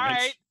slashing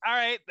damage. All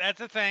right, that's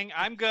a thing.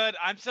 I'm good.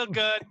 I'm still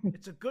good.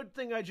 It's a good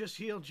thing I just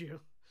healed you.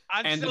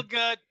 I'm still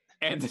good.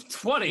 And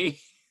 20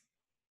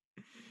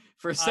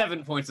 for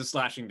 7 points of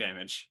slashing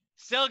damage.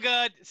 Still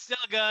good. Still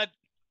good.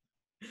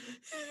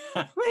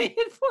 How many hit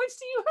points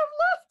do you have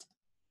left?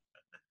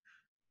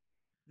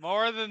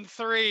 More than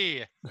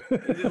 3.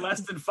 Is it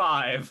less than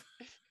 5?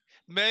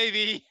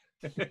 Maybe.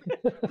 It's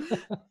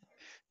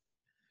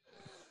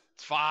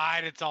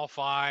fine. It's all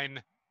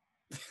fine.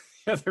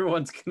 The other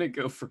one's gonna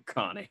go for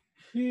Connie.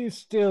 He's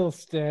still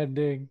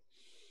standing.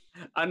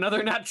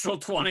 Another natural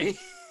 20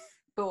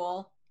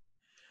 Cool.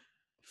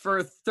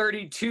 for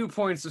 32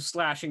 points of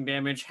slashing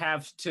damage,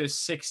 halved to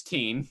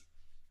 16.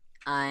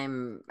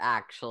 I'm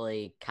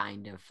actually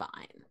kind of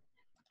fine.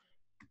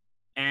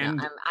 And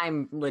No,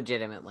 I'm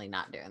legitimately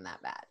not doing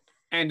that bad.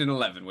 and an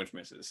 11, which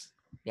misses.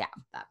 Yeah,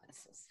 that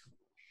misses.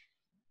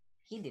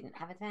 He didn't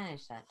have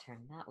advantage that turn.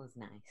 That was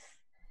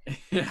nice.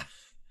 Yeah.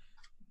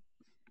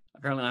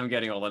 Apparently, I'm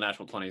getting all the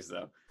natural 20s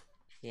though.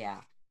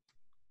 Yeah.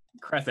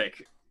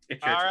 Krethek,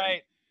 it's your All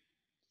turn.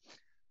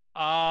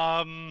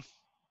 right.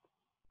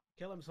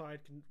 Kill him so I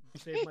can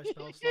save my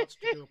spell slots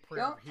to do a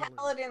prayer Don't of healing.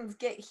 paladins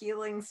get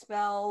healing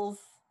spells?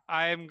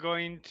 I am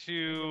going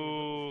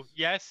to.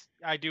 Yes,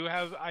 I do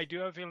have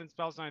healing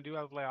spells and I do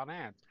have lay on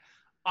hands.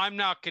 I'm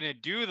not going to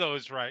do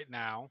those right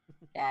now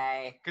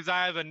Okay. because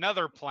I have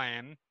another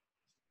plan.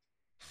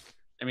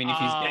 I mean, if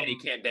he's dead, he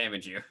can't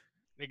damage you.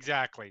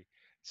 Exactly.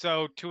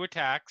 So 2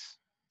 attacks.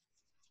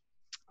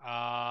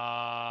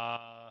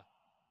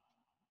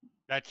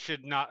 That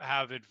should not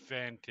have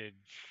advantage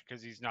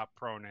because he's not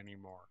prone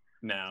anymore.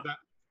 No. That-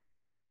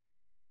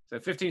 So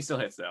 15 still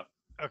hits though.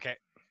 Okay.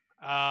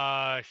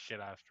 Shit,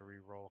 I have to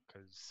re-roll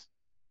because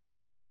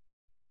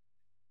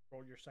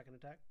Roll your second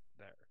attack.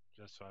 there.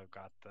 Just so I've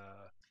got the.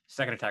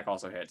 Second attack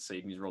also hits, so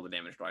you can just roll the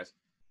damage twice.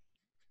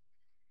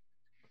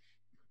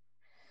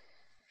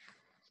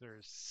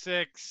 There's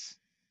 6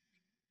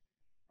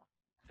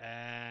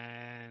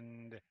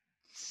 and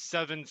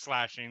 7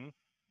 slashing.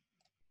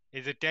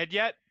 Is it dead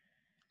yet?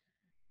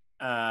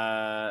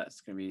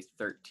 It's gonna be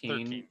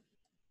 13.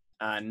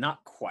 13.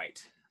 Not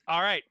quite.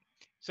 All right.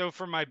 So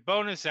for my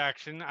bonus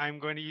action, I'm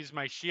going to use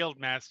my shield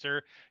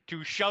master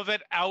to shove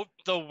it out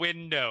the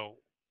window.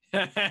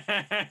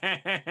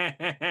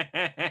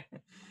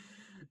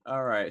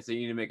 All right, so you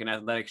need to make an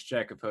athletics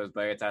check opposed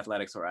by its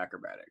athletics or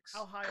acrobatics.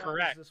 How high up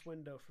Correct. is this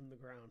window from the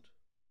ground?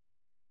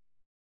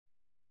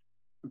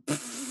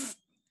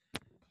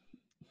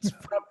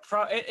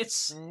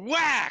 It's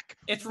Whack!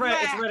 it's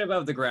right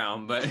above the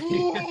ground, but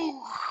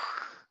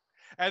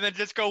And then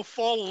just go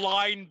full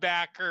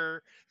linebacker.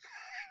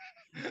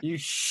 you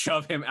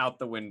shove him out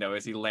the window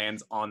as he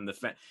lands on the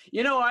fence.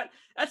 You know what?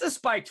 That's a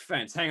spiked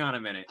fence. Hang on a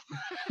minute.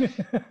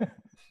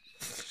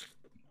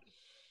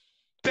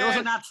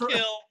 Best natural-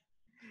 kill.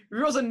 He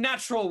rolls a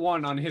natural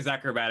 1 on his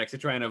acrobatics to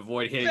try and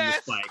avoid hitting the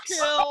Best spikes.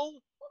 kill.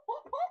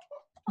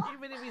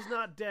 Even if he's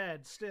not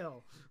dead,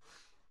 still.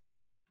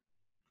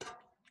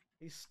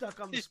 He's stuck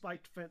on the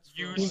spiked fence.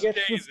 For You a He while. gets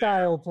stay the there,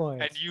 style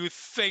points. And you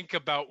think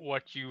about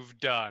what you've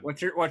done.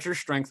 What's your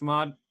strength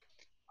mod?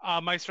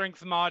 My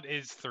strength mod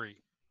is 3.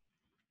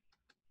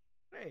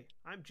 Hey,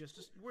 I'm just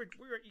as we're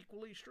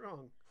equally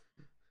strong.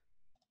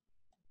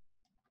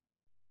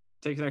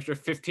 Takes an extra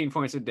 15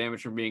 points of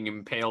damage from being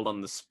impaled on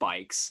the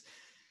spikes.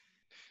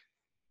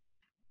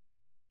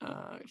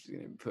 She's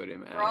gonna put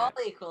him We're all at.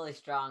 equally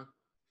strong.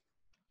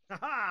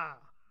 Haha!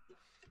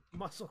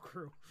 Muscle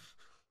crew.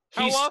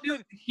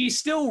 He's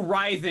still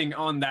writhing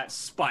on that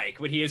spike,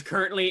 but he is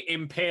currently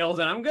impaled,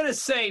 and I'm gonna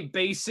say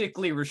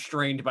basically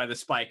restrained by the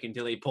spike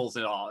until he pulls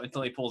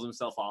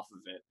himself off of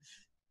it.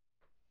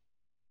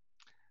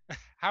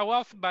 How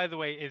often, by the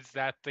way, is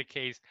that the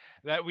case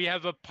that we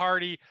have a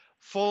party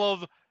full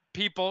of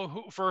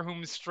people for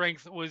whom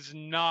strength was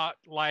not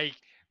like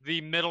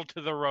the middle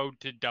to the road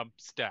to dump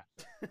step?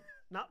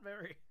 Not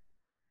very.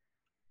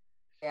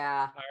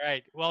 Yeah. All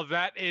right. Well,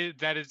 that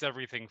is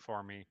everything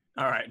for me.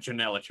 All right,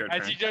 Janelle, it's your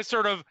As turn. he just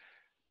sort of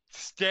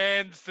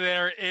stands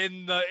there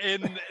in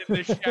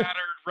the shattered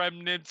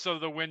remnants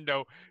of the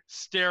window,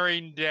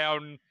 staring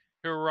down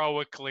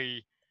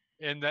heroically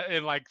in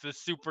like the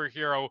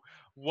superhero,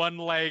 one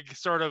leg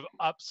sort of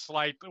up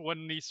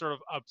one knee sort of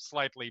up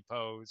slightly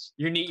pose.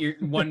 Your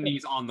one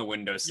knee's on the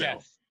windowsill.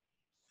 Yes.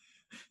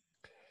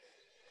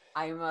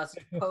 I must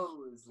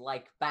pose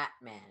like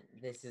Batman.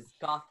 This is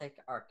Gothic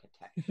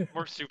architecture.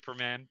 Or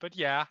Superman, but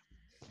yeah.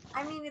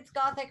 I mean, it's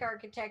Gothic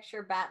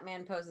architecture.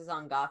 Batman poses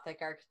on Gothic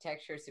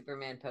architecture.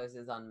 Superman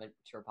poses on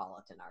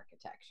metropolitan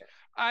architecture.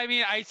 I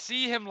mean, I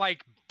see him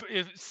like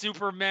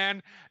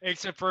Superman,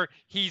 except for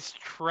he's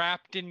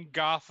trapped in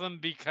Gotham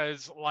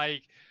because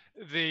like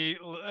the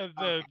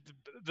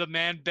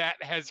man bat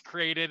has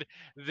created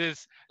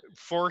this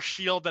force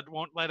shield that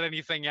won't let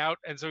anything out,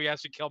 and so he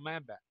has to kill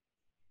Man Bat.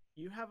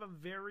 You have a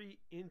very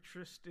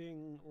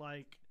interesting,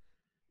 like,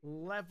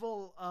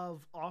 level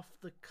of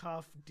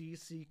off-the-cuff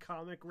DC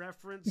comic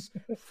reference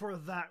for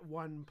that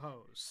one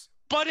pose.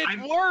 But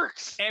it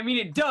works! I mean,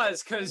 it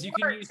does, because you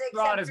can use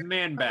Strahd as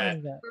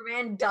Man-Bat.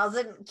 Superman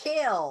doesn't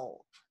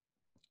kill.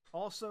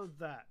 Also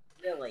that.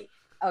 Really?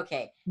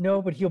 Okay.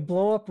 No, but he'll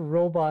blow up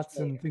robots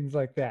and things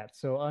like that,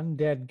 so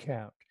undead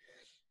count.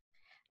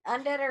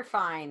 Undead are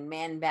fine.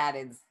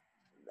 Man-Bat's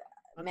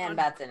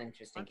an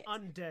interesting case.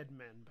 Undead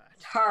Man-Bat.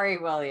 Sorry,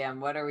 William.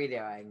 What are we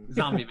doing?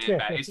 Zombie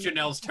Man-Bat. It's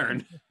Janelle's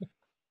turn.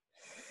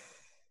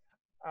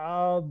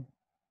 I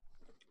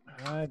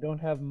don't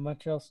have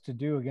much else to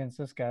do against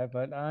this guy,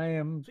 but I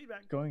am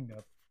going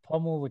to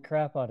pummel the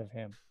crap out of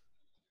him.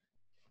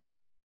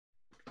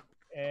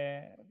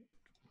 And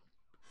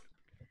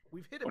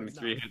we've hit him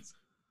 23 hits.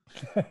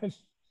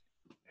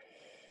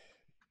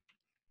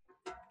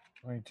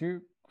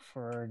 22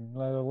 for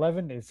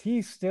 11. Is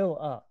he still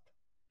up?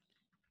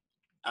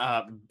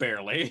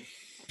 Barely.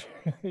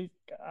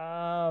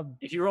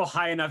 If you roll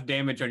high enough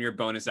damage on your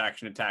bonus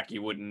action attack,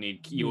 you wouldn't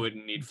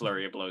need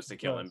flurry of blows to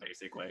kill him,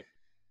 basically.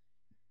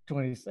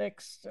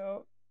 26,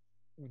 so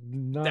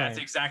 9. That's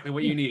exactly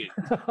what you needed.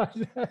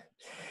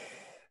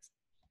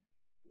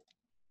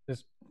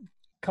 Just a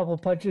couple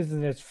punches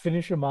and just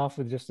finish him off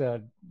with just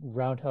a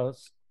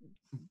roundhouse,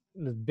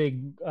 the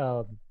big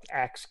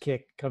axe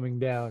kick coming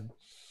down.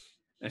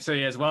 And so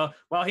yes, while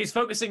he's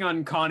focusing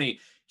on Connie,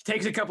 he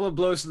takes a couple of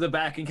blows to the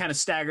back and kind of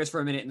staggers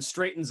for a minute and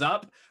straightens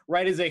up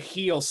right as a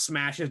heel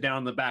smashes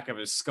down the back of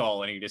his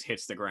skull and he just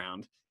hits the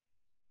ground.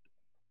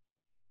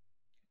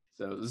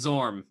 So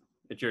Zorm,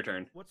 it's your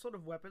turn. What sort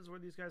of weapons were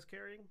these guys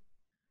carrying?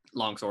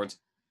 Long swords.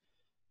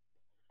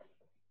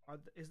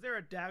 Is there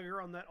a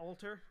dagger on that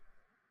altar?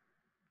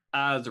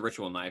 It's a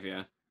ritual knife,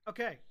 yeah.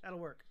 Okay, that'll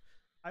work.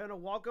 I'm gonna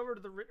walk over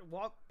to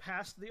walk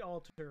past the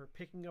altar,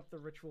 picking up the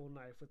ritual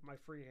knife with my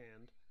free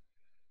hand.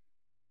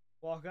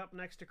 Walk up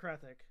next to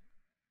Krethek.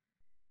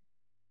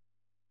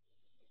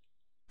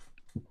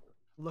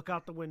 Look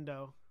out the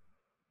window.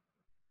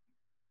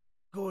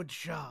 Good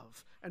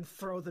shove, and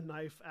throw the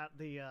knife at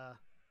the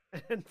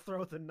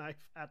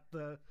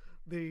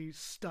the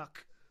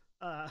stuck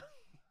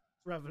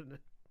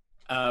revenant.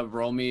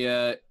 Roll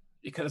me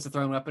because it's a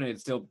thrown weapon, it'd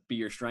still be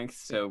your strength.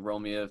 So roll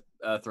me a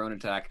thrown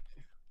attack.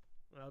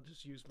 I'll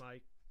just use my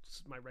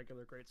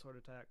regular greatsword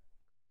attack.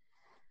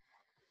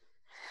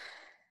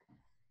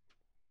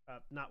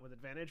 Not with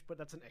advantage, but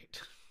that's an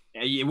 8.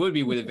 Yeah, it would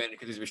be with advantage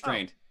because he's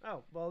restrained.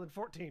 Oh, well then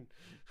 14.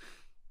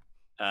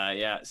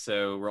 Yeah.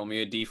 So roll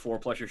me a D4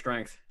 plus your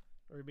strength.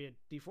 Or it'd be a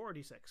D4 or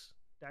D6.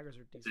 Daggers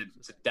are D6.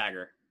 It's a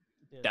dagger.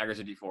 Yeah.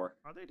 Daggers are D4.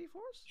 Are they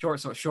D4s? Short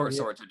swords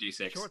are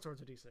D6. Short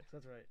swords are D6.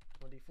 That's right.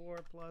 24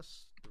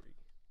 plus 3.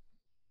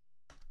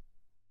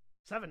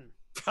 7.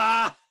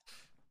 Ha!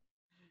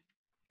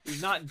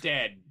 He's not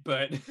dead,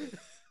 but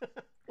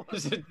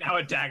there's now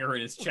a dagger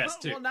in his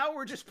chest too. Well, now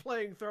we're just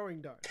playing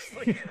throwing darts.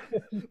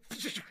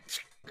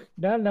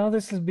 Now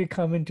this has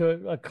become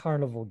into a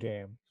carnival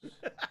game.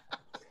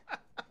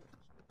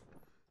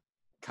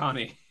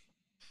 Connie.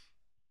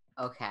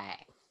 Okay.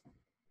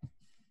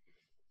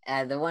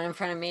 The one in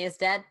front of me is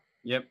dead?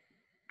 Yep.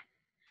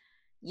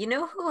 You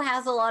know who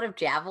has a lot of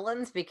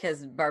javelins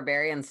because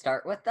barbarians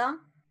start with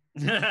them?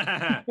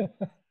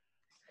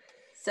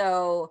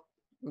 So,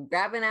 I'm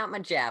grabbing out my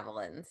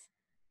javelins,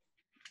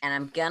 and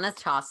I'm gonna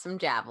toss some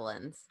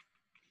javelins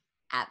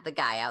at the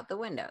guy out the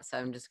window. So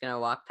I'm just gonna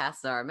walk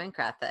past Zealot.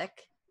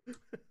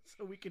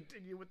 So we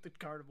continue with the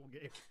carnival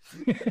game.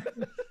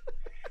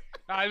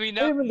 I mean,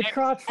 Hit him in the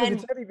crotch for the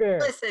teddy bear.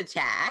 Reckless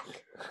attack.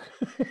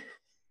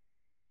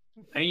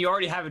 And you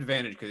already have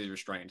advantage because he's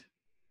restrained.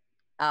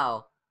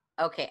 Oh,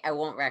 okay. I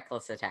won't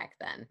reckless attack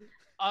then.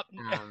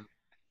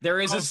 There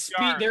is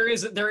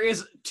there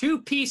is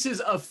 2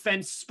 pieces of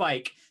fence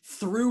spike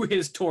through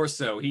his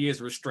torso. He is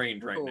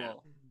restrained right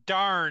now.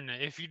 Darn!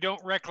 If you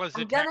don't reckless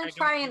attack, I'm gonna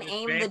try and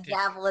aim the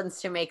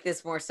javelins to make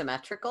this more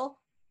symmetrical.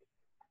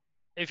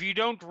 If you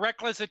don't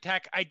reckless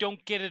attack, I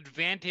don't get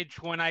advantage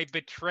when I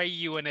betray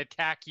you and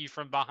attack you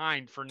from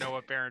behind for no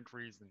apparent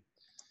reason.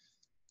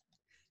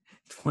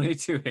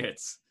 22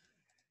 hits.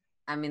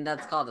 I mean,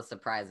 that's called a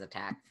surprise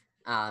attack.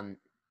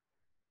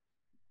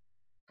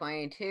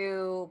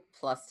 22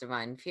 plus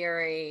Divine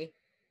Fury.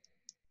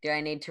 Do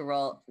I need to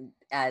roll?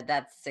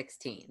 That's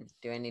 16.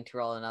 Do I need to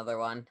roll another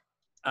one?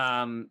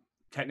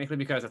 Technically,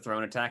 because of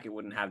thrown attack, it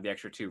wouldn't have the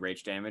extra 2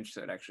 rage damage, so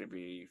it'd actually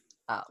be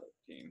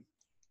 14.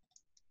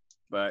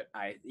 But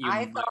I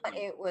thought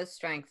it was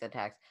strength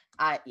attacks.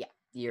 Yeah,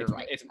 you're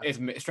right.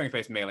 It's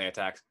strength-based melee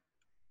attacks.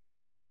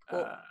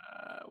 Cool.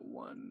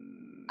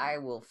 1. I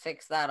will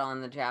fix that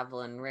on the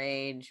Javelin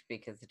Rage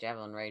because the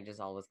Javelin Rage is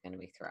always going to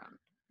be thrown.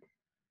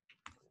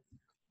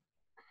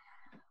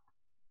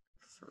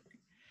 3.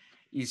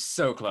 He's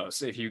so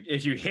close. If you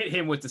hit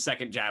him with the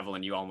second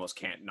javelin, you almost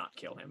can't not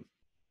kill him.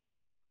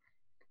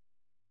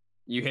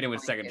 You hit him with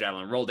the second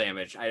javelin. Roll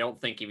damage. I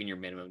don't think even your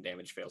minimum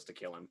damage fails to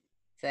kill him.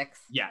 6.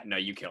 Yeah, no,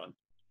 you kill him.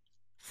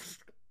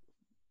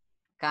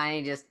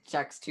 Connie just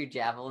chucks 2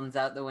 javelins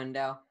out the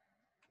window.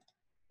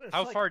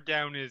 How far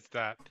down is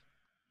that?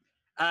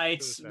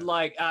 It's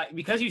like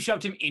because you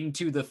shoved him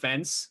into the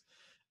fence.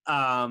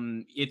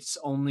 It's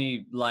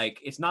only like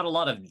it's not a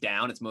lot of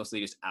down. It's mostly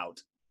just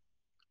out.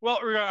 Well,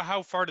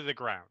 how far to the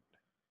ground?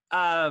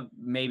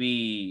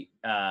 Maybe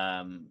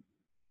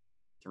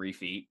 3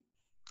 feet.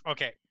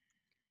 Okay.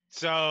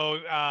 So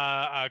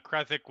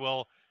Krethek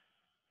will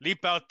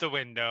leap out the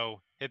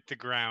window, hit the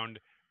ground,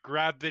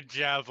 grab the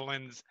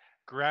javelins,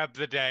 grab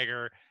the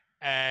dagger,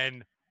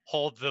 and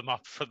hold them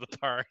up for the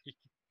party.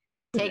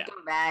 Take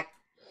him back.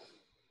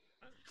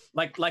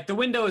 Like the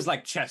window is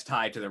like chest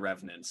high to the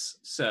revenants.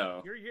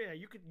 So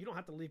you don't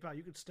have to leap out.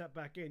 You could step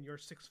back in. You're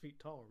 6 feet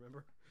tall.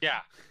 Remember?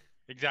 Yeah,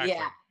 exactly.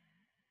 Yeah.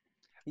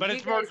 But You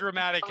it's more guys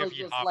dramatic if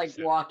you just hop like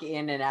to. walk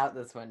in and out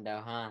this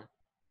window, huh?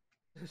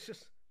 It's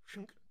just.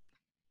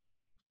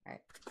 Right.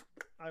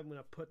 I'm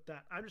gonna put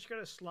that. I'm just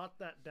gonna slot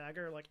that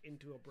dagger like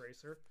into a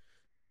bracer,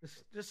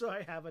 just so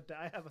I have a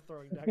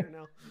throwing dagger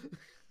now.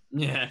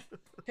 Yeah.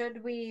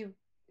 Should we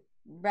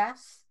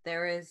rest?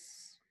 There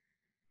is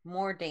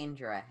more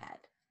danger ahead.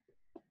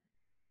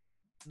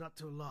 Not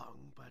too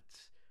long, but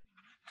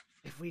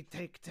if we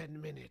take 10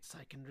 minutes,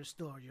 I can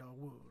restore your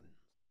wound.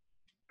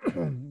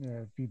 Yeah,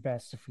 it'd be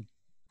best if we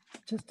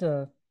just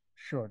a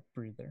short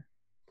breather.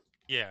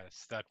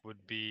 Yes, that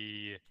would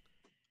be.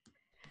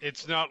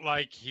 It's not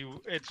like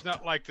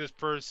this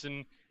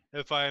person,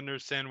 if I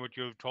understand what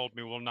you have told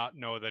me, will not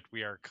know that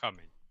we are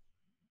coming.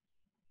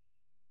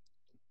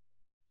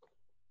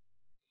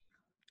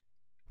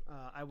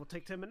 I will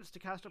take 10 minutes to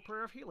cast a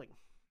prayer of healing.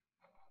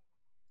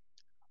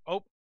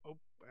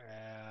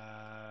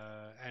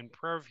 And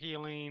prayer of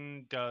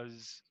healing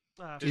does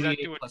that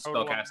 2d8 do a plus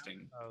total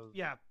spellcasting.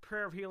 Yeah,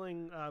 prayer of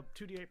healing,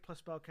 2d8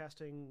 plus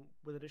spellcasting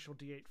with additional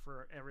d8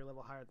 for every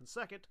level higher than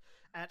second,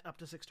 at up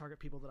to 6 target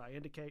people that I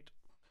indicate.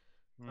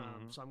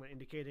 So I'm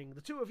indicating the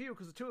two of you,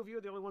 because the two of you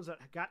are the only ones that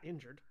got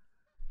injured.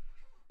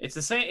 It's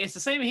the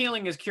same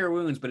healing as cure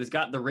wounds, but it's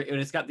got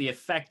the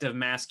effect of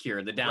mass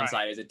cure. The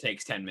downside is it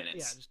takes 10 minutes.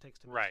 Yeah, it just takes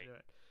 10 minutes to do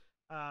it.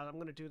 I'm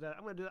gonna do that.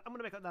 I'm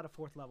gonna make that a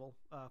 4th level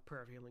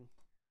prayer of healing.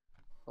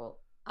 Cool.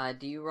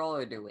 Do you roll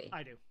or do we?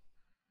 I do.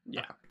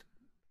 Yeah. Okay.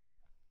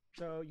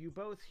 So you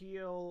both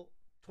heal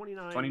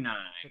 29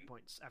 hit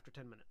points after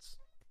 10 minutes.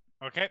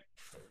 Okay.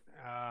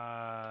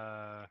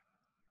 That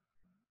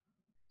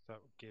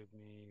would give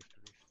me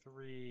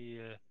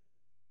 33.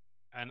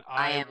 And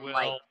I am will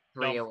like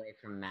 3 away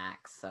from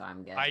max, so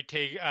I'm good. I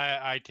take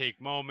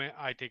a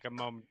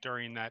moment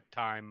during that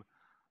time.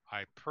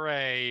 I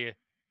pray in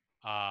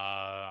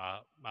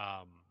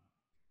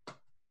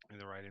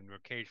the right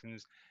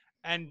invocations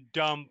and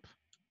dump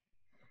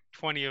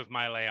 20 of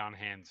my lay on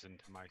hands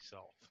into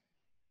myself.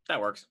 That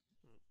works.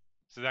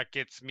 So that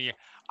gets me.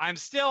 I'm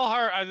still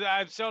hurt.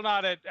 I'm still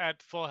not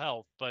at full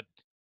health, but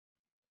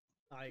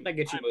that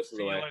gets you most of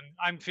the way.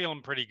 I'm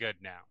feeling pretty good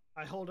now.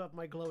 I hold up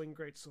my glowing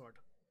greatsword.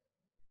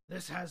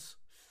 This has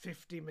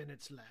 50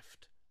 minutes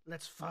left.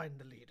 Let's find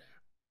the leader.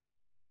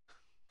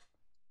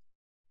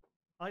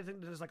 I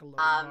think there's like a loading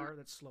bar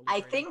that's slowly.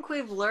 I think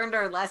we've learned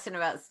our lesson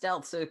about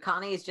stealth, so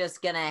Connie's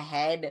just gonna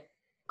head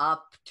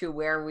up to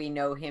where we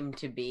know him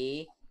to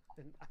be.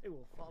 And I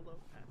will follow.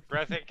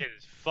 Krethek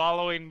is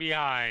following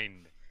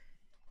behind.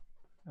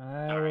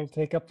 I will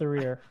take up the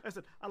rear. I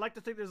said, I like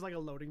to think there's like a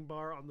loading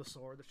bar on the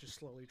sword that's just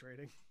slowly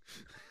draining.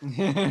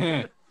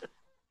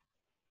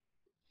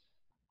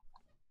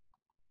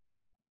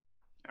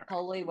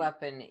 Holy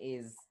Weapon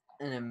is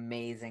an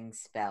amazing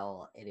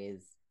spell. It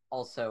is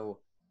also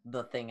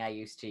the thing I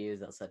used to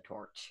use as a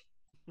torch.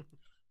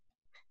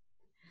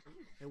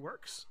 It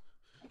works.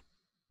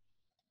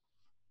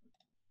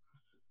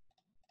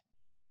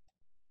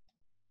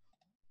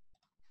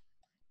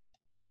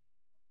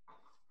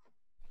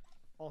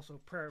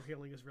 Also, prayer of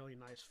healing is really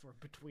nice for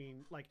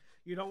between, like,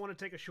 you don't want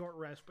to take a short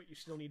rest, but you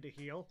still need to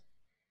heal.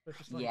 It's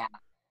just like... Yeah.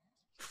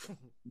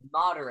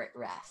 Moderate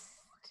rest.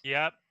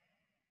 Yep.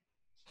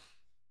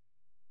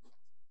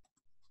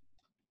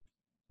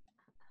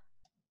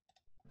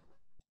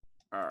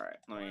 All right.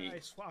 I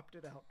swapped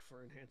it out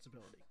for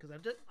enhanceability because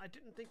I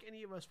didn't think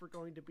any of us were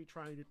going to be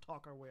trying to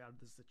talk our way out of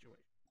this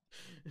situation.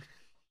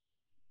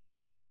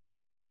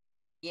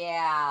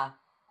 Yeah,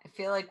 I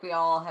feel like we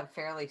all have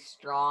fairly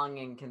strong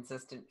and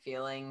consistent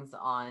feelings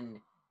on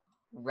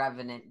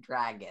revenant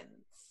dragons.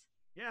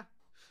 Yeah.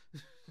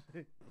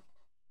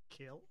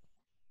 Kill.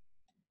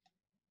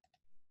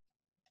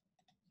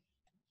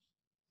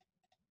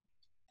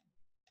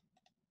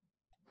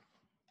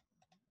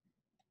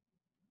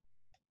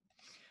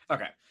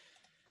 Okay.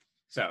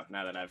 So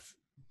now that I've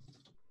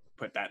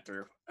put that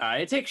through,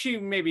 it takes you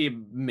maybe a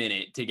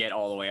minute to get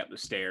all the way up the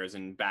stairs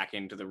and back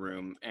into the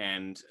room.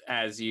 And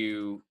as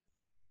you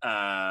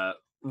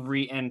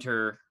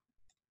re-enter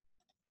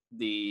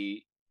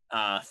the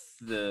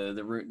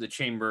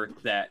chamber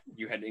that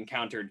you had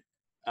encountered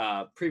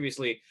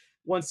previously,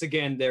 once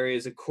again there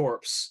is a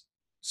corpse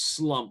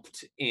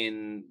slumped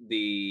in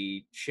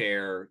the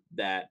chair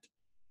that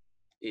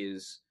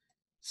is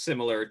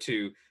similar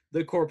to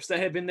the corpse that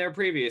had been there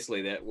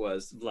previously, that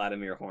was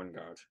Vladimir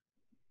Horngard.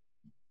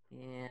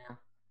 Yeah.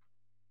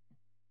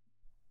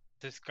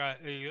 This guy,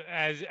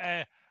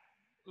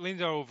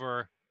 leans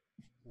over.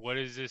 What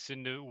is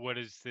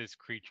this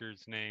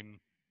creature's name?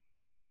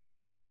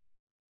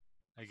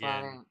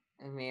 Again.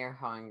 Emir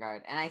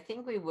Horngard. And I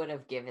think we would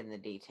have given the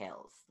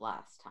details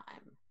last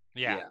time.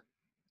 Yeah.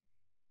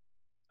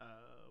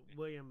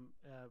 William,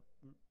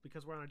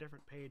 because we're on a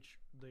different page,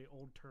 the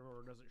old turn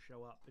order doesn't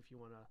show up if you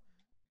want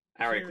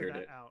to I already cleared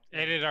it. out.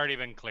 It had already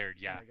been cleared,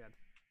 yeah. Very good.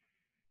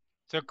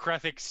 So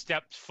Krethek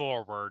steps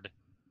forward.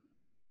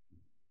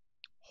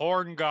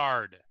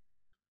 Horngard.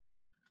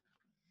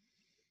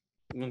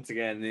 Once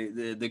again,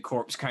 the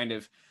corpse kind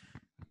of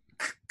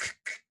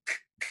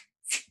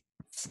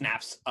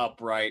snaps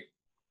upright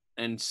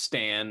and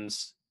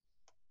stands.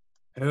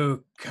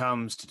 Who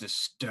comes to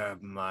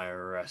disturb my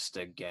rest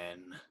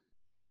again?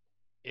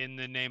 In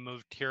the name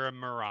of Tira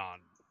Miran,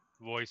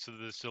 voice of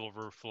the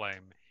Silver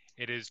Flame,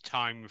 it is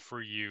time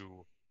for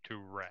you to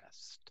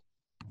rest.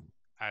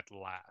 At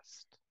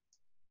last.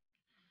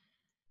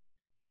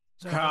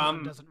 So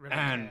Come doesn't really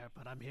and care,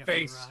 but I'm here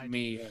face for the ride.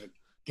 me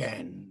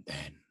again,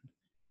 then.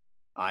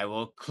 I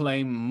will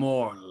claim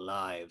more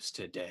lives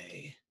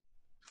today.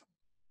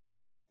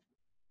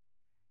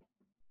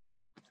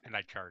 And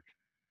I charge.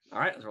 All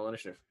right, let's roll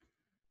initiative.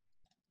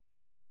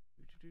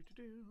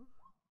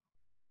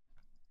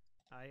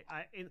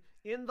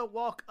 In the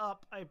walk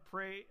up, I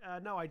pray.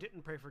 No, I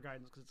didn't pray for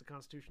guidance because it's a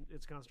constitution.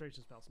 It's a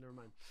concentration spell, so never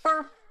mind.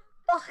 For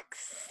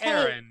fuck's sake!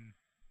 Erin.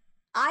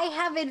 I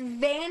have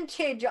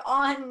advantage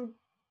on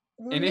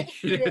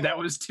Initiative. That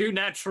was 2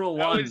 natural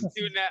That ones. was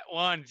 2 nat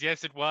ones.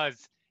 Yes, it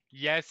was.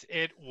 Yes,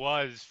 it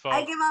was, folks.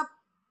 I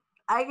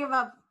give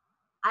up.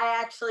 I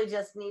actually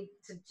just need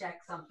to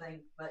check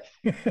something, but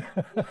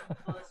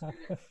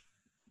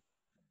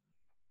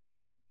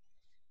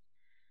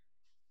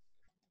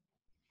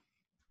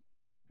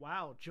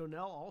Wow,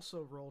 Jonelle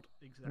also rolled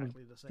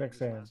exactly the same as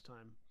Same. last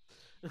time.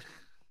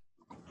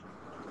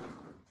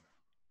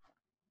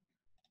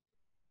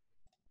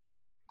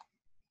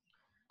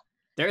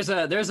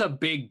 There's a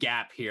big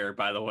gap here,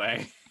 by the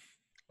way.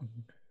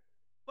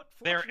 But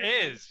There fortunately,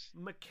 is.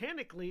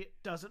 Mechanically, it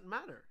doesn't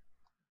matter.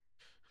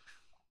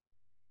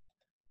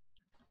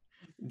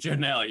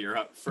 Janelle, you're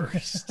up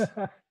first.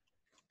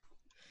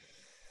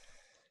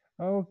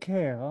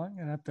 Okay, well, I'm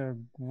gonna have to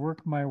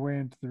work my way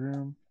into the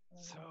room.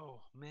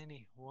 So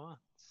many ones.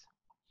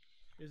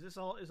 Is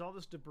all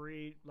this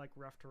debris like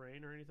rough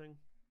terrain or anything?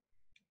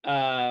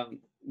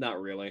 Not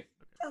really.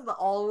 has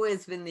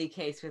always been the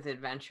case with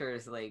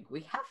Adventurers League.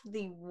 We have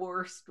the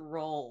worst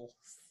rolls.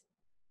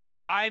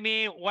 I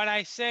mean, when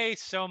I say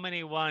so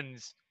many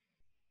ones,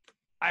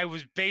 I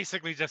was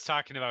basically just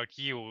talking about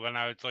you when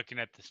I was looking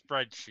at the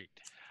spreadsheet.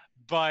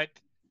 But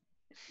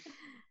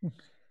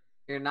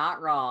You're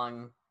not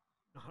wrong.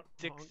 Not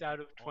 6 wrong out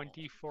of at all.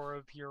 24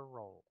 of your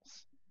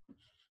rolls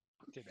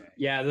today.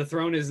 Yeah, the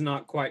throne is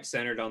not quite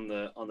centered on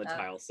the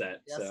tile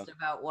set. Just So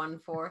about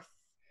 1/4.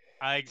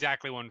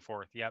 Exactly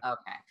 1/4. Yep.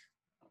 Okay.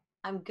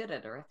 I'm good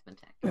at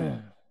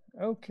arithmetic.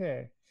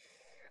 Okay.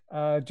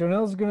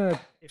 Jonelle's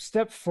gonna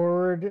step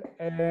forward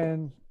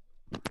and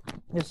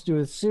let's do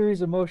a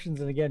series of motions.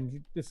 And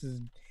again, this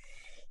is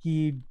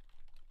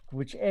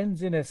which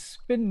ends in a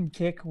spin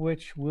kick,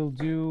 which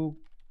will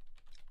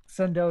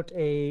send out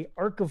a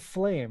arc of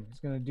flame. He's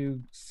gonna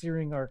do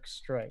searing arc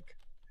strike.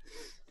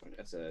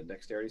 that's a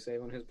dexterity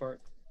save on his part.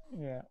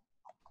 Yeah.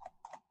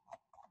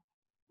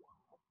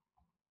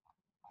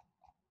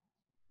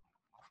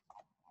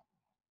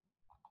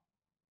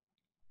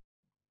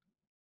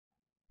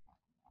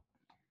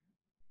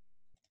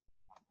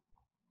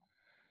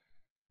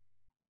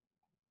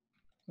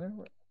 There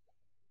we-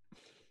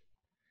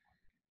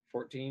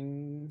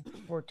 14.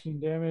 14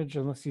 damage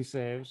unless he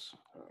saves.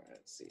 All right,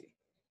 let's see.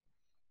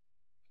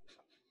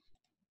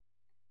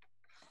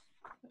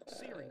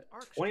 Searing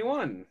arc strike.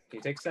 21. He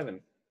takes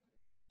 7.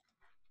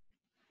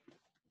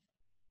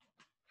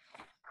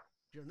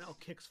 Jonelle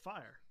kicks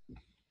fire.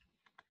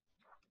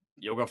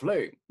 Yoga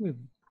flame. Hmm.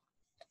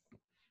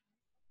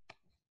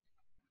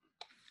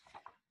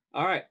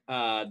 All right,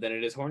 then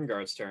it is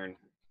Hornguard's turn,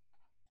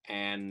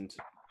 and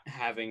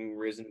having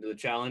risen to the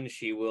challenge,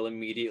 she will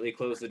immediately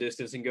close the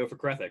distance and go for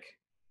Krethek.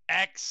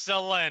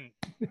 Excellent.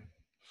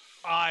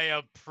 I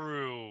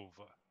approve.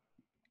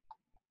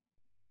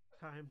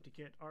 Time to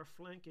get our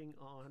flanking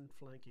on,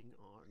 flanking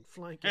on,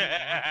 flanking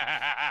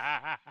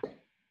on.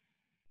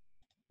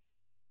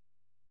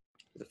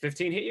 Does a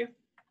 15 hit you?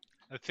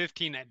 A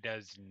 15 it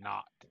does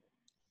not.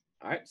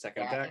 All right,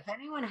 second Yeah, attack. if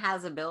anyone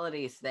has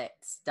abilities that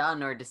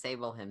stun or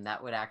disable him,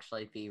 that would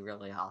actually be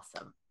really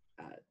awesome.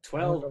 12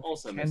 I don't know if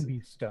also he misses. can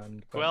be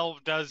stunned. but-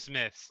 12 does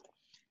miss.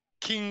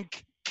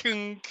 Kink,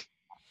 kink.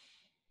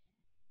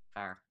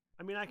 Fair.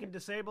 I mean, I can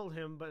disable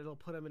him, but it'll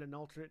put him in an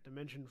alternate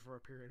dimension for a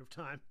period of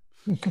time.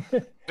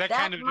 That That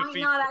kind of might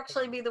defeats not the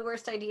actually point. be the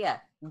worst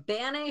idea.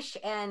 Banish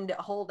and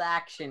hold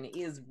action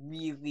is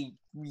really,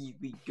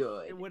 really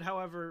good. It would,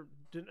 however,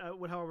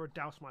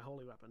 douse my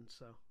holy weapon.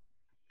 So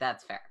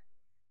That's fair.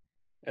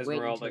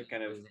 Esmeralda until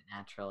kind you of use it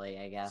naturally,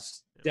 I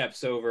guess.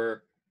 steps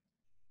over.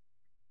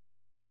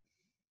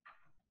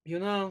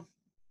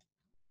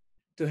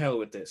 to hell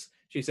with this,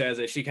 she says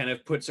as she kind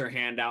of puts her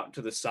hand out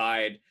to the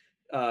side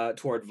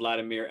toward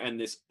Vladimir, and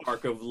this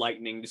arc of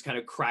lightning just kind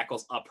of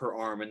crackles up her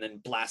arm and then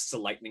blasts a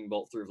lightning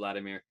bolt through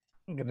Vladimir.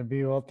 Gonna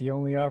be the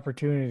only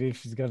opportunity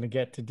she's gonna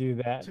get to do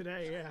that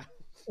today.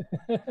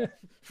 Yeah.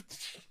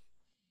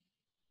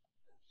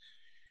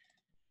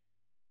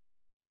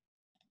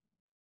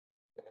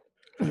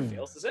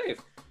 Fails to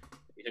save.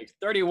 You take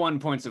 31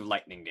 points of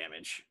lightning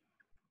damage.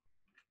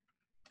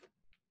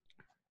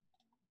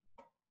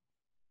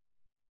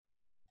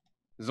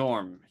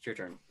 Zorm, it's your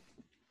turn.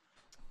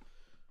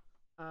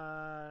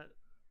 I'm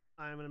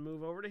going to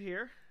move over to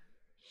here.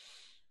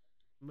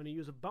 I'm going to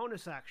use a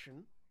bonus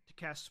action to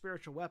cast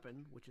Spiritual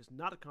Weapon, which is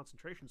not a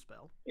concentration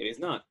spell. It is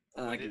not.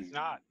 It is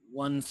not.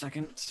 1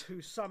 second.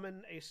 To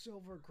summon a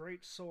silver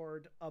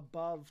greatsword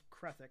above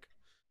Krethek.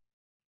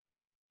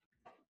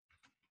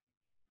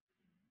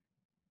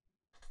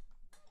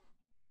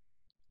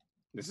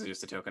 This is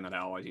just a token that I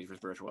always use for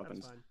spiritual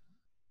weapons.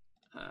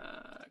 That's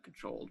fine.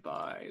 Controlled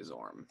by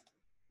Zorm.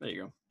 There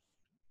you go.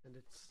 And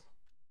it's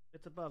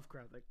above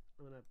Krethek.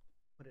 I'm going to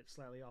put it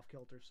slightly off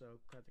kilter so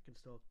Krethek can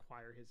still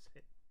acquire his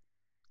hit.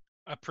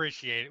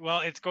 Appreciate it.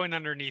 Well, it's going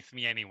underneath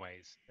me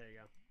anyways. There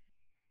you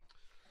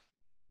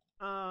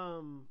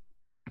go.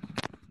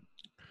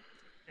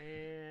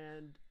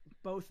 And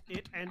both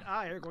it and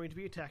I are going to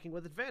be attacking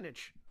with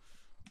advantage.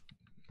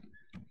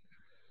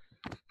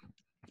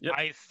 Yep.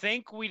 I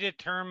think we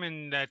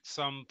determined at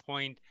some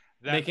point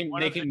that they can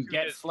not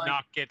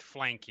get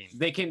flanking.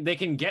 They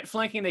can get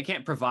flanking. They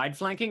can't provide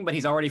flanking, but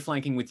he's already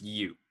flanking with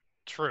you.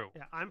 True.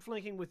 Yeah, I'm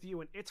flanking with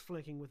you, and it's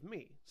flanking with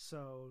me.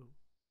 So,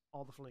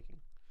 all the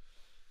flanking.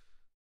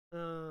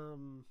 So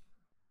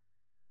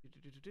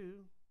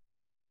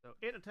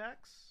it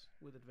attacks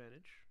with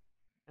advantage,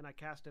 and I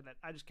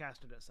just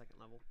cast it at second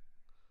level,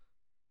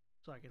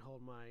 so I can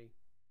hold my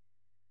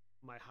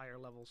higher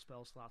level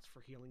spell slots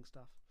for healing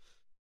stuff.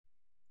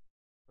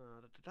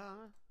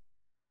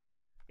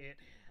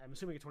 I'm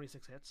assuming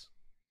 26 hits.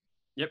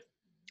 Yep.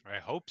 I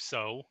hope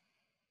so.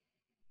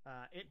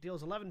 It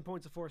deals 11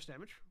 points of force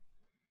damage,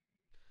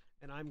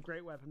 and I'm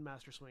Great Weapon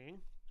Master swinging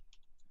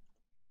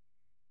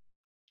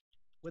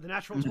with a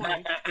natural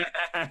 20,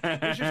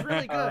 which is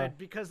really good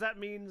because that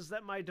means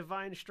that my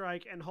Divine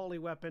Strike and Holy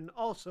Weapon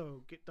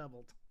also get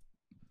doubled.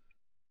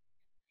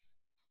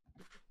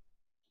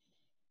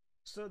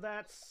 So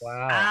that's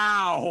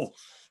Ow!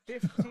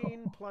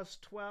 15 plus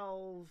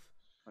 12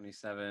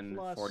 27,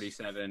 plus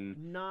 47,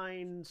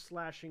 9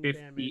 slashing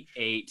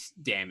 58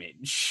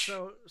 damage.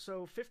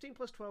 So 15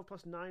 plus 12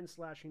 plus 9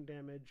 slashing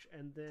damage,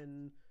 and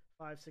then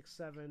 5, 6,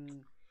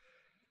 7,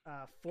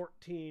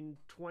 14,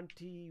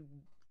 20,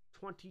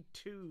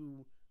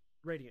 22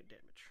 radiant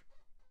damage.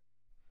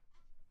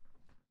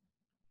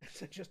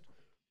 So just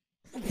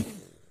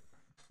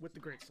with the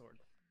greatsword.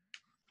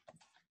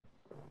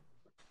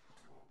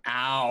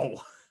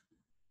 Ow!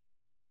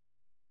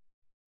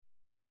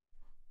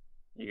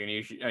 You're gonna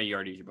use. You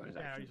already used your bonus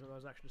action. Yeah, I used my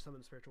bonus action to summon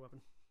the spiritual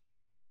weapon.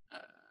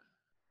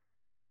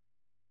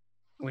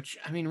 Which,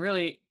 I mean,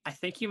 really, I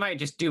think you might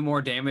just do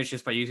more damage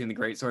just by using the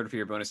greatsword for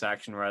your bonus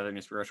action rather than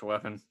your spiritual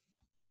weapon.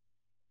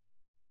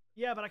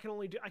 Yeah, but I can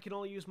only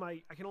use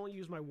my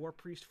War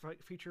Priest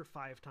feature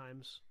 5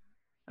 times.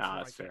 Ah,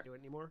 that's I can't fair. do it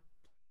anymore.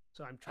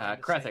 So I'm trying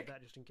to Krethek. save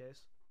that just in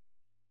case.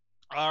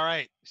 All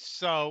right.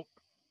 So,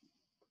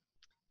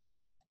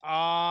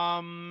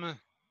 I'll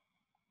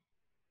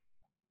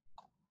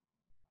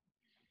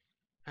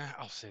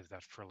save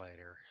that for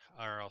later,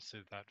 or I'll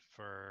save that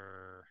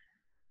for.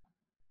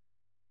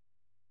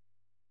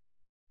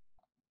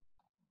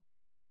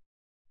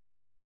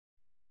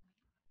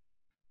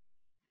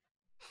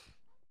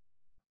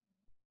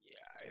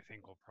 I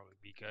think we'll probably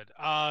be good.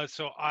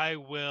 So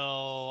I'm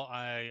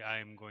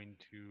going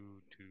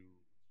to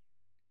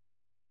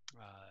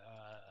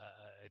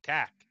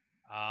attack.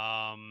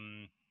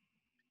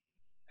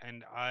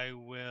 And I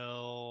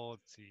will.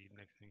 Let's see.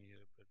 Next thing you.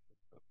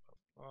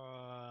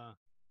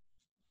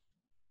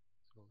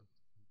 So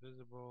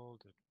invisible.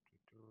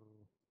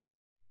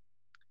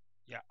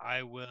 Yeah,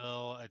 I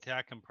will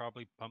attack and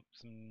probably pump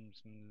some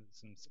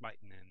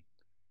smiting in.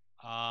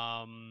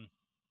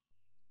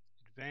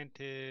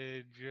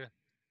 Advantage.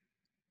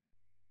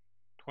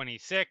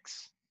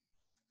 26.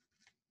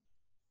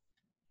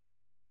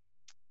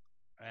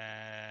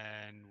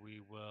 And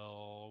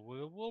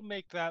we'll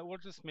make that. We'll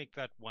just make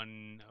that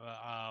one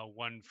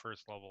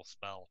first level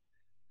spell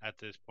at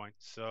this point.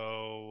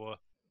 So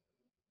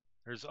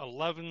there's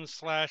 11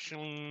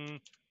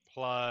 slashing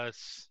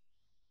plus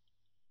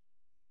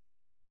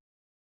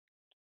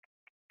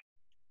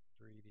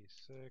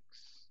 3d6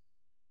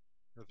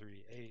 or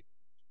 3d8.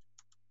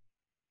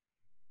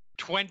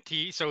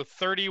 20, so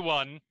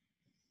 31.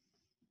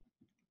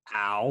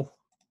 Ow.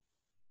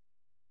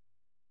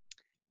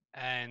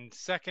 And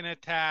second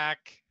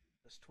attack.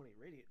 That's 20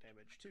 radiant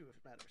damage too, if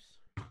it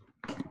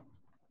matters.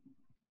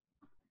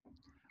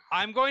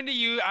 I'm going to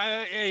use.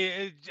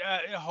 I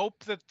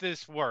hope that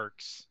this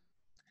works.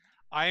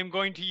 I am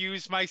going to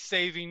use my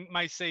save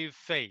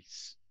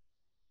face,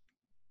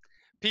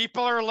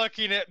 People are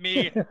looking at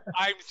me.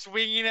 I'm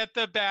swinging at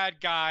the bad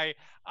guy.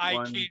 I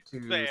 1, can't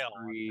 2, fail.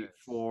 3,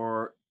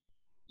 4.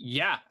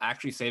 Yeah,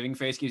 actually, saving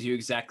face gives you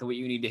exactly what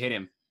you need to hit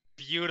him.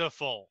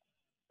 Beautiful.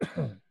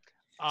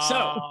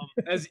 So,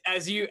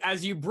 as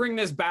you bring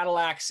this battle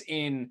axe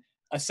in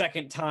a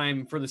second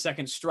time for the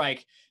second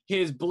strike,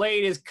 his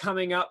blade is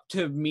coming up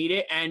to meet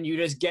it, and you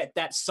just get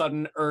that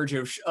sudden urge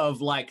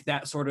of like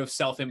that sort of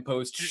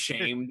self-imposed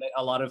shame that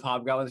a lot of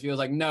hobgoblins feels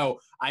like, no,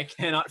 I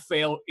cannot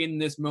fail in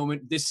this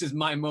moment. This is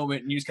my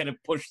moment, and you just kind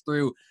of push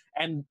through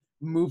and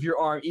move your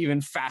arm even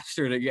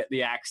faster to get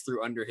the axe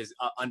through under his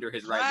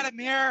right.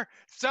 Vladimir,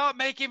 stop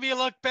making me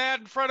look bad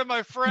in front of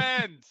my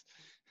friends.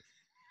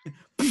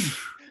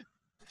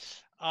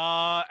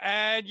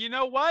 And you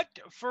know what?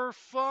 For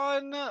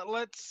fun,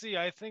 let's see.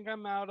 I think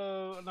I'm out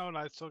of... No,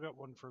 I still got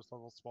one first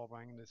level spell, but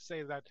I'm going to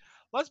say that.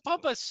 Let's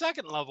pump a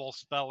second level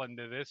spell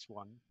into this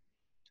one.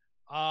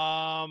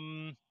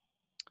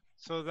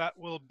 So that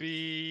will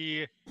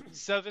be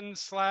 7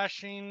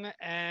 slashing,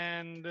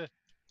 and that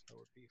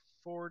would be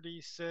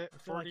 46.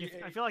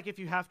 I feel like if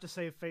you have to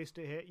save face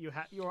to hit, you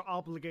are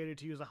obligated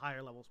to use a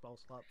higher level spell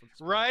slot.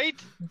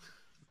 Right?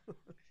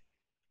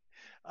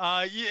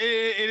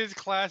 It is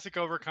classic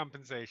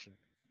overcompensation.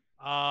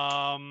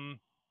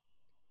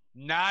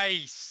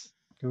 Nice.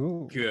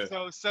 Ooh. Good.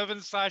 So 7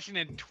 slashing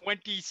and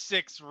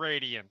 26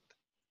 radiant.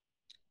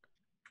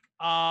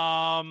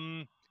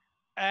 And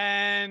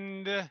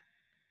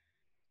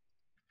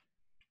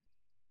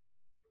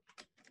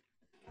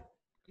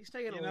he's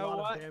taking a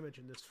lot of damage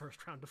in this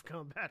first round of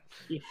combat.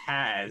 He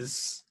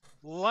has.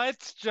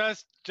 let's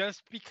just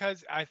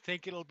because I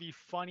think it'll be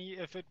funny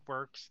if it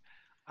works,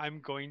 I'm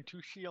going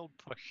to shield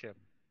push him.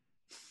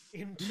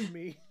 Into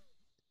me.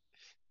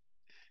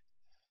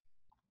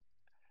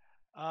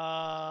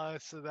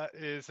 So that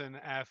is an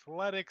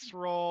athletics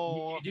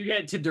roll. You do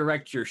get to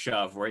direct your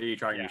shove. Where are you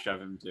trying to shove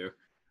him to?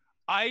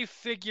 I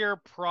figure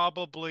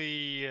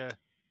probably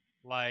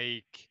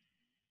like...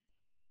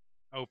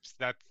 Oops,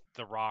 that's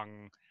the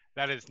wrong...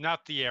 That is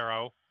not the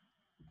arrow,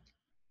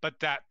 but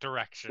that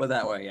direction. Well,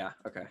 that way, yeah.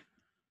 Okay.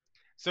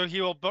 So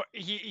he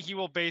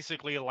will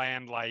basically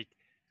land like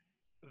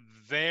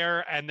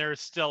there, and there's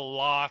still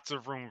lots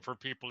of room for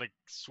people to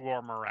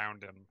swarm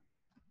around him.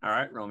 All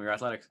right, roll me your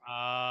athletics.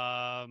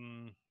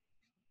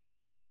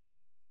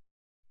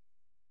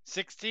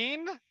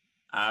 16?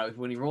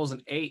 When he rolls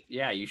an 8,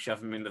 yeah, you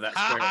shove him into that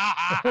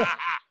square.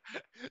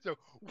 So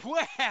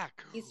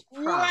whack! He's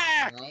prone,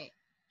 Whack! right?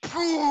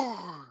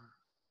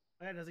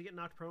 Yeah, does he get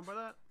knocked prone by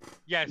that?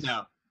 Yes.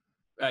 No.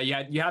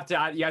 You have to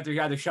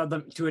either shove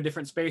them to a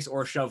different space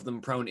or shove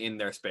them prone in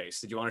their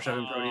space. Did you want to shove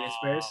him prone in his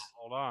space?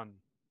 Hold on.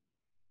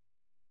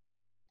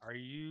 Are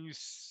you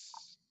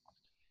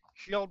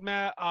shield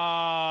man?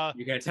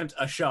 You can attempt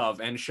a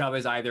shove, and shove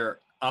is either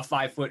a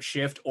 5-foot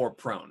shift or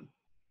prone.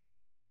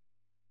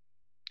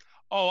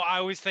 Oh,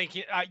 I was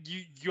thinking.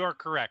 You're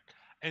correct.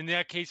 In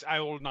that case, I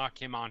will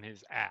knock him on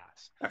his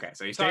ass. Okay,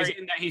 so he stays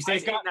in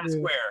that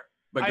square,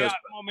 but I goes got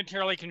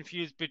momentarily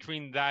confused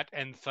between that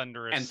and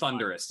thunderous. and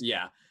thunderous.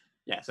 Yeah.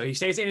 So he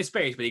stays in his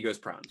space, but he goes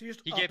prone. So you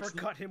just He gets-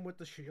 uppercut him with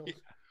the shield.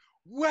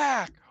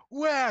 Whack!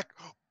 Whack!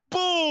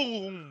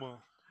 Boom!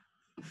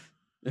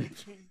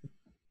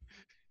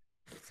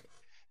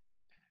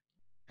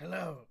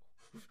 Hello.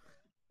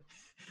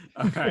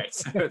 All right,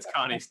 so it's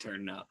Connie's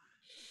turn now.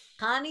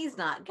 Connie's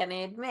not going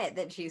to admit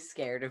that she's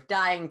scared of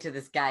dying to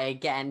this guy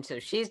again, so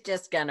she's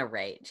just going to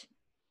rage.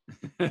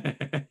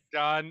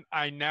 John,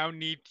 I now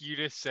need you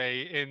to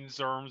say in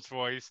Zorm's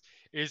voice,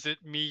 "Is it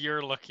me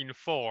you're looking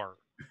for?"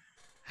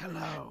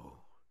 Hello.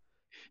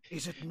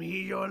 Is it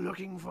me you're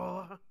looking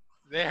for?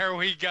 There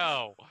we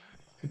go.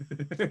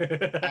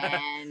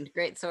 And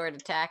great sword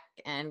attack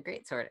and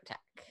great sword attack.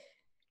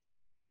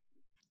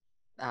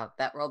 Oh,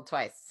 that rolled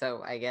twice,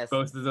 so I guess...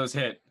 Both of those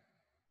hit.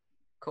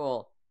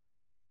 Cool.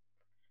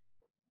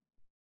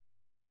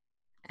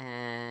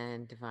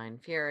 And Divine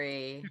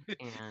Fury,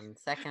 and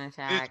second This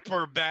attack.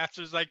 poor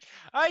bastard's like,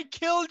 I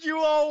killed you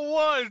all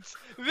once.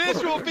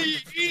 This will be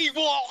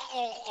evil.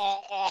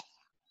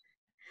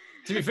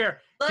 To be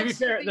fair,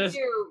 this...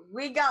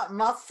 we got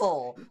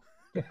muscle.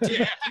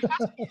 Yeah.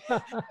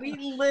 We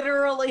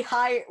literally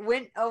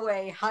went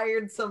away,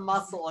 hired some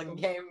muscle, and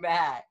came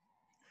back.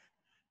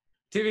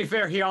 To be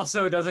fair, he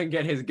also doesn't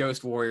get his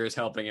ghost warriors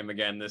helping him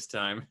again this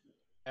time.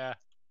 Yeah.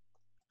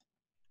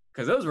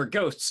 Because those were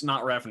ghosts,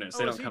 not revenants.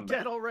 They Oh, don't is he come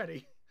dead back.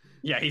 already?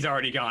 Yeah, he's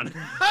already gone.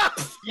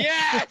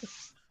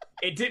 Yes.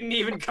 It didn't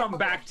even come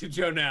back to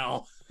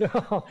Jonelle.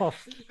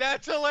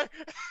 That's hilarious.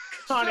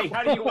 Connie,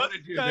 how do you want to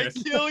do I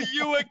this? kill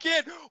you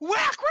again.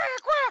 Whack,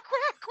 whack, whack,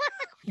 whack,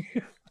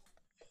 whack.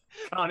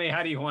 Connie,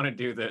 how do you want to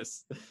do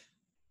this?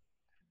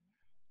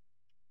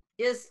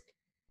 Just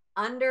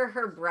under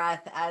her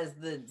breath as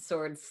the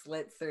sword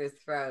slits through his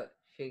throat,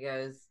 she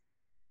goes,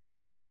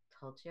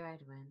 "Told you I'd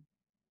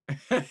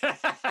win."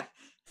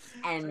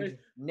 And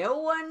no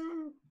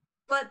one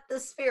but the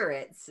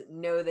spirits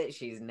know that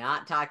she's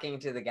not talking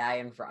to the guy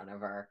in front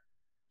of her.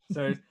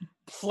 So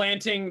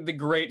planting the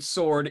great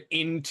sword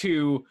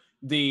into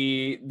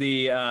the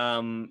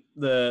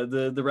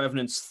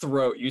revenant's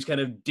throat. You just kind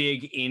of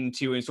dig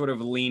into and sort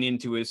of lean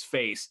into his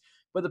face.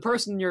 But the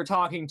person you're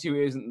talking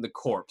to isn't the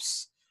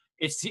corpse.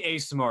 It's the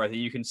ASMR that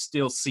you can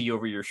still see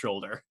over your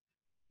shoulder.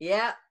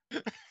 Yeah.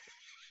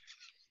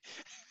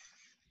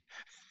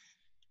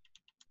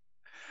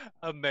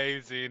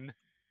 Amazing.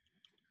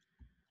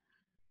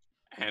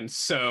 And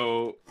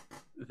so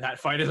that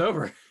fight is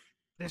over.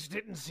 This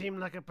didn't seem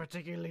like a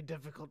particularly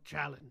difficult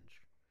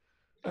challenge.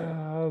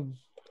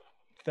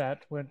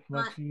 That went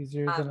much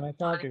easier than I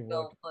thought it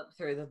would. Flip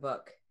through the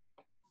book.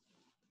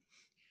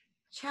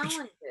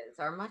 Challenges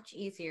are much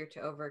easier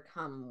to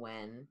overcome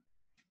when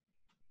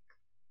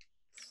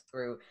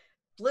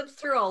flips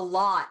through a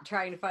lot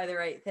trying to find the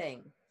right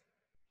thing.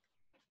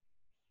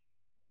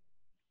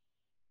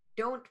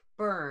 Don't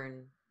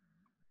burn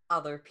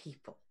other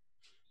people.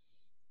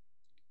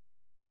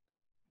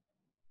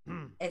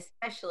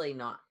 Especially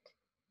not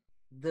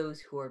those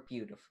who are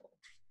beautiful.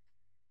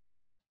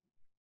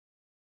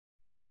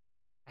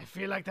 I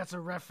feel like that's a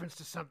reference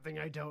to something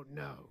I don't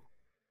know.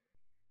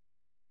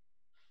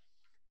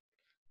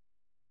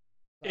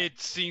 It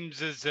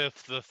seems as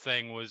if the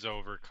thing was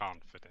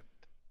overconfident.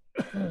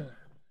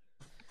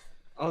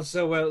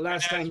 Also, well,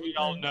 last time we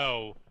all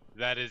know,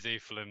 that is a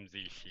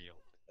flimsy shield.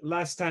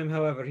 Last time,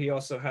 however, he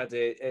also had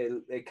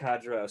a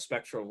cadre of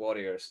spectral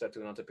warriors that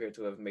do not appear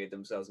to have made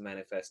themselves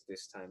manifest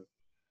this time.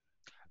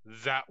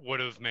 That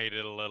would have made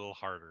it a little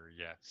harder,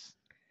 yes.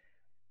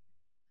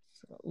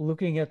 So,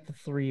 looking at the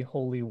 3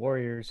 holy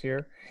warriors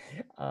here,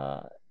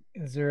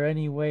 is there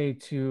any way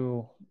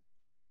to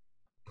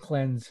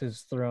cleanse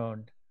his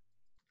throne?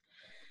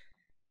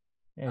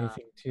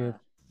 Anything to...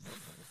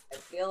 I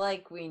feel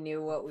like we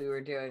knew what we were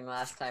doing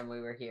last time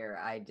we were here.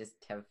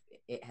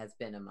 It has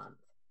been a month.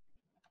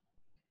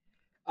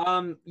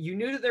 You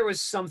knew that there was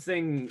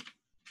something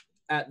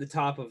at the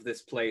top of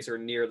this place, or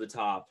near the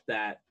top,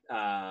 that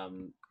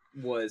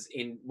was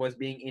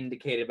being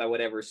indicated by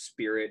whatever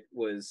spirit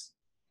was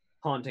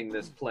haunting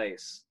this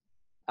place.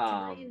 Can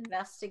I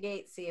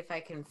investigate, see if I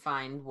can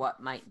find what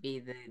might be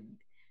the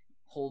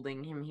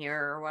holding him here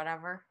or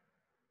whatever?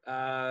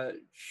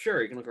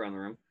 Sure, you can look around the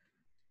room.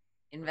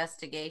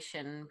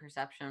 Investigation,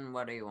 perception,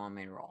 what do you want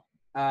me to roll?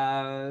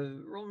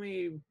 Roll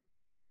me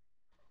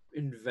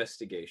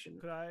investigation.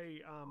 Could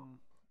I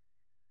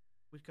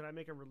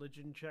make a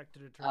religion check to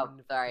determine?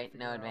 Oh, sorry,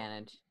 no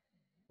advantage.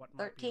 What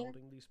might 13? be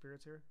holding these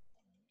spirits here?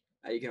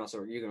 You can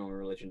roll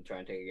religion, try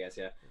and take a guess.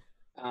 Yeah.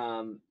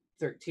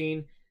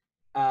 13.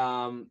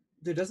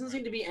 There doesn't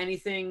seem to be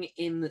anything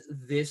in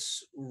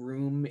this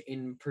room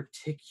in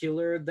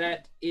particular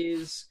that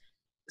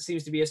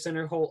seems to be a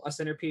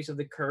centerpiece of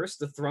the curse.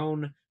 The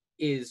throne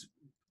is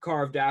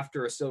carved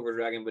after a silver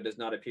dragon, but does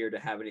not appear to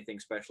have anything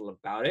special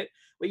about it.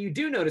 What you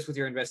do notice with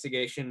your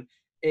investigation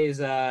is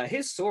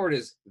his sword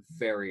is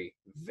very,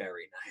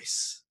 very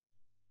nice.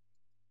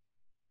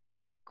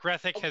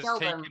 Krethek has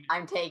taken...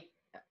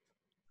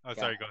 Oh,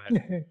 sorry, go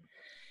ahead.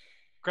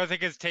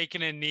 Krethek has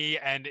taken a knee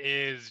and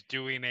is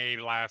doing a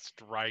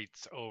last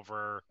rites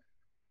over,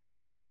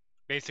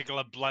 basically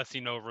a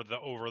blessing over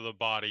the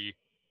body,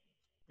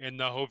 in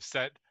the hopes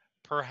that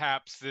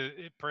perhaps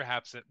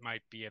it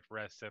might be at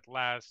rest at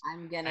last.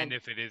 And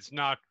if it is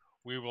not,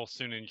 we will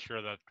soon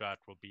ensure that that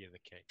will be the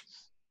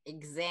case.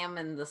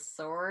 Examine the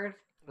sword.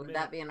 Would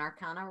that be an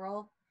Arcana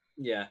roll?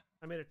 Yeah.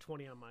 I made a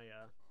 20 on my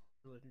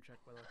religion check,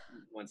 by the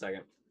way. 1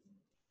 second.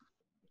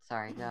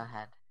 Sorry, go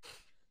ahead.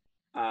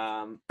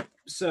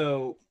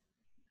 So,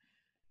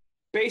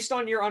 based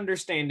on your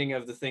understanding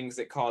of the things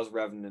that cause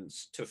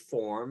revenants to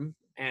form,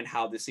 and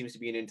how this seems to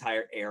be an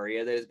entire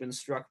area that has been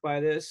struck by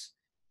this,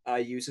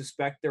 you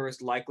suspect there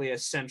is likely a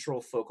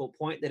central focal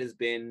point that has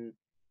been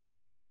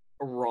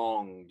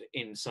wronged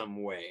in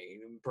some way.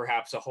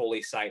 Perhaps a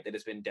holy site that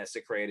has been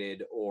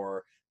desecrated,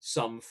 or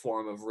some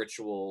form of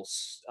ritual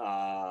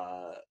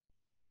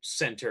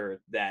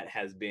center that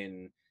has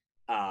been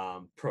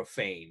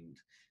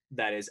profaned,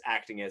 that is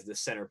acting as the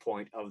center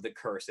point of the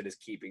curse that is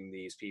keeping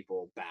these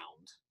people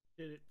bound.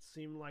 Did it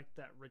seem like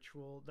that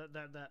ritual,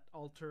 that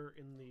altar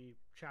in the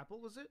chapel,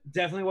 was it?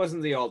 Definitely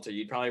wasn't the altar.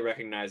 You'd probably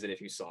recognize it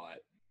if you saw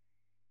it.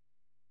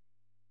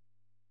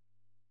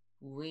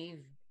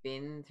 We've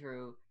been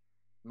through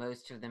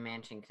most of the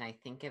mansion. Can I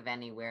think of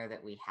anywhere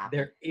that we haven't?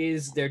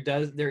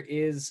 There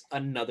is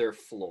another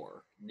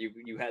floor.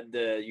 You had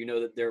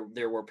that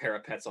there were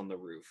parapets on the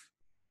roof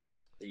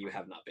that you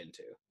have not been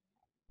to.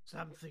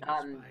 Something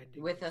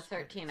with a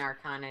 13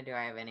 Arcana, do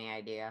I have any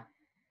idea?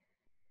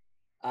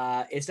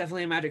 It's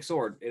definitely a magic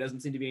sword. It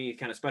doesn't seem to be any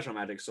kind of special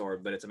magic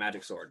sword, but it's a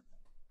magic sword.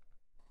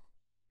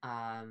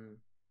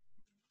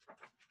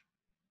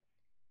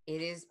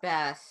 It is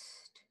best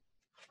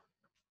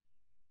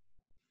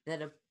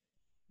that a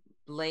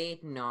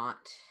blade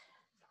not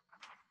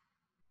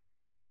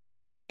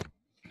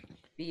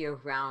be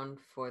around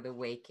for the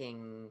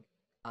waking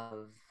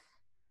of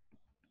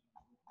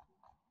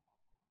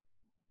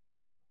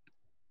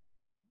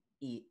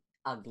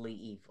ugly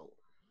evil.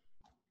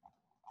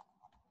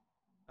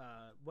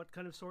 What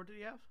kind of sword did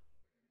he have?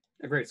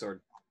 A great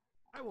sword.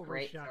 I will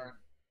reach down,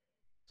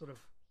 sort of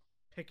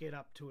pick it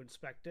up to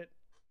inspect it.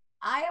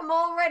 I am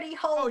already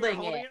holding,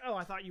 holding it. Oh,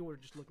 I thought you were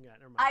just looking at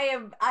it. Never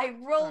mind. I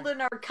rolled an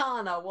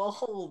Arcana while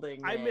holding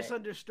it. I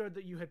misunderstood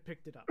that you had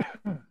picked it up.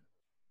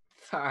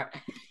 Sorry.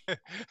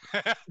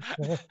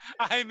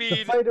 I mean,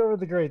 the fight over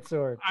the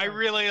greatsword. I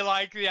really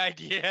like the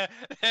idea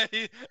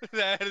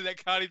that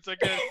Connie took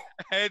it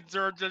and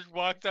Zor just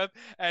walks up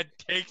and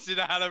takes it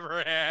out of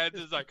her hands.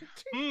 It's like,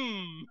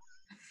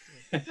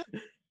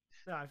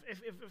 No,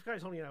 if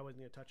Connie's holding it, I wasn't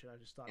gonna touch it. I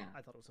just thought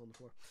I thought it was on the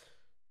floor.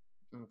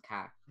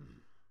 Okay.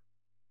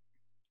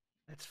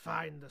 Let's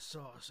find the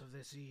source of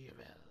this evil.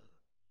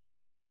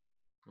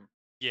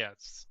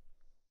 Yes.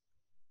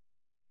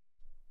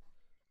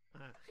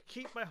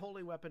 Keep my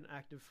holy weapon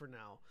active for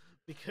now,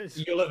 because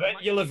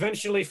you'll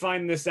eventually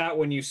find this out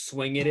when you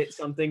swing it at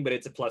something, but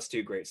it's a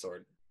 +2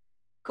 greatsword.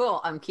 Cool.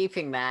 I'm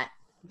keeping that.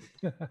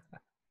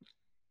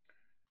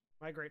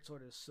 My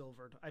greatsword is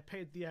silvered. I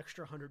paid the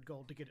extra 100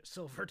 gold to get it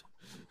silvered.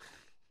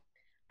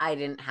 I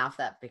didn't have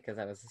that because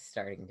I was a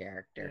starting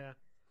character.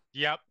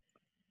 Yeah. Yep.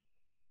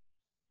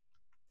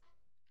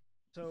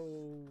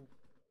 So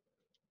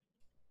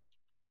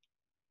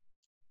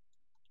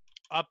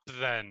Up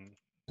then,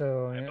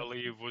 So I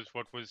believe was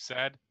what was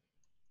said.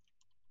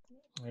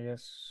 I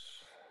guess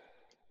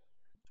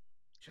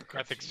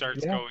Krethek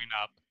starts Yeah. going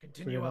up. we're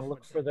continue gonna look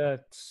upward for then.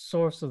 that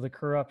source of the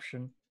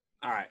corruption.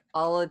 All right,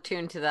 I'll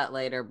attune to that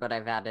later, but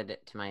I've added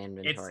it to my it's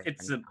inventory.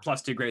 it's for a now.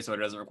 +2 greatsword.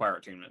 It doesn't require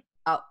attunement.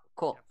 Oh,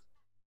 cool.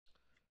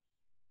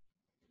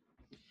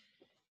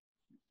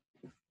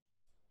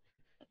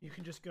 You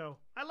can just go,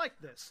 I like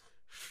this.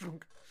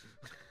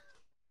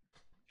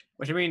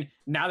 Which I mean,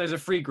 now there's a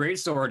free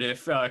greatsword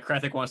if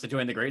Krethek wants to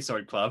join the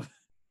greatsword club.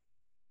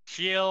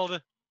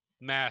 Shield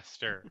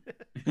Master.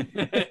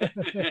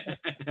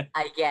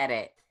 I get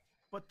it.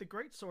 But the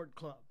greatsword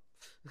club.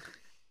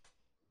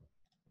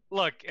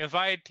 Look, if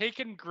I had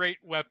taken Great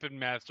Weapon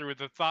Master with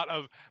the thought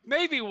of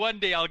maybe one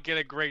day I'll get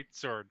a great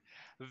sword,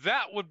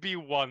 that would be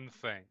one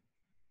thing.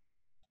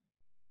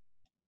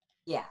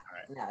 Yeah.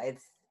 Alright. No,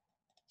 it's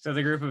So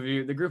the group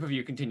of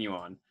you continue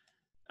on.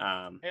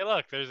 Hey,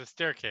 look, there's a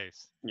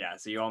staircase. Yeah,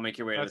 so you all make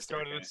your way Let's to go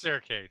the to the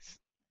staircase.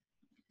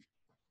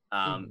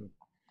 staircase.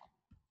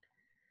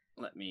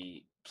 Let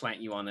me plant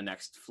you on the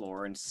next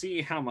floor and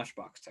see how much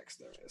box text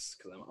there is,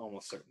 because I'm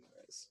almost certain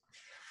there is.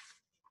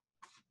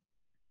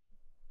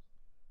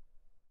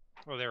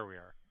 Oh, there we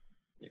are.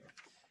 Yeah.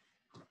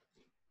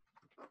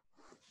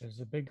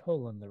 There's a big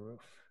hole in the roof.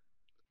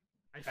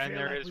 I feel And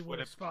there like is we what would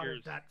have spotted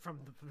appears- that from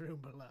the room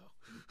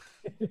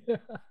below.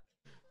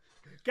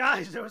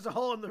 Guys, there was a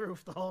hole in the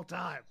roof the whole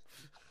time.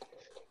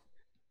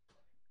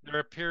 There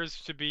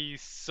appears to be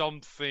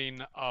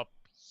something up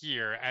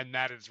here, and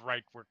that is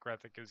right where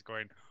Krethek is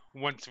going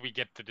once we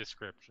get the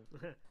description.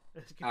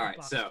 Let's get All the right,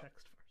 box so-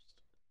 text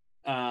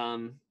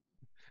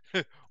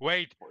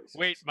first.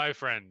 Wait, my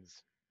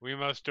friends. We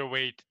must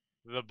await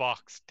the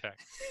box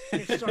text.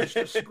 It starts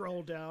to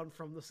scroll down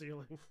from the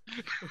ceiling,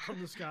 from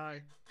the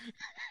sky.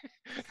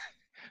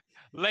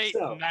 Late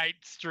So-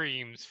 night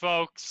streams,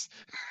 folks.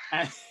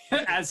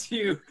 as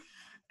you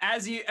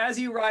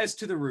rise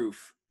to the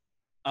roof,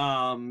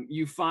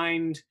 you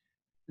find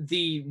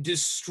the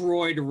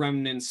destroyed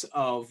remnants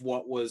of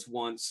what was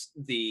once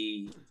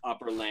the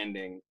upper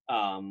landing,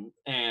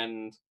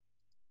 and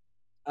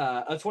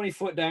a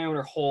 20-foot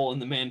diameter hole in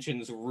the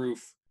mansion's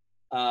roof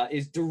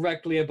is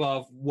directly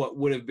above what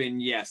would have been,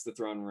 yes, the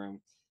throne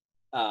room.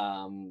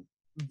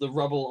 The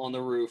rubble on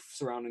the roof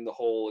surrounding the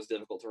hole is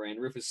difficult terrain.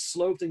 The roof is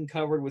sloped and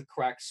covered with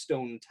cracked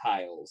stone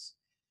tiles.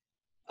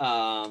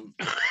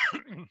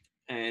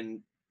 And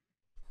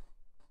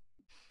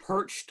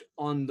perched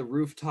on the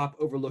rooftop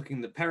overlooking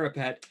the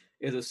parapet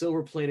is a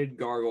silver-plated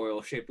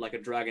gargoyle shaped like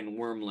a dragon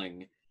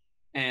wormling.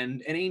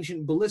 And an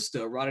ancient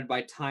ballista rotted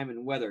by time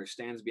and weather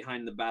stands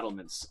behind the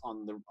battlements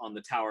on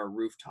the tower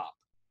rooftop.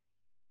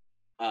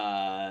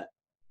 And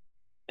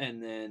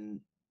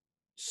then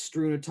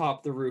strewn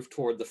atop the roof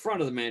toward the front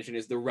of the mansion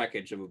is the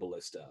wreckage of a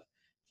ballista.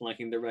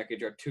 Flanking the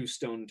wreckage are 2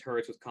 stone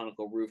turrets with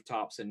conical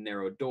rooftops and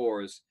narrow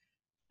doors.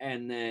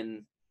 And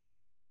then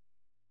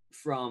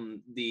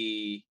from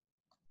the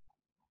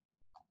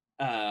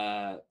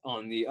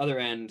on the other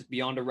end,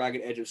 beyond a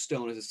ragged edge of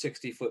stone, is a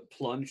 60-foot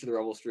plunge to the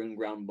rubble-strewn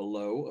ground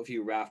below. A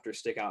few rafters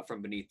stick out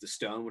from beneath the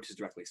stone, which is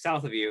directly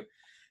south of you.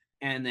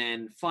 And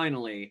then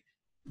finally,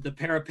 the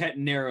parapet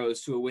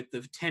narrows to a width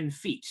of 10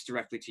 feet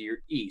directly to your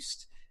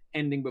east,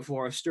 ending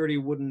before a sturdy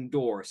wooden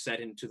door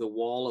set into the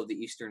wall of the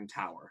eastern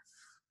tower,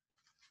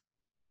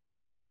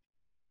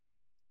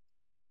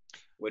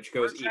 which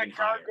goes Where's even that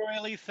higher.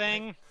 gargoyle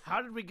thing?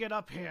 How did we get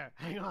up here?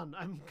 Hang on,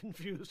 I'm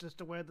confused as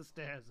to where the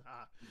stairs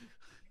are.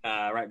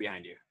 Right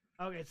behind you.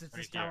 Okay, it's this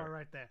Right tower there.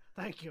 right there.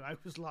 Thank you, I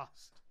was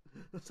lost.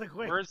 It's like,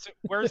 wait.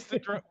 Where's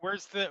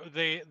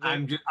the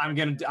I'm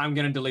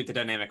gonna delete the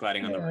dynamic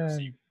lighting on the roof. So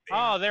you,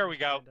 Oh, there we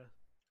go. Kinda.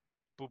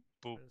 boop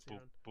boop Trying to see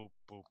boop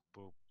boop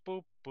boop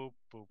boop boop boop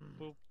boop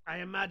boop. I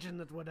imagine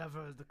that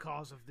whatever the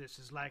cause of this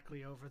is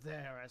likely over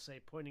there, I say,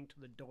 pointing to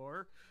the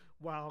door,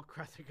 while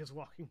Krethek is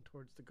walking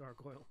towards the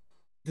gargoyle.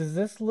 Does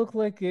this look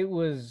like it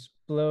was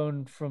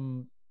blown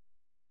from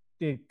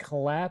it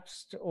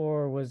collapsed,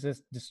 or was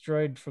this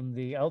destroyed from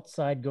the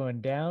outside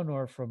going down,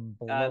 or from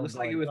below? Looks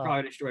like it going was up?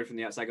 probably destroyed from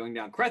the outside going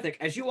down. Krethek,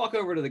 as you walk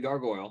over to the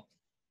gargoyle,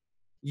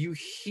 you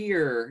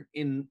hear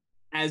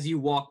as you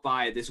walk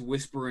by this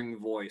whispering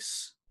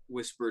voice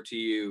whisper to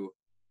you,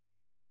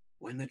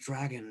 "When the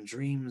dragon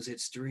dreams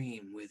its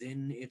dream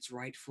within its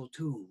rightful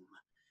tomb,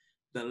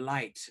 the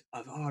light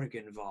of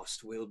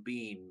Argynvost will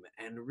beam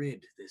and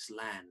rid this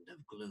land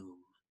of gloom."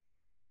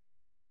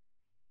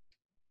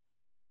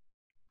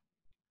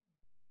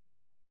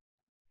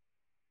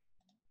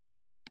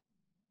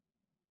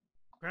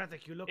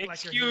 Krethek, you look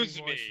Excuse like you're me.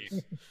 hearing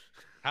voices.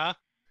 Huh?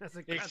 That's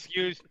like,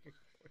 Excuse-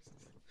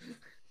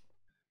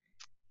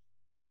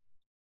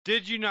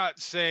 Did you not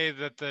say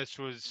that this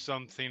was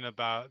something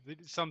about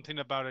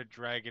a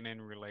dragon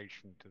in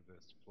relation to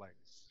this place?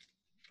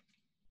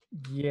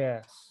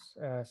 Yes.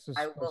 So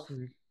I will. supposed to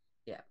be-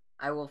 Yeah,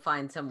 I will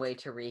find some way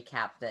to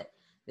recap that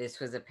this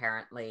was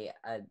apparently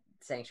a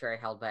sanctuary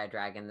held by a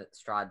dragon that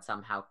Strahd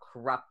somehow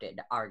corrupted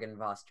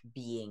Argynvost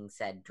being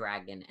said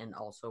dragon and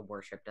also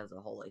worshipped as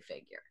a holy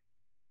figure.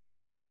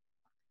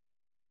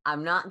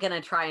 I'm not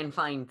gonna try and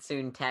find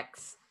soon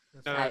text.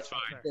 No, that's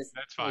fine. Just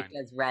That's fine. take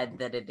as read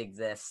that it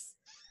exists.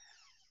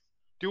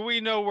 Do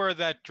we know where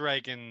that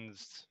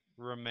dragon's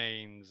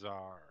remains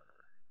are?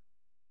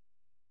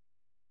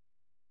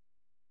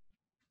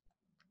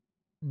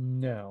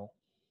 No.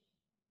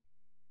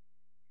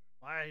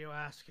 Why are you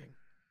asking?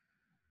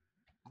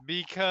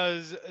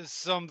 Because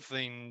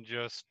something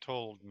just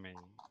told me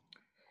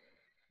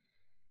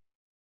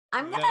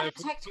I'm That gonna if-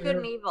 detect good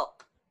and evil.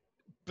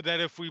 that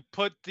if we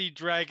put the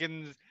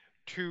dragons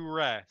to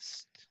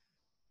rest,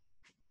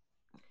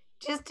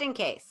 Just in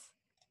case.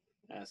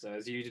 So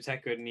as you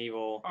detect good and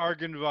evil,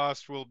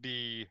 Argynvost will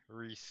be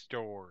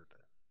restored.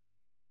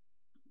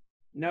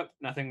 nope,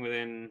 nothing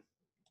within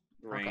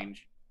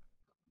range.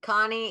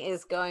 Connie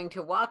is going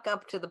to walk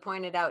up to the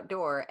pointed out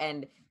door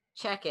and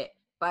check it,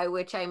 by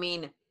which I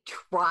mean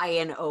try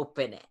and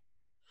open it.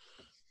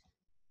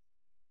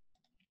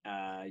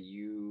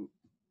 You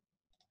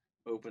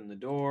open the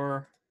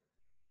door.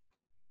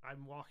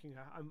 I'm walking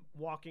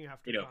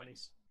after It Connie.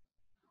 opens.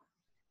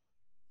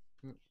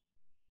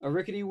 A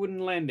rickety wooden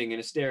landing and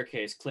a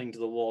staircase cling to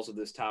the walls of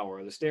this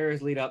tower. The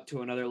stairs lead up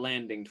to another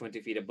landing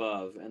 20 feet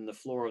above, and the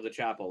floor of the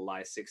chapel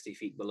lies 60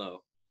 feet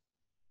below.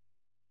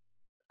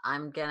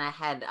 I'm gonna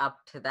head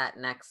up to that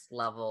next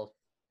level,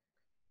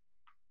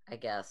 I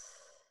guess.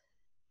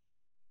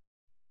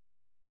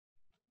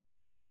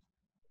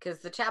 Because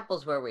the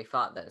chapel's where we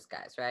fought those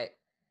guys, right?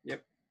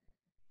 Yep.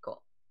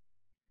 Cool.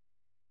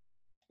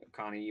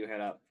 Connie, you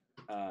head up.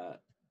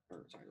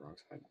 Wrong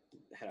side.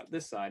 Head up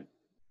this side.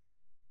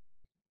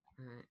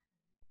 Alright.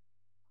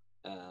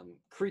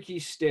 Creaky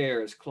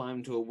stairs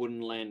climb to a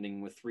wooden landing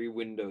with 3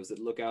 windows that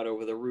look out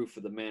over the roof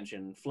of the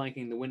mansion.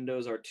 Flanking the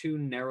windows are 2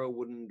 narrow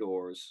wooden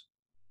doors,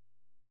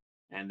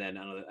 and then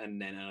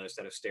another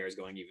set of stairs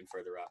going even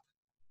further up.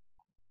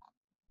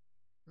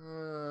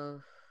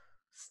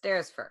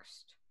 Stairs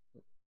first.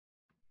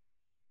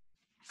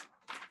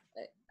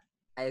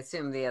 I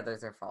assume the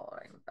others are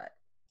following, but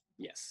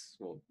Yes,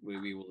 well,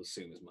 we will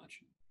assume as much.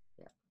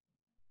 Yeah.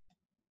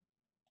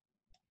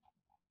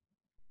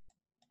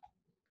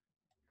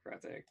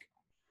 Krethek.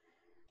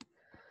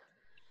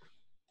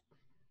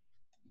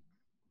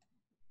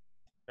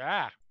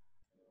 Ah,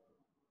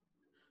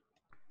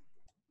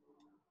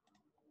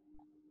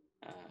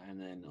 And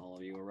then all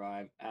of you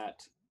arrive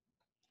at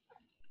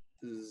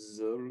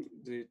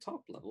the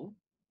top level.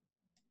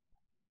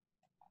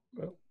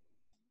 Well,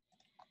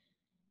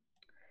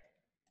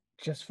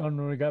 just fun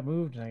when we got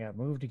moved, and I got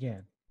moved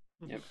again.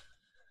 Yep.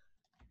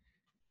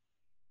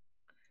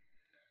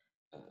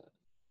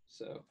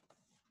 So,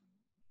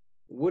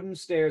 wooden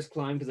stairs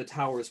climb to the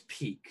tower's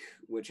peak,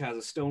 which has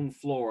a stone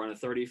floor and a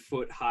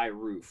 30-foot high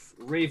roof.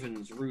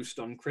 Ravens roost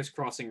on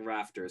crisscrossing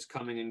rafters,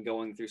 coming and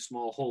going through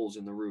small holes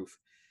in the roof.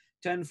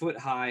 10-foot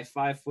high,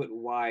 5-foot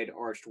wide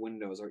arched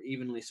windows are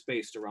evenly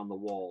spaced around the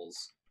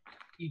walls.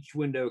 Each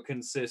window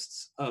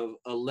consists of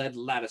a lead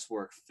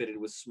latticework fitted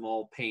with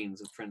small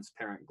panes of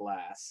transparent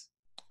glass.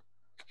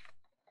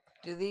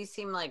 do these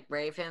seem like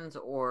ravens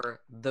or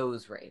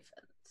those ravens?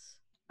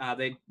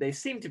 They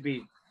seem to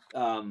be.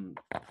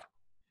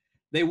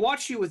 They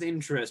watch you with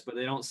interest, but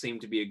they don't seem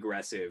to be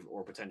aggressive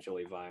or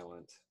potentially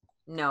violent.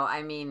 No,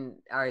 I mean,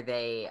 are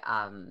they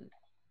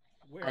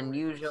Where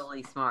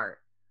unusually smart?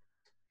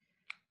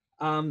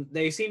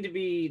 They seem to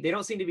be. They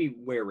don't seem to be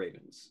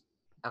were-ravens,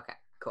 Okay,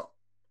 cool.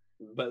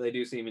 but they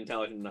do seem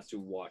intelligent enough to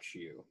watch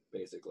you,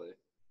 basically.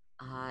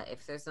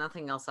 If there's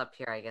nothing else up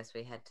here, I guess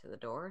we head to the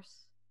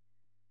doors.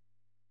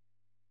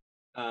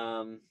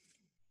 Um,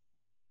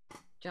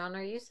 John,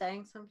 are you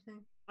saying something?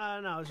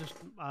 No, it's just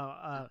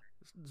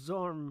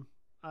Zorm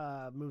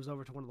moves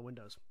over to one of the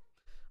windows.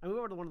 I move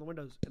over to one of the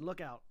windows and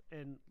look out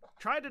and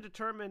try to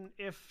determine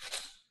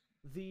if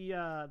the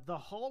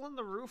hole in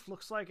the roof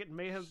looks like it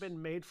may have been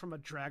made from a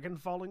dragon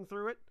falling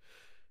through it.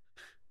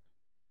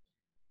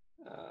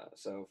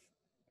 So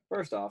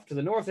First off, to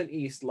the north and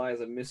east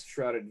lies a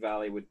mist-shrouded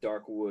valley with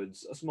dark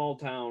woods, a small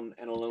town,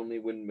 and a lonely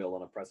windmill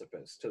on a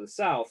precipice. To the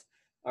south,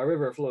 a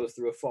river flows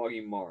through a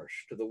foggy marsh.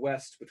 To the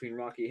west, between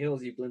rocky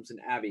hills, you glimpse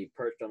an abbey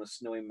perched on a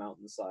snowy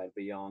mountainside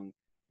beyond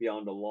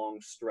a long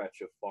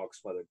stretch of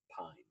fog-smothered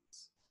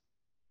pines.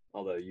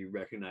 Although you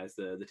recognize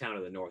the town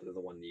to the north is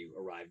the one you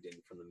arrived in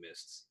from the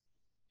mists.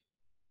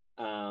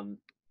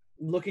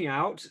 Looking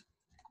out,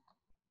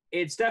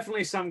 it's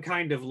definitely some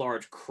kind of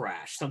large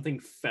crash. Something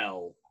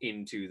fell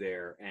into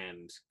there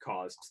and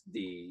caused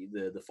the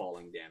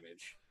falling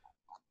damage.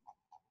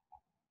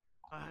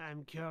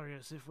 I'm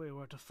curious if we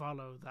were to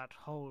follow that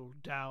hole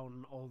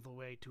down all the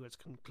way to its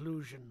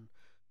conclusion,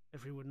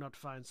 if we would not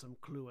find some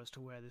clue as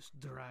to where this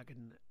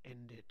dragon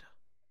ended.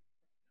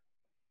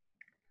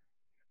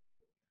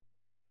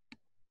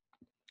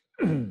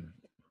 Is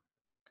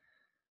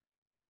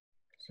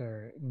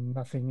there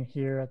nothing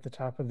here at the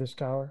top of this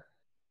tower?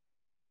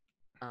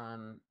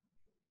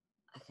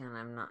 Again,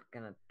 I'm not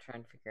gonna try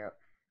and figure out.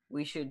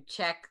 We should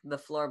check the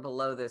floor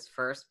below this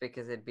first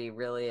because it'd be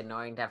really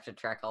annoying to have to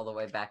trek all the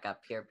way back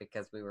up here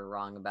because we were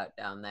wrong about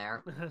down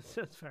there.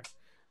 That's fair.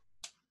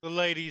 The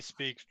lady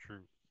speaks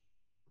true.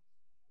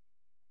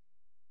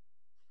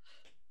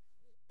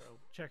 So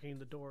checking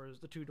the doors,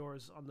 the two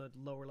doors on the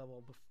lower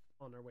level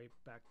on our way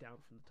back down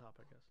from the top,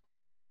 I guess.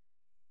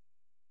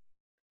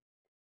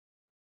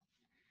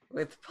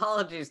 With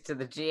apologies to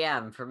the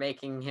GM for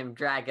making him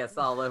drag us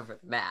all over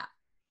the map.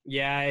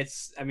 Yeah,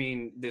 this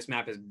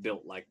map is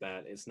built like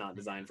that. It's not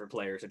designed for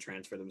players to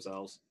transfer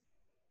themselves.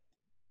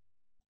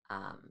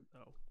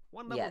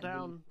 One level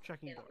down,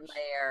 checking doors.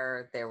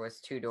 There was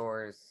 2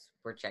 doors.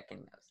 We're checking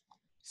those.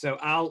 So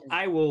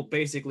I will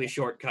basically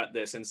shortcut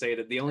this and say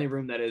that the only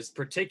room that is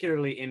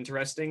particularly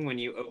interesting when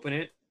you open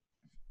it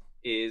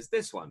is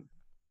this one.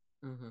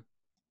 Mm-hmm.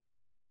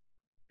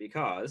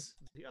 Because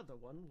the other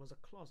one was a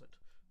closet.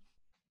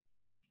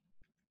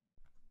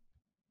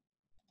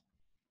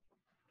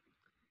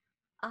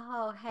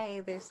 Oh, hey,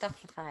 there's stuff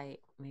to fight,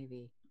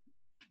 maybe.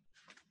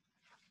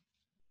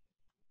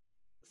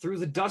 Through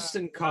the dust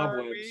and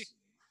cobwebs,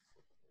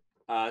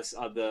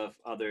 the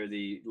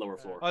lower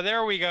floor. Oh,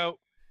 there we go.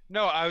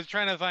 No, I was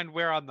trying to find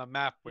where on the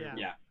map we were.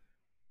 Yeah.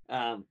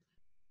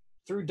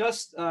 Through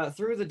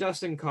the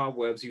dust and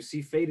cobwebs, you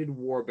see faded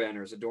war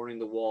banners adorning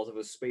the walls of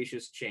a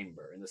spacious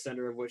chamber, in the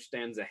center of which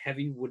stands a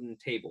heavy wooden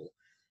table.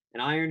 An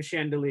iron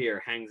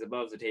chandelier hangs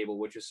above the table,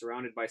 which is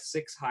surrounded by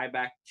 6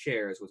 high-backed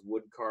chairs with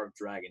wood-carved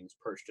dragons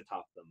perched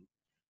atop them.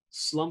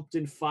 Slumped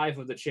in 5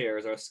 of the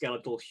chairs are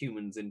skeletal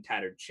humans in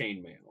tattered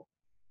chainmail.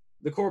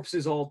 The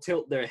corpses all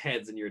tilt their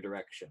heads in your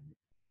direction.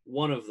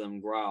 One of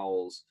them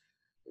growls,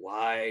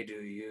 "Why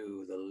do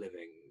you, the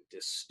living,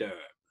 disturb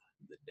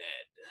the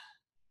dead?"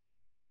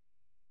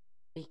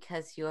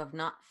 Because you have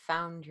not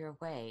found your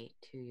way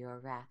to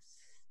your rest.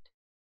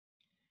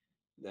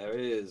 There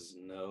is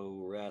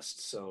no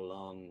rest so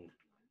long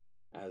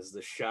as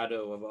the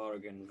shadow of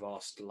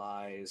Argynvost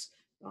lies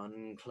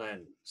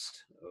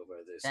uncleansed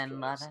over this Then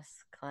place. let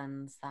us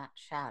cleanse that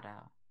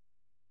shadow.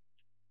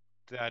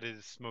 That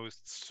is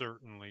most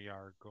certainly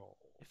our goal.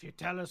 If you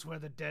tell us where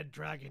the dead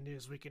dragon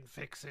is, we can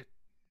fix it.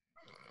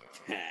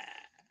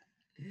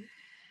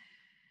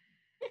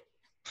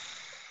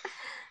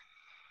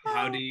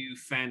 How do you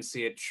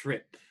fancy a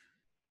trip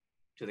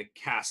to the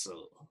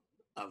castle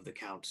of the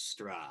Count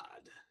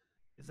Strahd?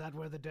 Is that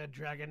where the dead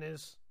dragon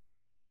is?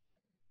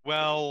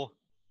 Well,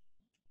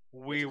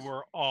 we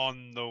were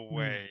on the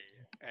way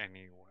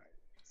anyway.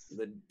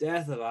 The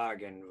death of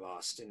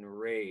Argynvost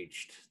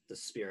enraged the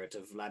spirit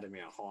of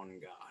Vladimir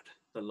Horngard,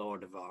 the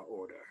lord of our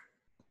order.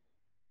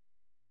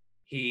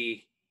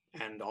 He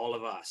and all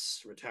of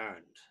us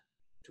returned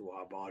to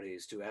our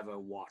bodies to ever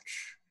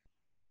watch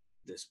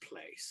this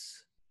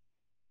place.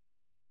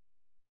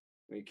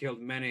 We killed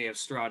many of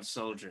Strahd's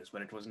soldiers,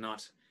 but it was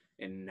not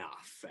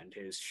enough, and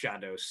his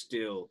shadow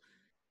still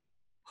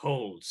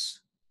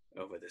holds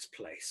over this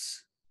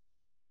place.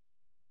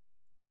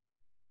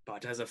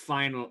 But as a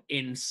final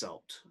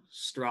insult,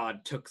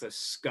 Strahd took the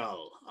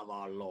skull of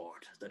our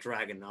lord, the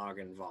dragon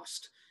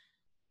Argynvost,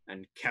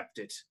 and kept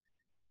it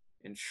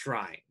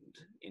enshrined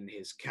in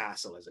his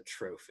castle as a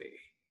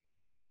trophy.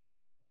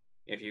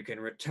 If you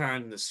can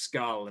return the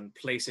skull and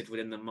place it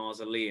within the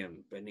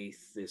mausoleum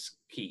beneath this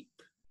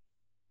keep,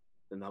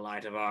 then the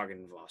light of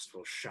Argynvost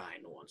will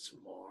shine once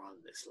more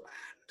on this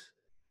land.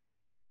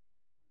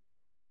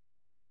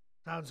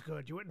 Sounds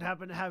good. You wouldn't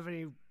happen to have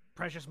any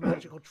precious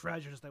magical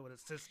treasures that would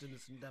assist in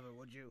this endeavor,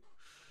 would you?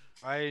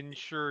 I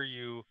assure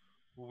you,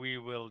 we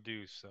will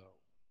do so.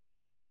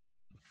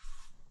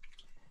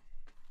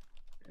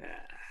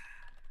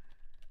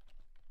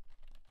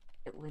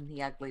 When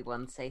the ugly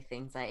ones say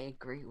things I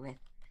agree with.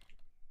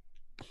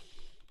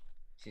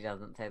 She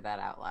doesn't say that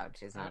out loud.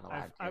 She's not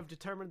allowed to. I've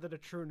determined that a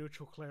true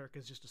neutral cleric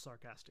is just a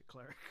sarcastic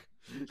cleric.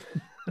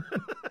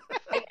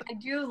 I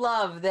do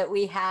love that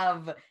we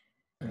have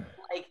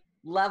like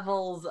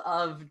levels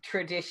of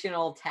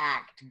traditional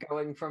tact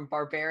going from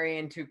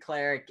barbarian to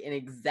cleric in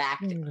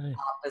exact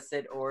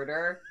opposite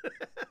order.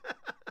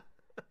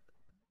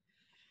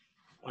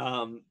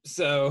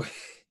 So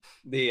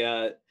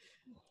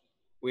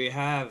We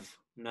have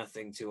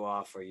nothing to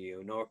offer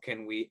you, nor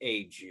can we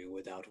aid you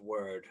without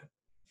word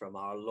from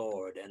our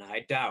lord, and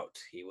I doubt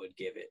he would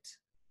give it.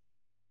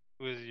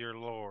 Who is your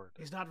lord?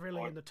 He's not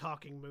really in the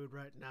talking mood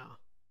right now.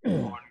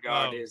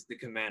 Hornguard is the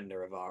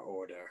commander of our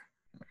order.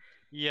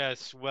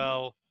 Yes,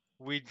 well,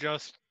 we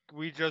just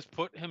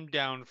put him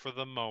down for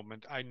the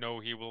moment. I know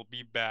he will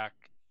be back.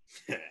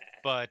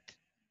 But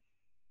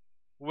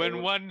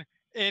when one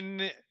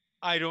in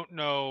I don't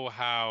know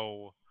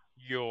how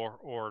your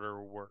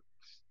order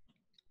works,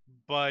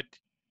 but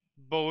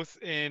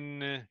both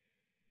in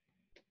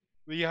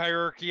the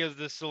hierarchy of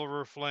the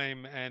Silver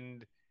Flame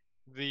and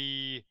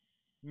the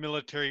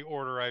military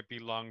order I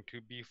belong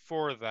to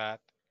before that,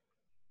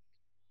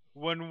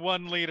 when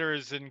one leader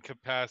is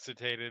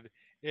incapacitated,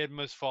 it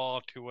must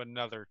fall to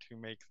another to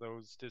make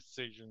those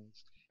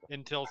decisions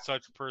until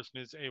such person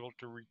is able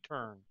to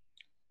return.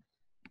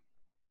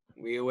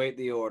 We await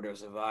the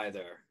orders of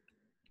either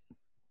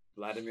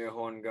Vladimir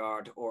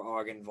Hornguard or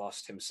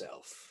Argynvost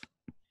himself.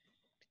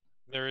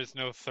 There is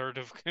no third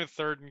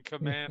in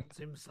command.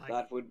 Seems like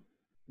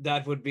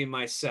that would be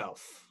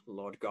myself,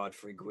 Lord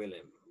Godfrey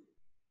Gwilym.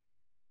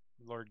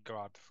 Lord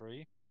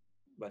Godfrey.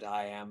 But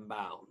I am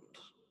bound,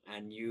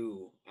 and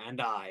you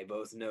and I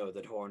both know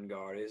that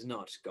Hornguard is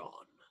not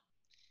gone.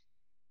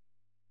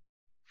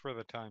 For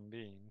the time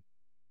being.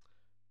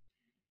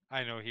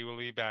 I know he will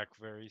be back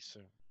very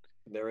soon.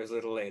 There is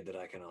little aid that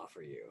I can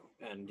offer you,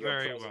 and your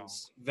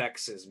presence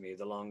vexes me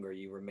the longer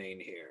you remain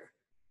here.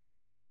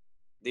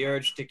 The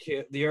urge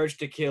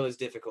to kill is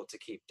difficult to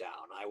keep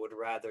down. I would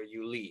rather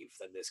you leave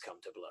than this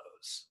come to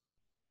blows.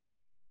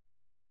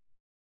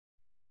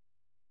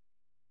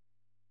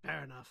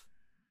 Fair enough.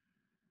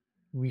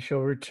 We shall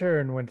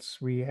return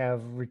once we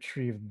have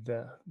retrieved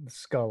the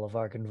skull of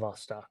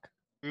Argynvost.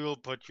 We will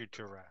put you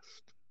to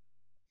rest.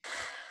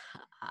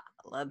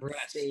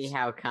 Let's see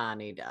how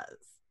Connie does.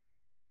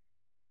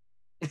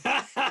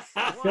 A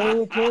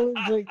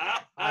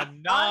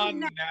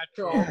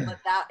non-natural, but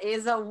that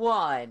is a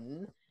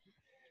 1.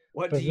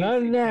 But not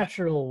a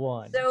natural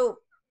one. So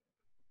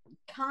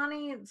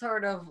Connie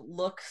sort of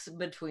looks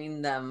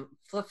between them,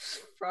 flips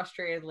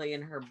frustratedly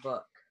in her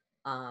book.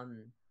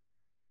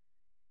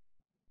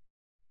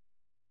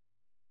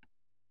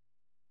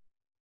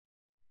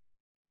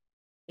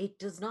 It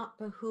does not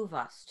behoove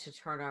us to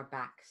turn our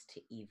backs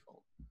to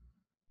evil.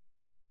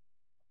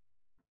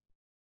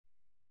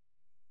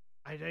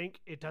 I think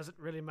it doesn't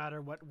really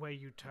matter what way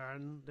you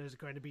turn. There's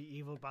going to be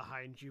evil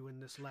behind you in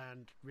this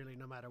land, really,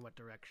 no matter what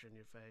direction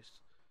you face.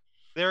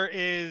 There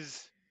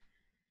is,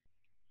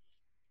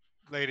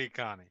 Lady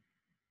Connie.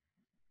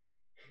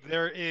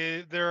 There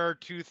are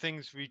two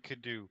things we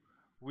could do.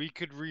 We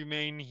could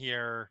remain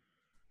here,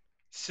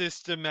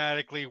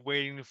 systematically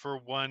waiting for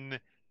one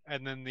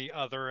and then the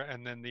other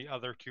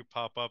to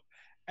pop up,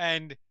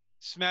 and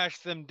smash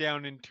them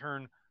down in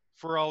turn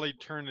for all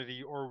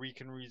eternity, or we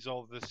can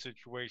resolve the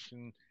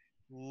situation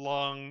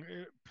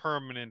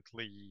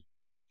permanently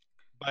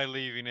by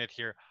leaving it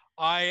here.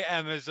 I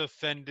am as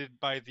offended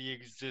by the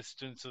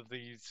existence of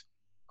these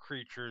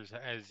creatures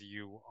as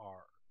you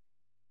are.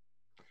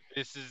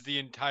 This is the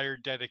entire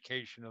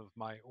dedication of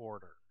my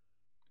order.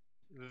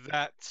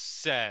 That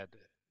said,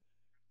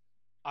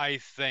 I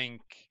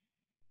think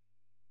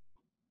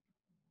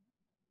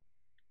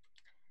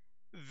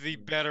the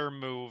better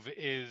move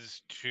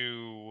is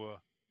to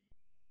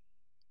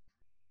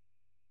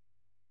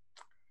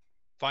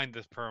find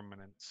this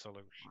permanent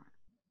solution.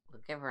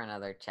 We'll give her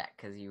another check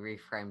because you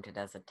reframed it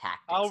as a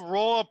tactic. I'll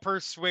roll a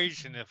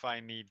persuasion if I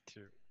need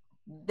to.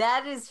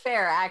 That is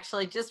fair.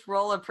 Actually, just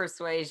roll a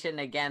persuasion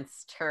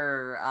against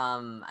her.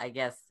 I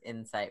guess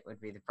insight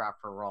would be the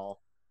proper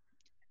roll.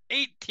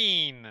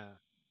 18.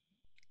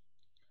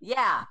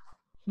 Yeah.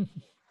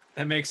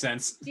 That makes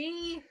sense.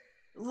 She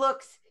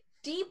looks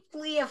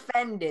deeply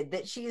offended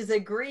that she is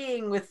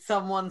agreeing with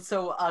someone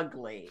so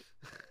ugly,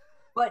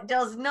 but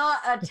does not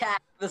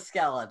attack the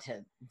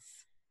skeletons.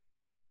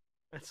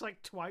 That's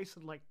like twice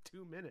in like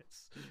 2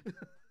 minutes.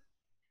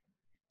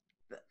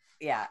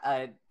 Yeah,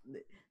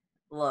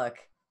 look,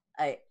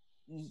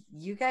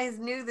 you guys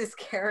knew this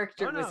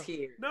character was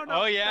here. No.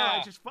 Oh yeah. No,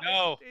 it's just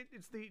no.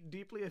 It's the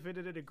deeply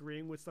offended at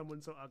agreeing with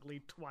someone so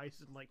ugly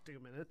twice in like 2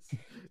 minutes.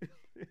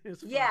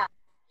 Yeah,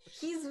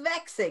 he's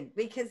vexing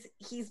because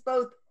he's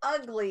both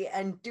ugly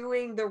and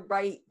doing the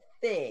right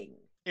thing.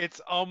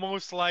 It's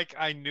almost like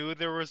I knew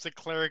there was a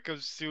Cleric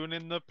of Soon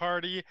in the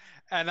party,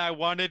 and I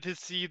wanted to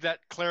see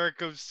that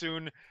Cleric of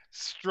Soon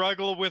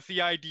struggle with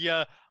the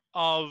idea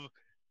of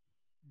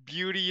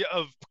beauty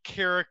of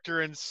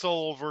character and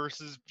soul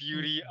versus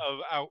beauty of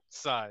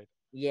outside.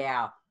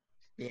 Yeah.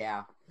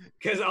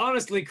 Because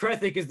honestly,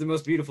 Krethek is the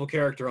most beautiful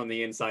character on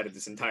the inside of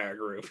this entire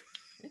group.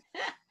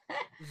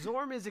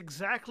 Zorm is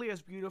exactly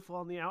as beautiful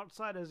on the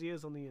outside as he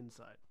is on the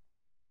inside.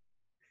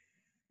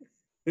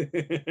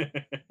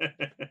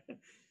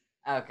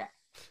 Okay.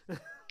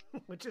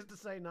 Which is to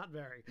say, not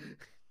very.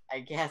 I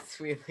guess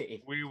we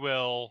leave. We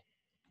will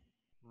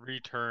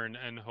return,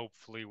 and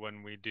hopefully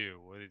when we do,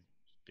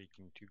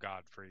 speaking to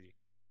Godfrey,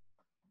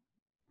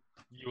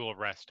 You will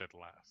rest at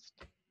last.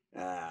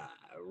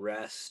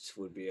 Rest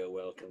would be a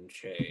welcome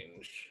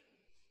change.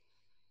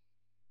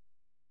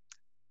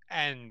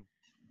 And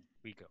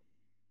we go.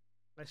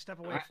 I step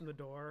away from the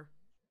door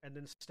and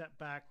then step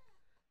back.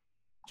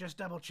 Just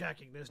double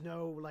checking. There's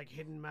no like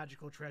hidden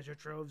magical treasure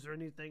troves or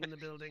anything in the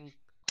building.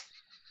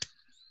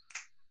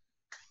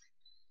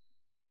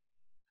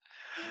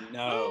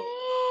 No.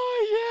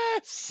 Oh,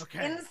 yes!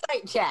 Okay.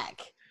 Insight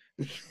check.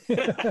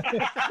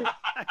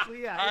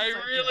 Actually, yeah. I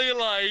insight really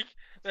like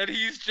that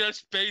he's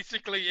just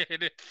basically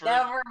in it for...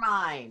 Never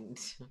mind.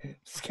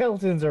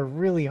 Skeletons are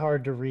really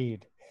hard to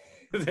read.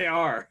 They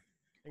are.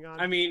 Hang on.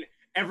 I mean,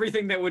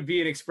 everything that would be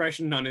an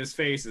expression on his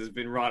face has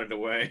been rotted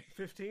away.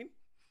 15.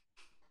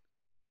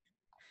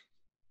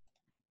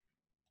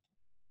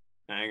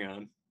 Hang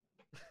on.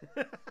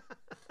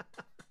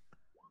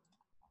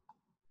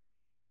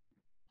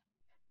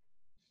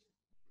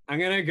 I'm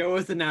gonna go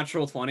with the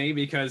natural 20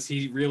 because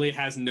he really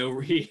has no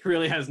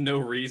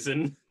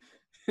reason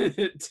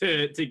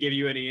to give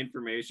you any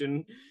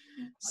information.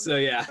 So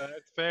yeah.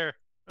 That's fair.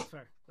 That's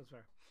fair. That's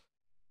fair.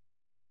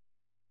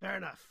 Fair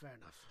enough. Fair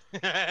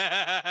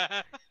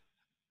enough.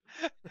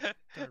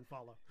 Turn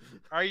follow.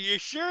 Are you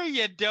sure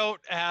you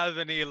don't have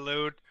any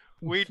loot?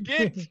 We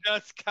did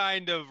just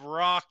kind of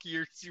rock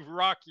your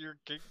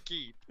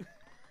keep.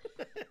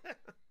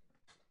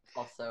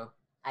 Also,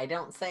 I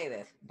don't say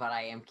this, but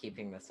I am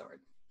keeping the sword.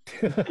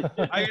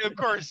 Of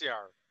course you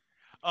are.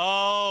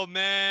 Oh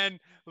man,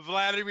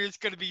 Vladimir's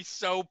gonna be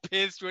so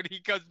pissed when he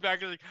comes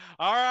back and like,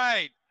 all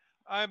right,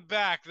 I'm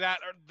back.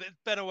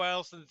 It's been a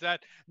while since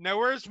that. Now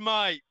where's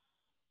my?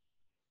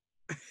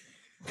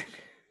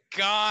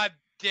 God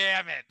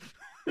damn it!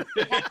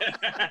 He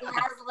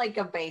has like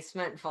a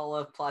basement full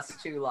of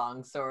 +2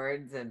 long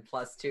swords and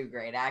 +2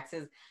 great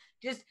axes,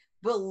 just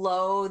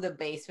below the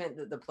basement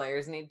that the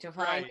players need to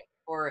find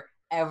for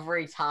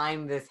every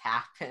time this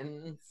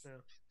happens. Yeah.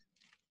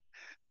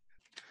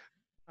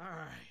 All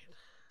right.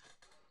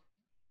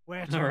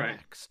 Where to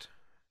next?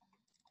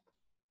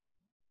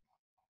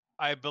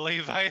 I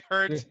believe I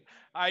heard.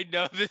 I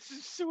know this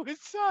is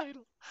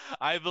suicidal.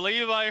 I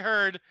believe I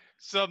heard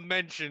some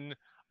mention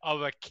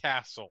of a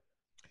castle.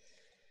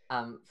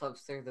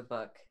 Flips through the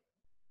book.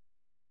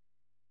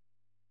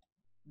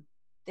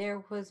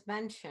 There was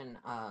mention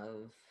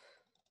of...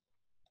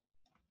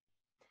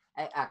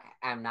 Okay,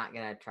 I'm not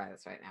gonna try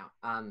this right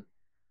now.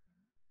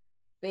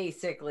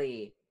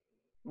 Basically,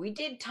 we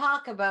did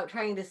talk about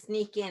trying to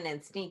sneak in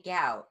and sneak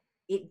out.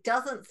 It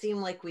doesn't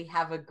seem like we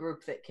have a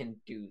group that can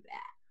do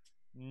that.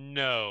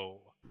 No.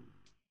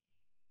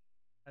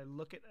 I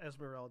look at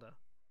Esmeralda.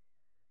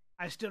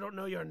 I still don't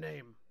know your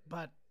name,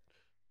 but...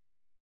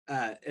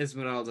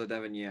 Esmeralda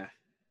Devonier.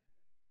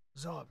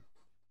 Zorm.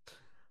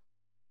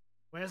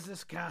 Where's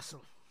this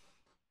castle?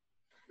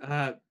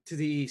 To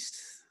the east.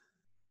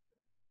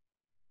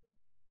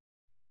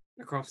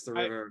 Across the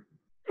river.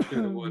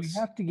 Through the woods.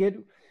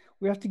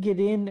 We have to get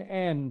in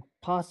and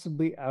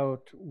possibly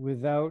out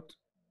without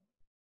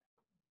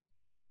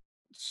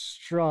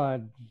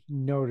Strahd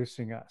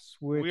noticing us.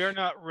 We are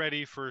not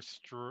ready for this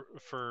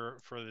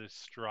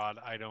Strahd,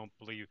 I don't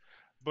believe.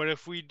 But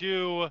if we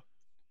do,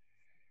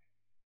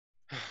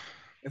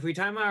 if we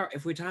time our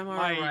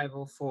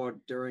arrival for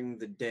during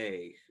the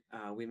day,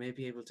 we may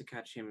be able to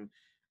catch him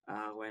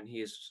when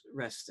he is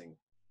resting.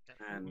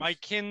 And my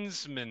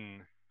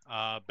kinsman,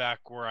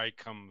 back where I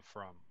come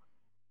from,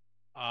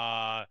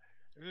 had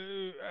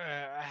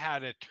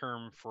a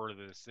term for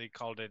this. They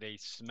called it a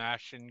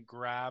smash and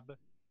grab.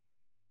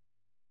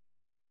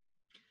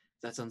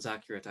 That sounds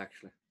accurate,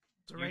 actually.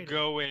 You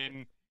go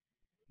in,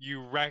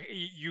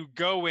 you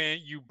go in,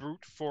 you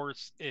brute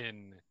force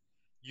in,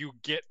 you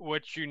get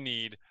what you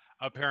need.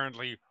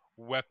 Apparently,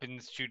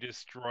 weapons to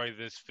destroy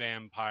this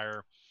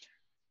vampire,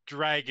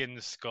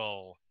 dragon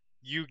skull.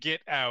 You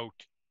get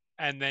out,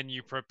 and then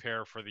you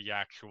prepare for the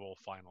actual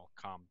final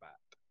combat.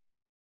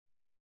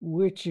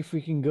 Which, if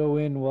we can go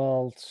in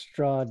while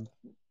Strahd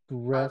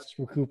rests,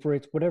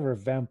 recuperates, whatever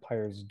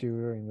vampires do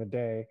during the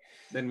day.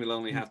 Then we'll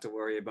only have to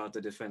worry about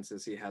the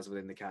defenses he has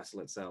within the castle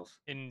itself.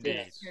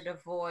 Indeed. Should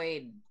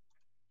avoid,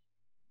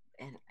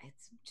 and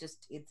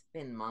it's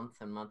been months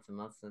and months and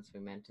months since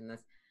we mentioned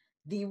this.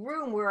 The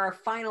room where our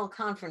final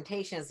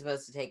confrontation is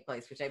supposed to take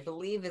place, which I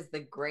believe is the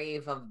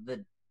grave of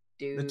the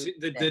dude.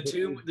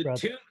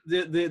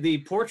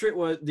 The portrait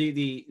was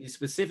the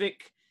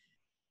specific.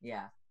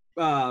 Yeah.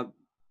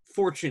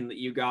 Fortune that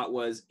you got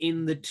was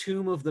in the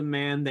tomb of the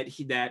man that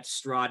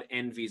Strahd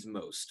envies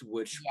most,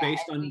 which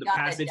based on the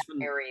passage from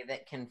the diary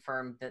that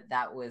confirmed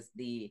that was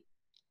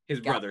his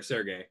brother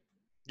Sergei.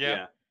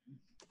 Yeah.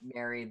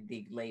 Married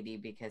the lady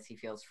because he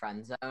feels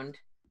friend zoned.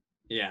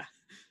 Yeah.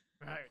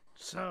 Right.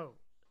 So,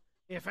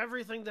 if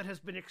everything that has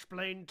been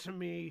explained to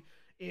me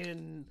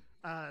in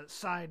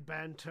side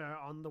banter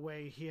on the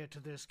way here to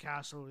this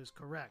castle is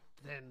correct,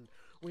 then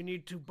we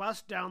need to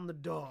bust down the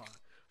door,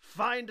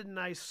 find a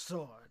nice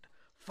sword,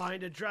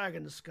 find a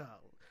dragon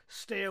skull,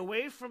 stay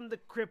away from the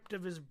crypt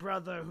of his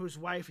brother whose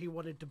wife he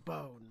wanted to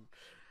bone,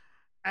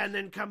 and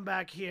then come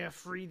back here,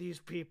 free these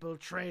people,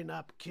 train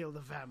up, kill the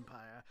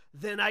vampire.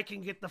 Then I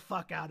can get the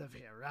fuck out of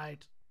here,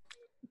 right?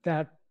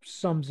 That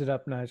sums it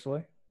up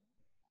nicely.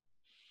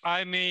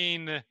 I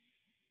mean,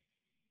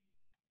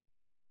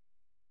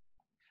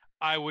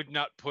 I would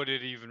not put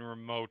it even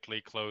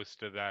remotely close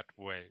to that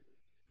way.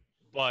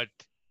 But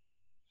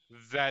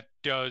that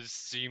does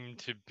seem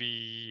to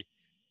be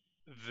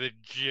the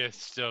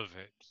gist of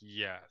it,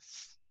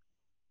 yes.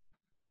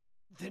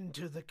 Then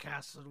to the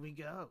castle we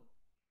go.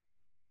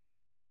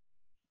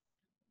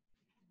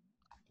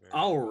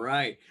 All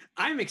right.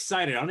 I'm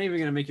excited. I'm not even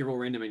going to make you roll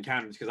random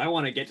encounters because I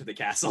want to get to the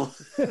castle.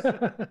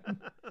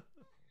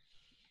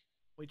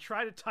 We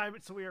try to time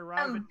it so we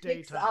arrive at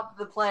picks daytime. up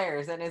the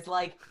players and is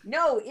like,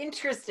 no,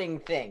 interesting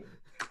thing.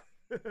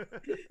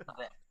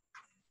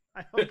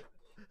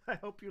 I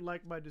hope you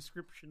like my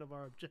description of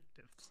our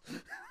objectives.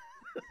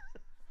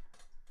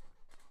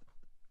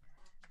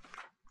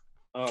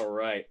 All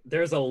right.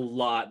 There's a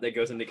lot that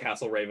goes into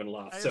Castle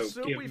Ravenloft, I so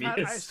assume give me a I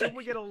assume second.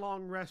 we get a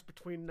long rest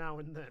between now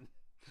and then.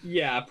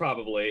 Yeah,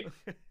 probably.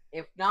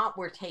 If not,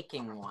 we're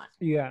taking one.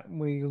 Yeah,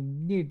 we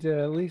need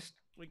to at least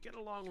We get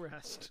a long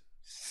rest.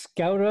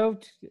 scout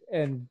out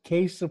and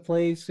case the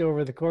place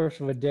over the course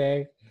of a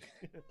day.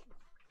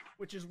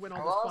 Which is when all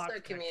I'll this box also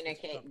text and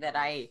communicate stuff that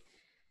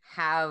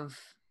comes.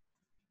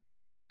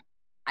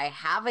 I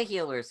have a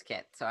healer's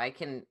kit, so I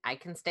can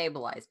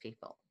stabilize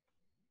people.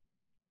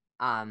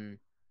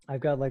 I've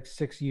got like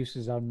 6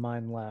 uses on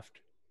mine left.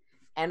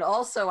 And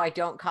also I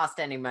don't cost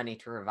any money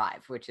to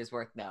revive, which is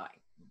worth knowing.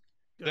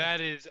 Good.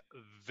 That is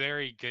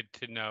very good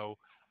to know.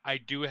 I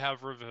do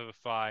have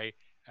Revivify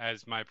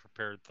as my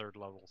prepared 3rd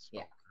level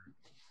spell.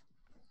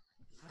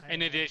 Yeah.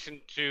 In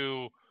addition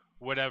to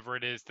whatever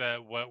it is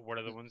that what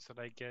are the ones that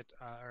I get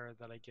or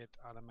that I get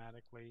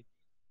automatically?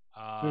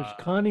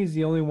 Connie's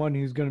the only one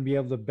who's going to be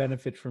able to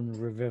benefit from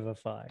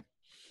Revivify.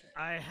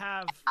 I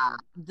have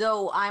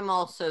Though I'm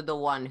also the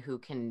one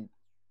who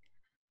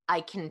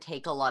I can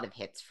take a lot of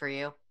hits for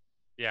you.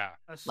 Yeah.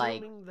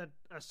 assuming that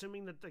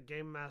the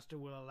game master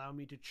will allow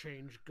me to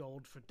change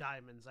gold for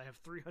diamonds. I have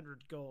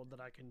 300 gold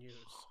that I can use.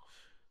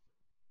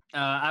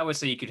 I would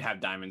say you could have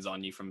diamonds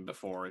on you from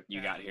before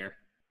you got here.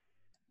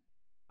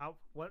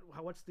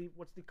 What's the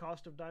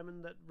cost of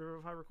diamond that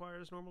Revivify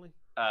requires normally?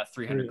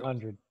 300 gold.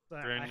 300.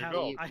 I 300 have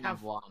gold. I You have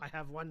have one. I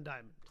have 1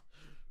 diamond.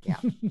 Yeah.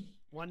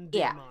 1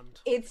 Yeah.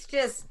 diamond. It's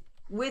just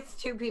with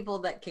 2 people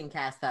that can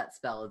cast that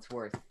spell, it's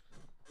worth.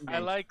 I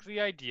like the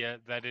idea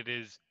that it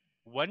is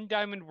 1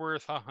 diamond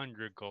worth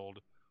 100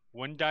 gold,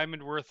 1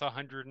 diamond worth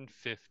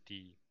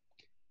 150,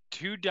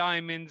 2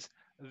 diamonds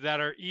that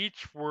are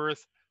each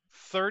worth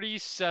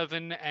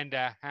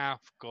 37.5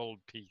 gold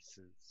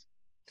pieces.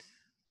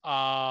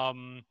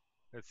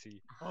 Let's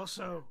see.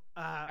 Also,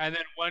 And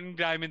then 1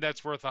 diamond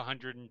that's worth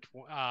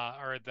 120,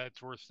 or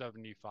that's worth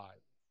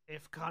 75.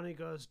 if Connie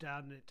goes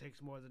down and it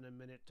takes more than a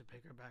minute to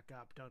pick her back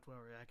up, don't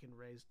worry, I can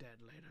raise dead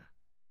later.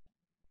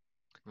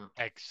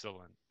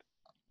 Excellent.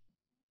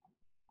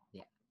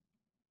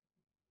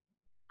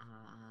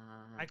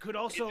 I could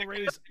also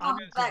raise How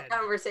that undead.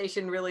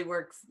 conversation really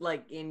works,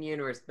 like in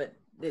universe, but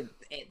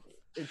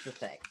it's a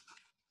thing.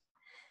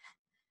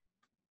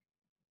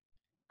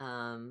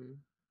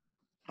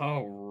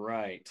 All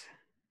right.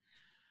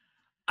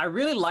 I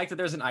really like that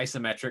there's an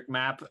isometric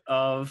map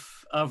of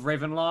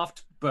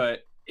Ravenloft,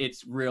 but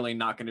it's really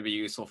not going to be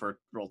useful for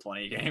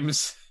Roll20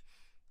 games.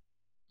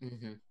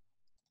 Mm-hmm.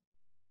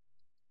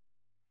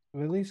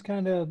 We'll at least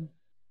kind of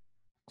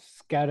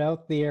scout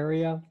out the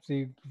area,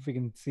 see if we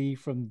can see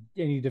from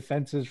any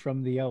defenses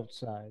from the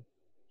outside.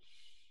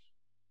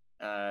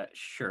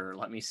 Sure.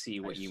 Let me see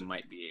what you Nice.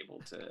 might be able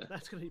to.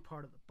 That's going to be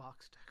part of the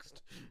box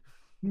text.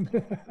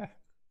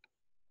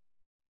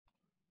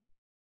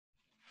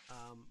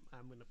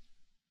 I'm going to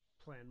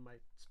plan my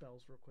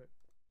spells real quick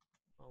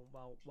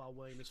while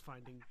William is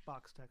finding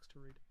box text to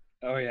read.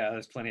 Oh yeah,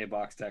 there's plenty of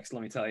box text.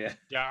 Let me tell you.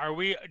 Yeah, are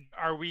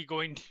we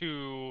going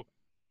to?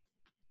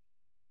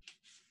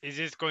 Is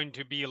this going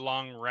to be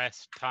long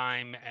rest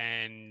time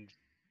and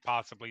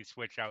possibly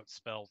switch out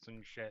spells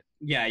and shit?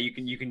 Yeah, you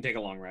can take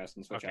a long rest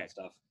and switch Okay. out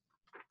stuff.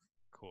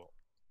 Cool.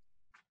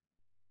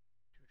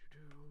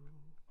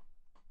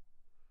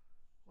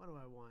 What do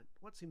I want?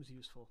 What seems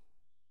useful?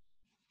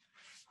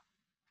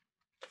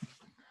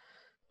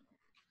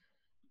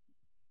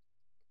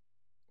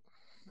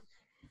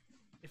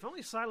 If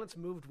only silence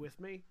moved with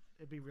me,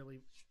 it'd be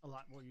really a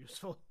lot more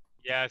useful.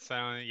 Yes,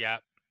 yeah.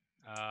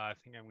 I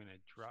think I'm gonna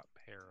drop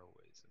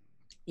heroism.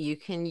 You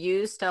can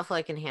use stuff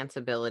like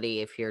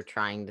enhanceability if you're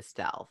trying to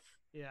stealth.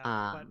 Yeah,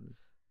 but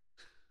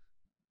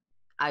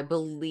I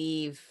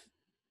believe.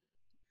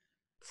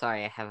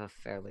 Sorry, I have a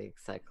fairly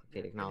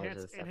encyclopedic knowledge of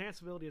this stuff.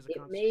 enhanceability is a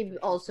It may concentration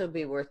also spell.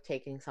 be worth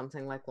taking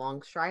something like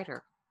Long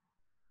Strider.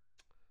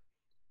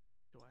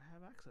 Do I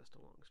have access to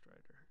Long Strider?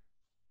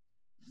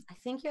 I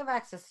think you have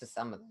access to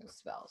some of those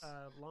spells.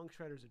 Long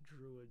Strider's a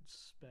druid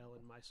spell,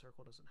 and my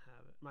circle doesn't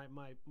have it. My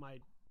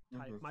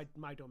type,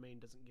 my domain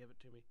doesn't give it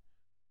to me.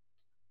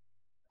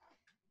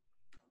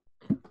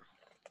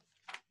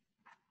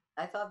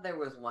 I thought there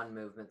was one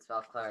movement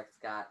spell Cleric's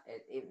got.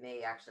 It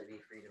may actually be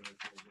freedom of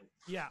movement.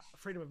 Yeah,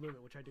 freedom of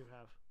movement, which I do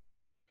have.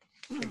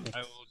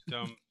 I will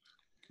dump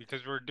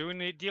because we're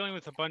dealing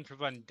with a bunch of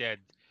undead,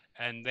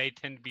 and they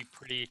tend to be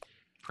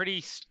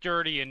pretty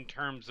sturdy in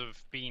terms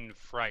of being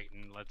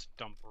frightened. Let's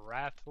dump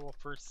Wrathful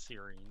for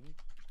Searing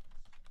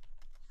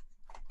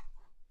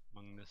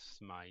among the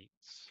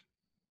smites.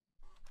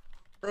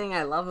 The thing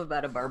I love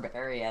about a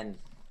barbarian,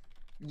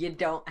 you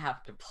don't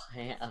have to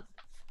plan.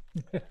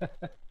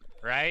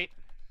 Right?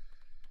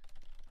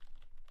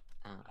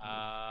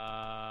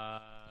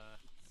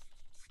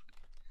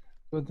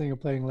 One thing of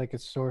playing like a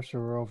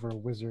sorcerer over a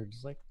wizard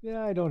is like,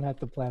 yeah, I don't have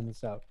to plan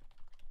this out.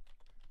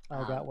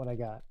 I got what I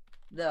got.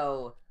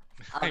 Though,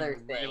 other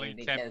I'm thing, really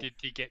because tempted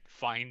to get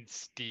Fine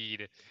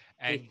Steed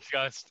and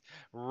just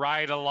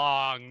ride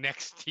along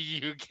next to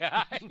you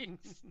guys.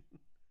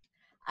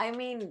 I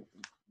mean,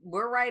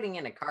 we're riding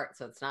in a cart,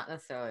 so it's not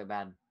necessarily a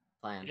bad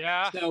plan.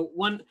 Yeah. So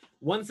one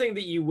thing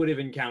that you would have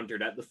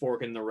encountered at the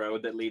fork in the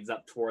road that leads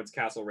up towards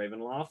Castle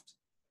Ravenloft,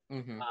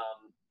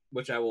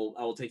 which I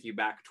will take you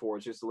back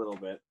towards just a little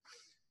bit.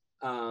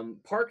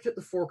 Parked at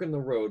the fork in the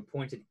road,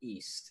 pointed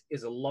east,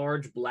 is a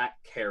large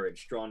black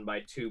carriage drawn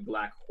by two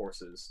black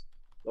horses.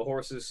 The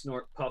horses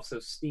snort puffs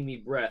of steamy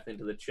breath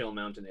into the chill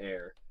mountain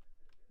air.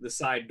 The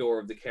side door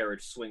of the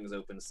carriage swings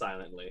open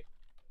silently.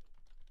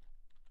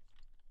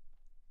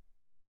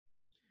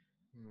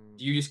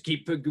 Do you just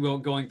keep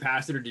going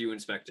past it, or do you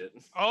inspect it?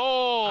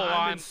 Oh,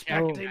 I'm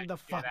checking inspecting the that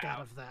fuck shit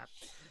out of that.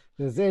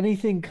 Does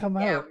anything come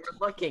Yeah, out?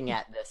 we're looking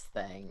at this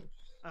thing.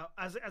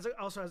 As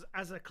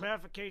a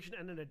clarification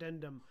and an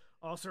addendum,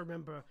 also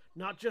remember,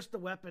 not just the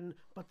weapon,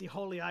 but the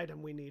holy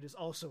item we need is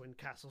also in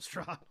Castle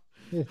Strahd.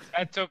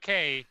 That's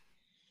okay.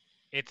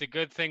 It's a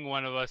good thing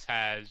one of us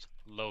has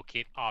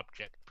locate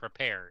object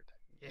prepared.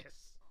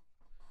 Yes.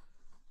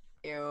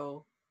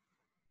 Ew.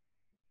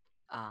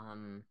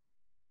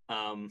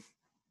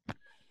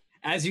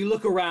 As you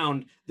look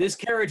around, this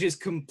carriage is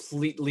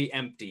completely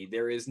empty.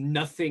 There is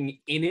nothing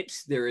in it.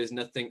 There is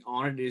nothing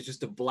on it. It is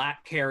just a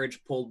black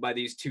carriage pulled by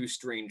these two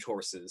strange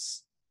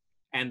horses.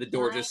 And the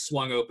door just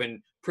swung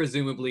open,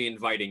 presumably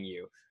inviting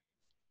you.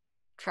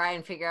 Try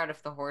and figure out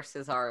if the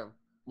horses are,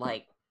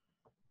 like,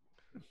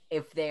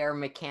 if they are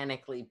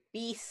mechanically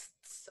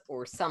beasts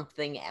or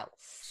something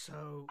else.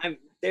 So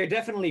They're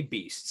definitely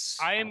beasts.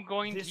 I am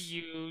going to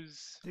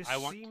use. This I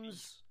want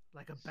seems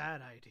like a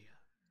bad idea,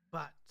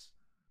 but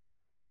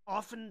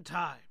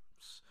oftentimes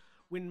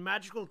when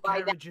magical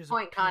By carriages that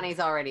point, Connie's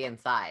already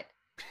inside.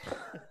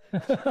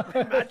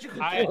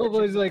 magical I was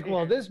carriages like,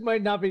 well, appear- this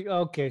might not be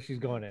okay. She's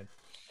going in.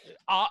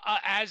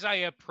 as I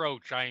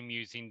approach, I am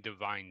using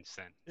divine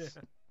sense.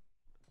 Yeah.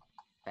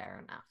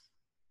 Fair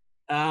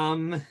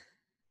enough.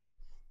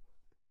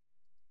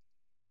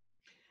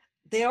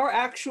 They are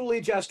actually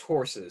just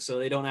horses, so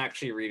they don't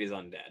actually read as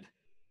undead.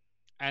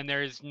 And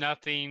there's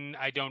nothing.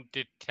 I don't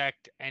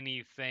detect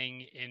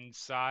anything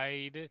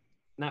inside.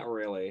 Not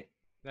really.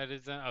 That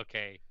isn't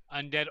okay.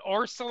 Undead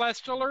or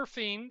celestial or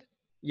fiend.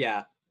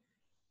 Yeah.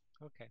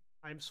 Okay.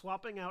 I'm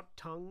swapping out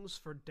tongues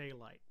for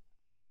daylight.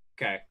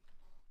 Okay.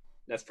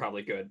 That's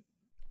probably good.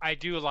 I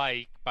do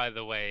like, by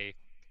the way,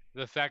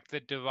 the fact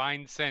that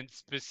divine sense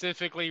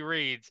specifically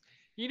reads,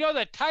 you know,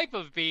 the type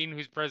of being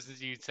whose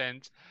presence you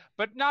sense,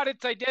 but not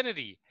its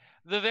identity.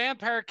 The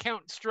vampire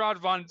Count Strahd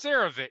von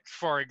Zarevich,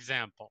 for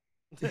example.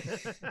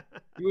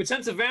 You would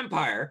sense a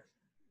vampire,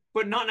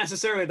 but not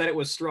necessarily that it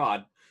was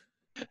Strahd.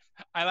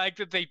 I like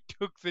that they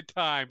took the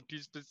time to,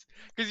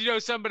 because you know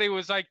somebody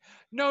was like,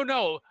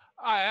 no,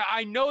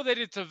 I know that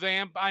it's a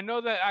vamp. I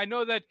know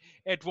that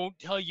it won't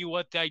tell you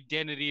what the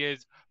identity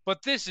is,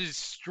 but this is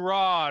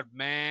Strahd,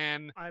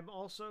 man. I'm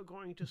also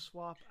going to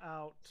swap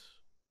out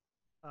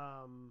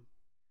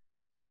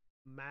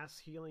mass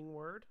healing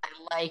word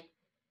I like.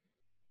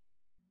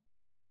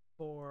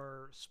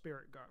 for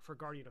for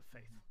guardian of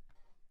faith.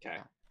 Okay.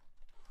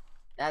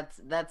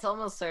 That's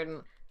almost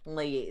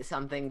certainly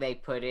something they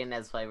put in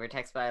as flavor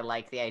text, but I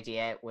like the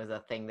idea it was a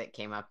thing that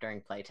came up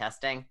during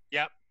playtesting.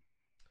 Yep.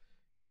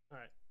 All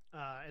right.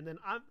 And then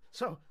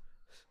so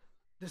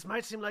this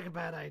might seem like a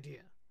bad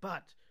idea,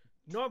 but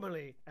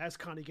normally, as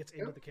Connie gets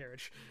into the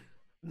carriage,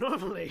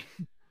 normally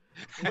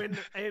when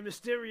a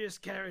mysterious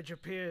carriage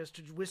appears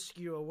to whisk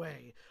you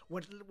away,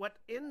 what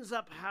ends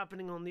up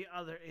happening on the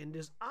other end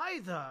is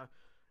either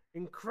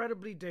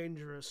incredibly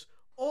dangerous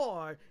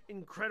or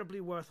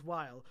incredibly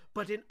worthwhile.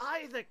 But in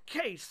either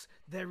case,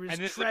 there is And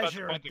this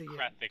treasure is at about the the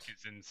point end. that Krethek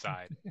is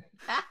inside.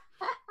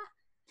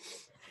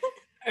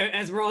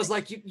 As Morale's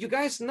like, you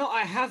guys know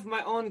I have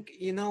my own.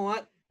 You know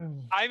what?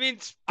 I mean,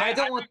 I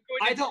don't.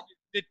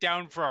 sit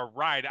down for a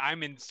ride.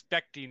 I'm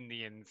inspecting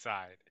the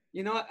inside.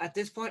 You know what? At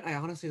this point, I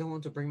honestly don't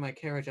want to bring my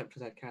carriage up to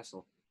that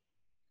castle.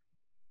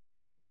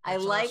 I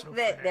That's like also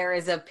that fair. there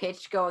is a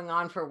pitch going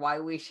on for why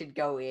we should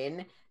go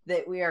in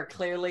that we are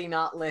clearly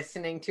not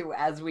listening to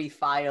as we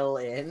file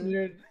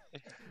in.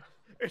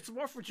 It's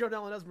more for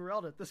Jonelle and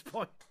Esmeralda at this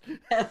point.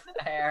 That's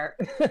fair.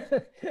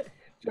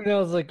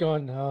 Jonelle's like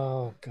going,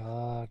 oh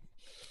god.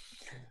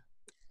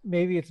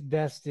 maybe it's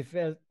best if,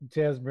 to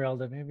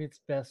Esmeralda, maybe it's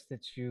best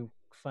that you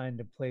find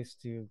a place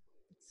to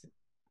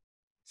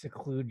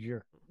seclude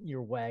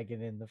your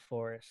wagon in the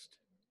forest.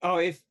 Oh,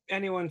 if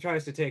anyone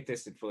tries to take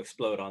this, it will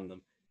explode on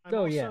them. I'm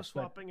also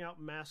swapping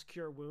out Mass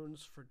Cure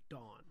Wounds for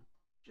Dawn,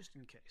 just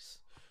in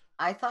case.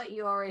 I thought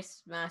you already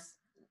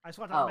I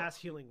swapped out Mass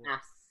Healing Word.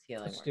 Mass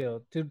Healing Word.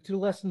 Still, to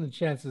lessen the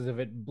chances of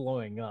it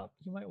blowing up,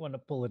 you might want to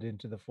pull it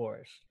into the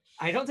forest.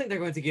 I don't think they're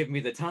going to give me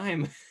the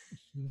time.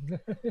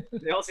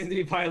 They all seem to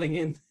be piling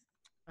in.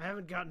 I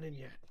haven't gotten in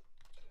yet.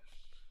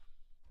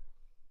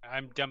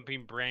 I'm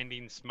dumping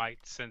Branding Smite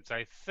since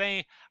I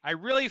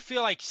really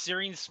feel like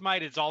Searing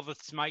Smite is all the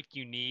smite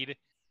you need.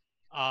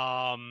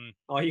 All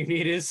you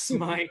need is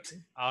smite.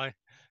 For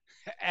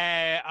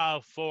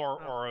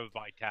Aura of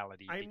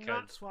Vitality. I'm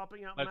not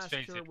swapping out let's Mass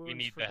face Cure it, we Wounds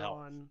need for the help.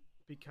 Dawn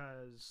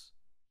because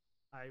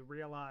I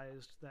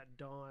realized that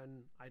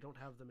Dawn, I don't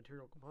have the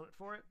material component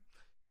for it.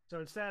 So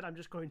instead, I'm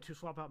just going to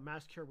swap out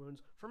Mass Cure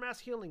Wounds for Mass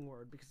Healing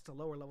Word because it's a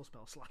lower level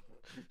spell slot.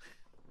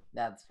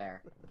 That's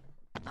fair.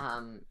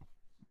 And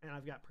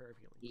I've got Prayer of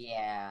Healing.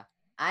 Yeah.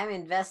 I'm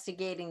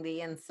investigating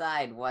the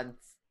inside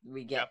once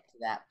we get to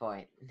that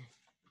point.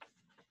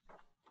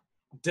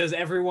 Does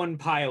everyone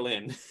pile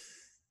in?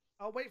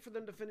 I'll wait for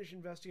them to finish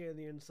investigating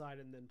the inside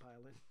and then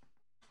pile in.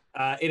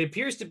 It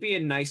appears to be a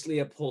nicely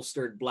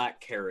upholstered black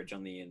carriage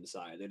on the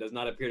inside. There does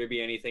not appear to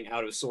be anything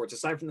out of sorts,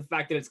 aside from the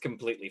fact that it's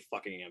completely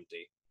fucking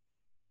empty.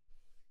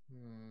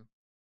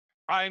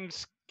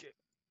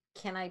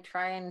 Can I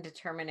try and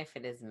determine if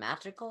it is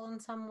magical in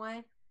some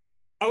way?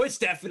 Oh, it's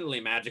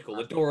definitely magical.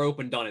 The door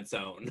opened on its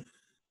own.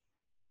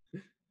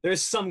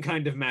 There's some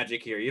kind of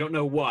magic here. You don't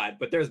know what,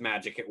 but there's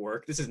magic at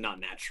work. This is not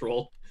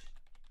natural.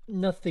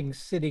 Nothing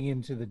sitting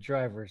into the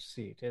driver's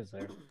seat, is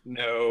there?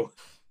 No.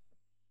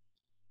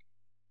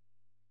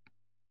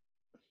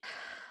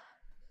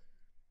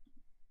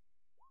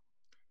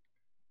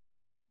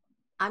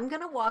 I'm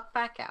gonna walk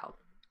back out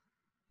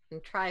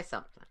and try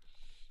something.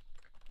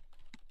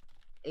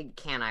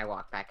 Can I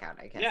walk back out?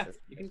 I guess. Yeah,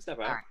 you can step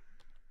out. All right.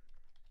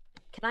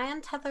 Can I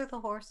untether the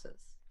horses?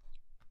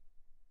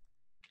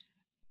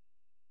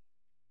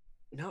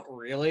 Not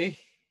really.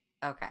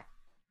 Okay,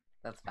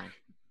 that's fine.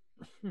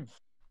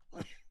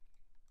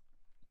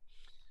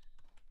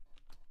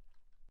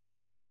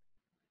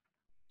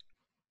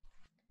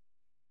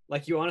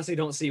 Like, you honestly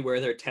don't see where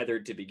they're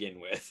tethered to begin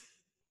with.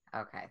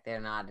 Okay,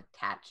 they're not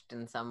attached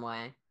in some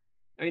way.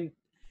 I mean,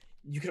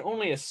 you can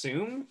only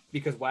assume,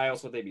 because why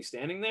else would they be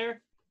standing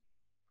there?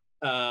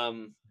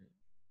 And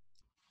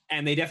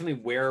they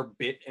definitely wear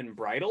bit and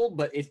bridle,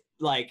 but it's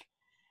like,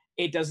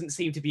 it doesn't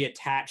seem to be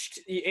attached.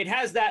 It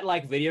has that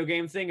like video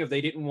game thing of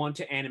they didn't want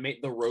to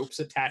animate the ropes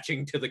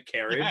attaching to the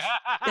carriage.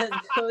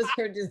 Those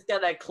are just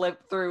gonna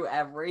clip through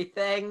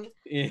everything.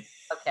 Yeah.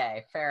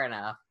 Okay, fair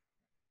enough.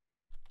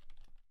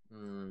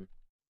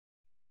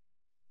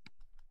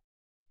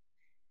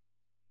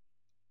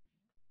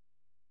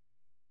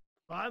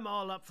 I'm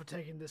all up for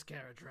taking this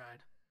carriage ride.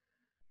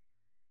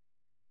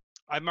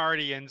 I'm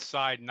already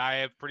inside, and I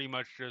have pretty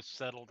much just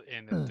settled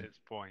in at this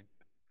point.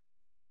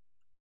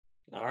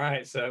 All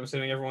right, so I'm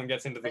assuming everyone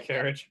gets into the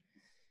carriage.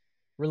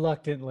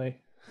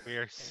 Reluctantly. We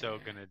are so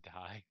gonna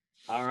die.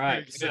 All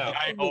right, We're gonna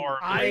die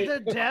horribly. Either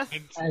death,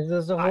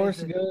 as the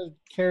horse goes,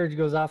 carriage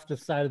goes off the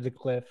side of the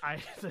cliff.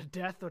 either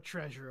death or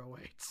treasure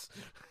awaits.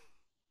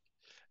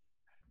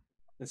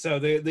 And so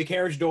the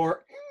carriage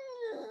door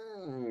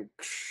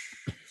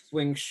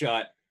swings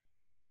shut,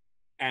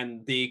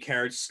 and the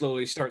carriage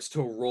slowly starts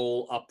to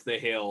roll up the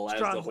hill as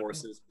the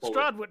horses pull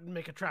Strahd wouldn't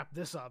make a trap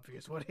this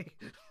obvious, would he?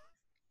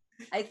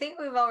 I think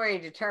we've already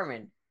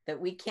determined that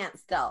we can't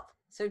stealth.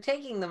 So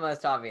taking the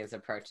most obvious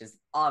approach is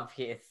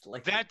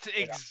obviously... That's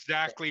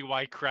exactly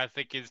why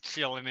Krethek is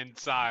chilling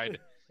inside.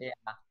 Yeah.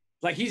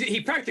 Like,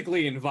 he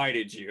practically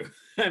invited you.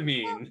 I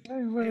mean... I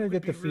really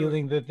get the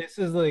feeling that this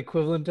is the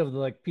equivalent of the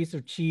like piece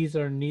of cheese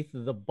underneath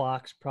the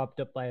box propped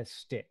up by a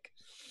stick.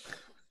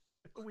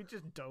 We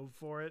just dove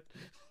for it.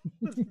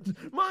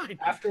 Mine!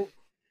 After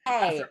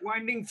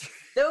winding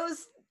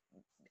those...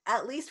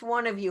 At least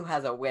one of you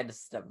has a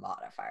wisdom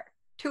modifier.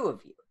 Two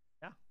of you.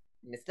 Yeah.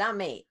 It's not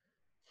me.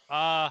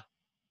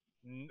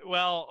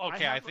 Well,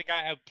 okay, I think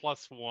I have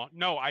 +1.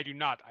 No, I do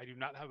not. I do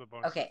not have a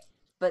bonus. Okay,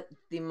 but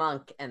the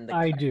monk and the...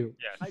 I do.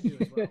 Yes. I do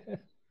as well.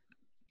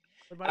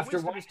 But my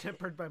wisdom is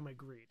tempered by my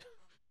greed.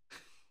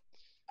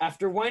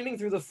 After winding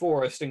through the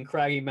forest and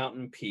craggy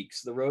mountain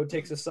peaks, the road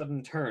takes a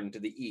sudden turn to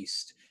the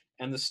east,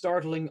 and the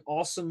startling,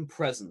 awesome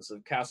presence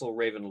of Castle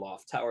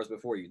Ravenloft towers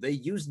before you. They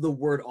used the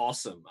word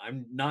awesome.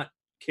 I'm not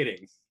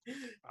kidding.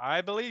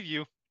 I believe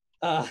you.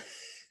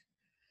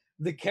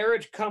 The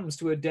carriage comes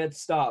to a dead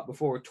stop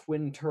before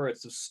twin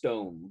turrets of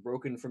stone,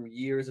 broken from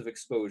years of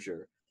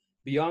exposure.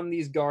 Beyond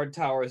these guard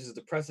towers is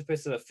the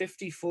precipice of a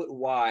 50-foot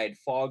wide,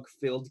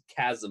 fog-filled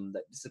chasm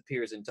that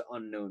disappears into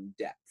unknown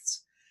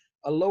depths.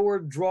 A lower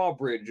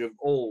drawbridge of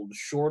old,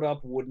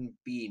 shored-up wooden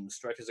beams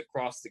stretches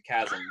across the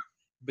chasm,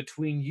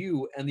 between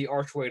you and the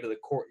archway to the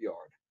courtyard.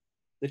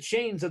 The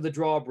chains of the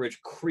drawbridge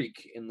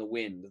creak in the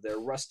wind, their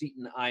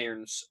rust-eaten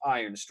iron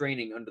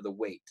straining under the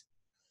weight.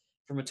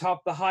 From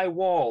atop the high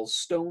walls,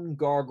 stone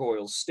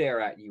gargoyles stare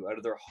at you out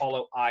of their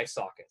hollow eye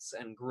sockets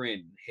and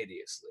grin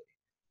hideously.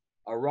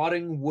 A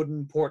rotting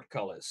wooden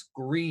portcullis,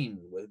 green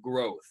with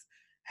growth,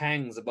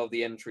 hangs above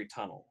the entry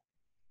tunnel.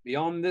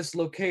 Beyond this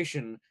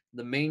location,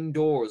 the main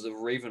doors of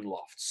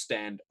Ravenloft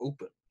stand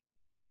open.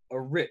 A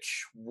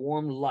rich,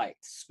 warm light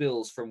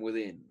spills from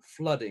within,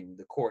 flooding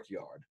the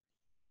courtyard.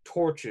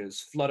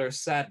 Torches flutter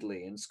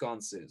sadly in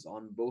sconces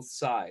on both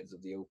sides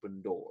of the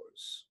open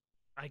doors.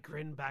 I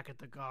grin back at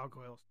the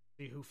gargoyles,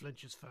 see who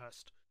flinches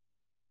first.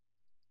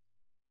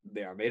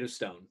 They are made of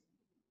stone.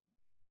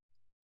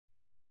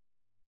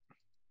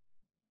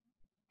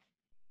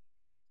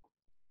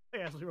 I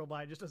actually roll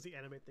by, just does the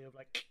animate thing of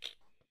like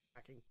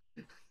cracking.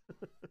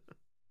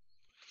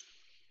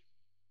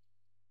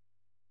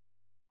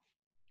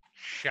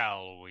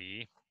 Shall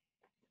we?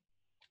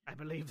 I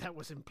believe that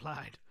was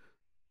implied.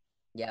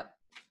 Yep.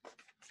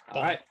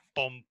 All right.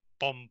 Bum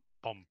bum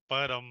bum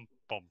ba-dum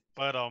bum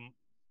ba-dum.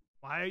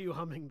 Why are you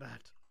humming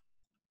that?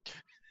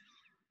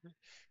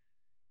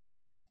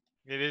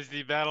 It is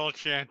the battle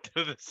chant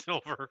of the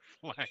Silver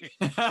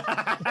Flame.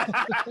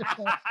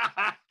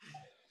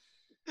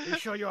 Are you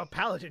sure you're a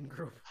paladin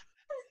group?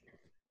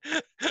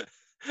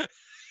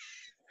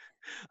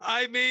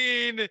 I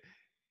mean,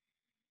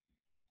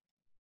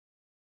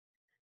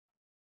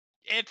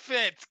 it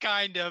fits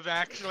kind of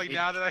actually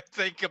now that I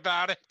think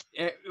about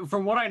it.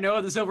 From what I know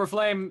of the Silver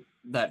Flame,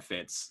 that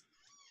fits.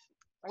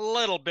 A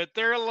little bit.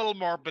 They're a little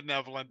more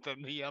benevolent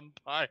than the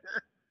Empire.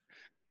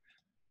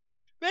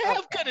 They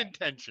have good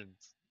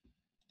intentions.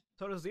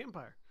 So does the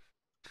Empire.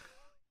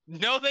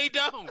 No, they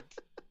don't.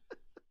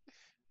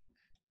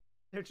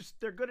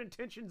 Their good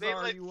intentions They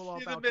are let you will all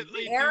bow to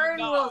legitimately me. Aaron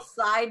do will not.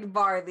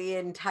 sidebar the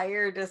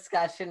entire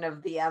discussion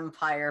of the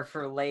Empire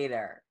for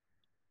later.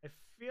 I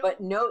feel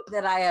But note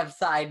that I have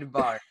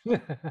sidebarred.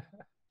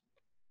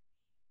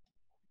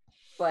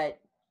 But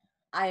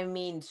I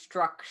mean,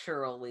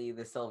 structurally,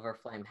 the Silver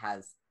Flame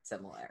has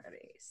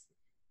similarities.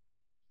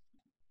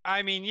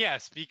 I mean,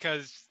 yes,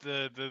 because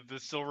the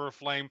Silver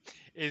Flame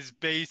is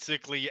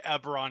basically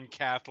Eberron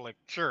Catholic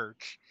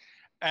Church,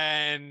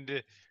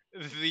 and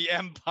the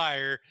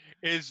Empire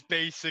is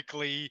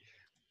basically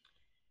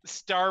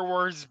Star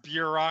Wars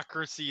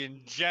bureaucracy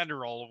in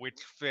general,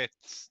 which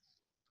fits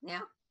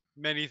Yeah.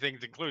 many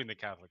things, including the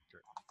Catholic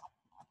Church.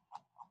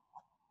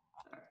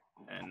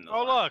 And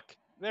Oh, look,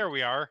 there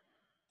we are.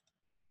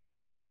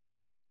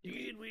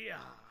 indeed we are.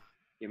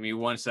 give me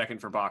 1 second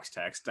for box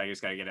text. I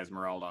just gotta get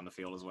Esmeralda on the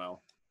field as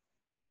well.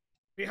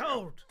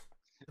 Behold,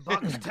 the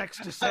box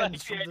text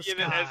descends from the idea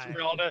that sky.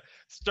 Esmeralda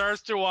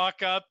starts to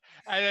walk up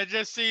and it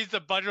just sees a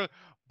bunch of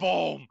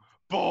boom,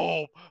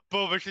 boom,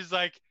 boom, and she's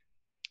like,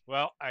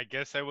 well, I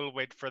guess I will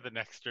wait for the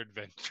next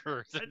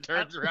adventure. And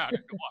turns around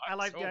and walks. I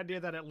like the over. idea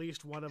that at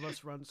least one of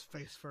us runs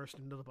face first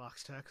into the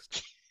box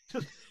text.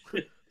 My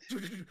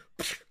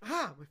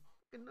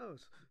fucking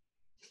nose.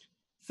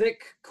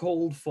 Thick,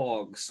 cold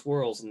fog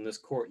swirls in this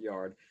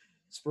courtyard.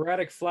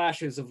 Sporadic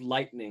flashes of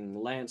lightning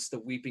lance the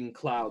weeping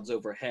clouds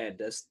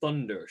overhead as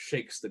thunder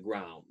shakes the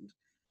ground.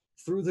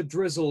 Through the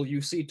drizzle,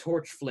 you see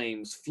torch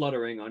flames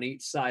fluttering on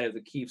each side of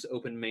the keep's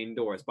open main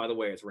doors. By the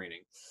way, it's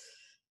raining.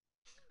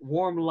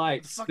 Warm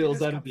light Where the fuck did spills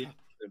this out come of the from?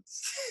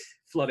 entrance,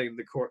 flooding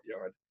the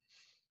courtyard.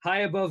 High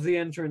above the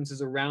entrance is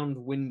a round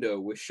window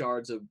with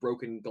shards of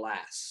broken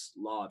glass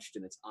lodged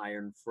in its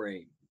iron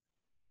frame.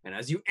 And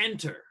as you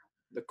enter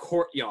the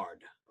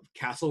courtyard of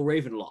Castle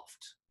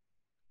Ravenloft,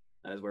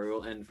 that is where we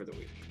will end for the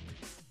week.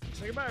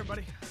 Say goodbye,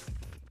 everybody.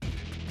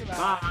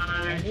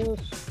 Bye.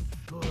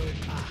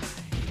 Goodbye.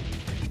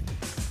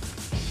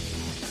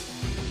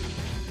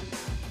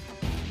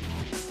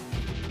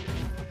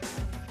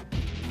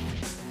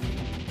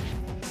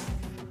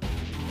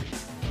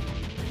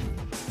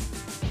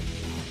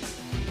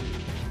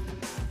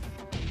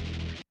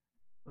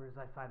 Where does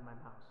I find my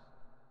mouse?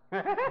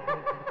 I put it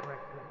in the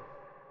correct place.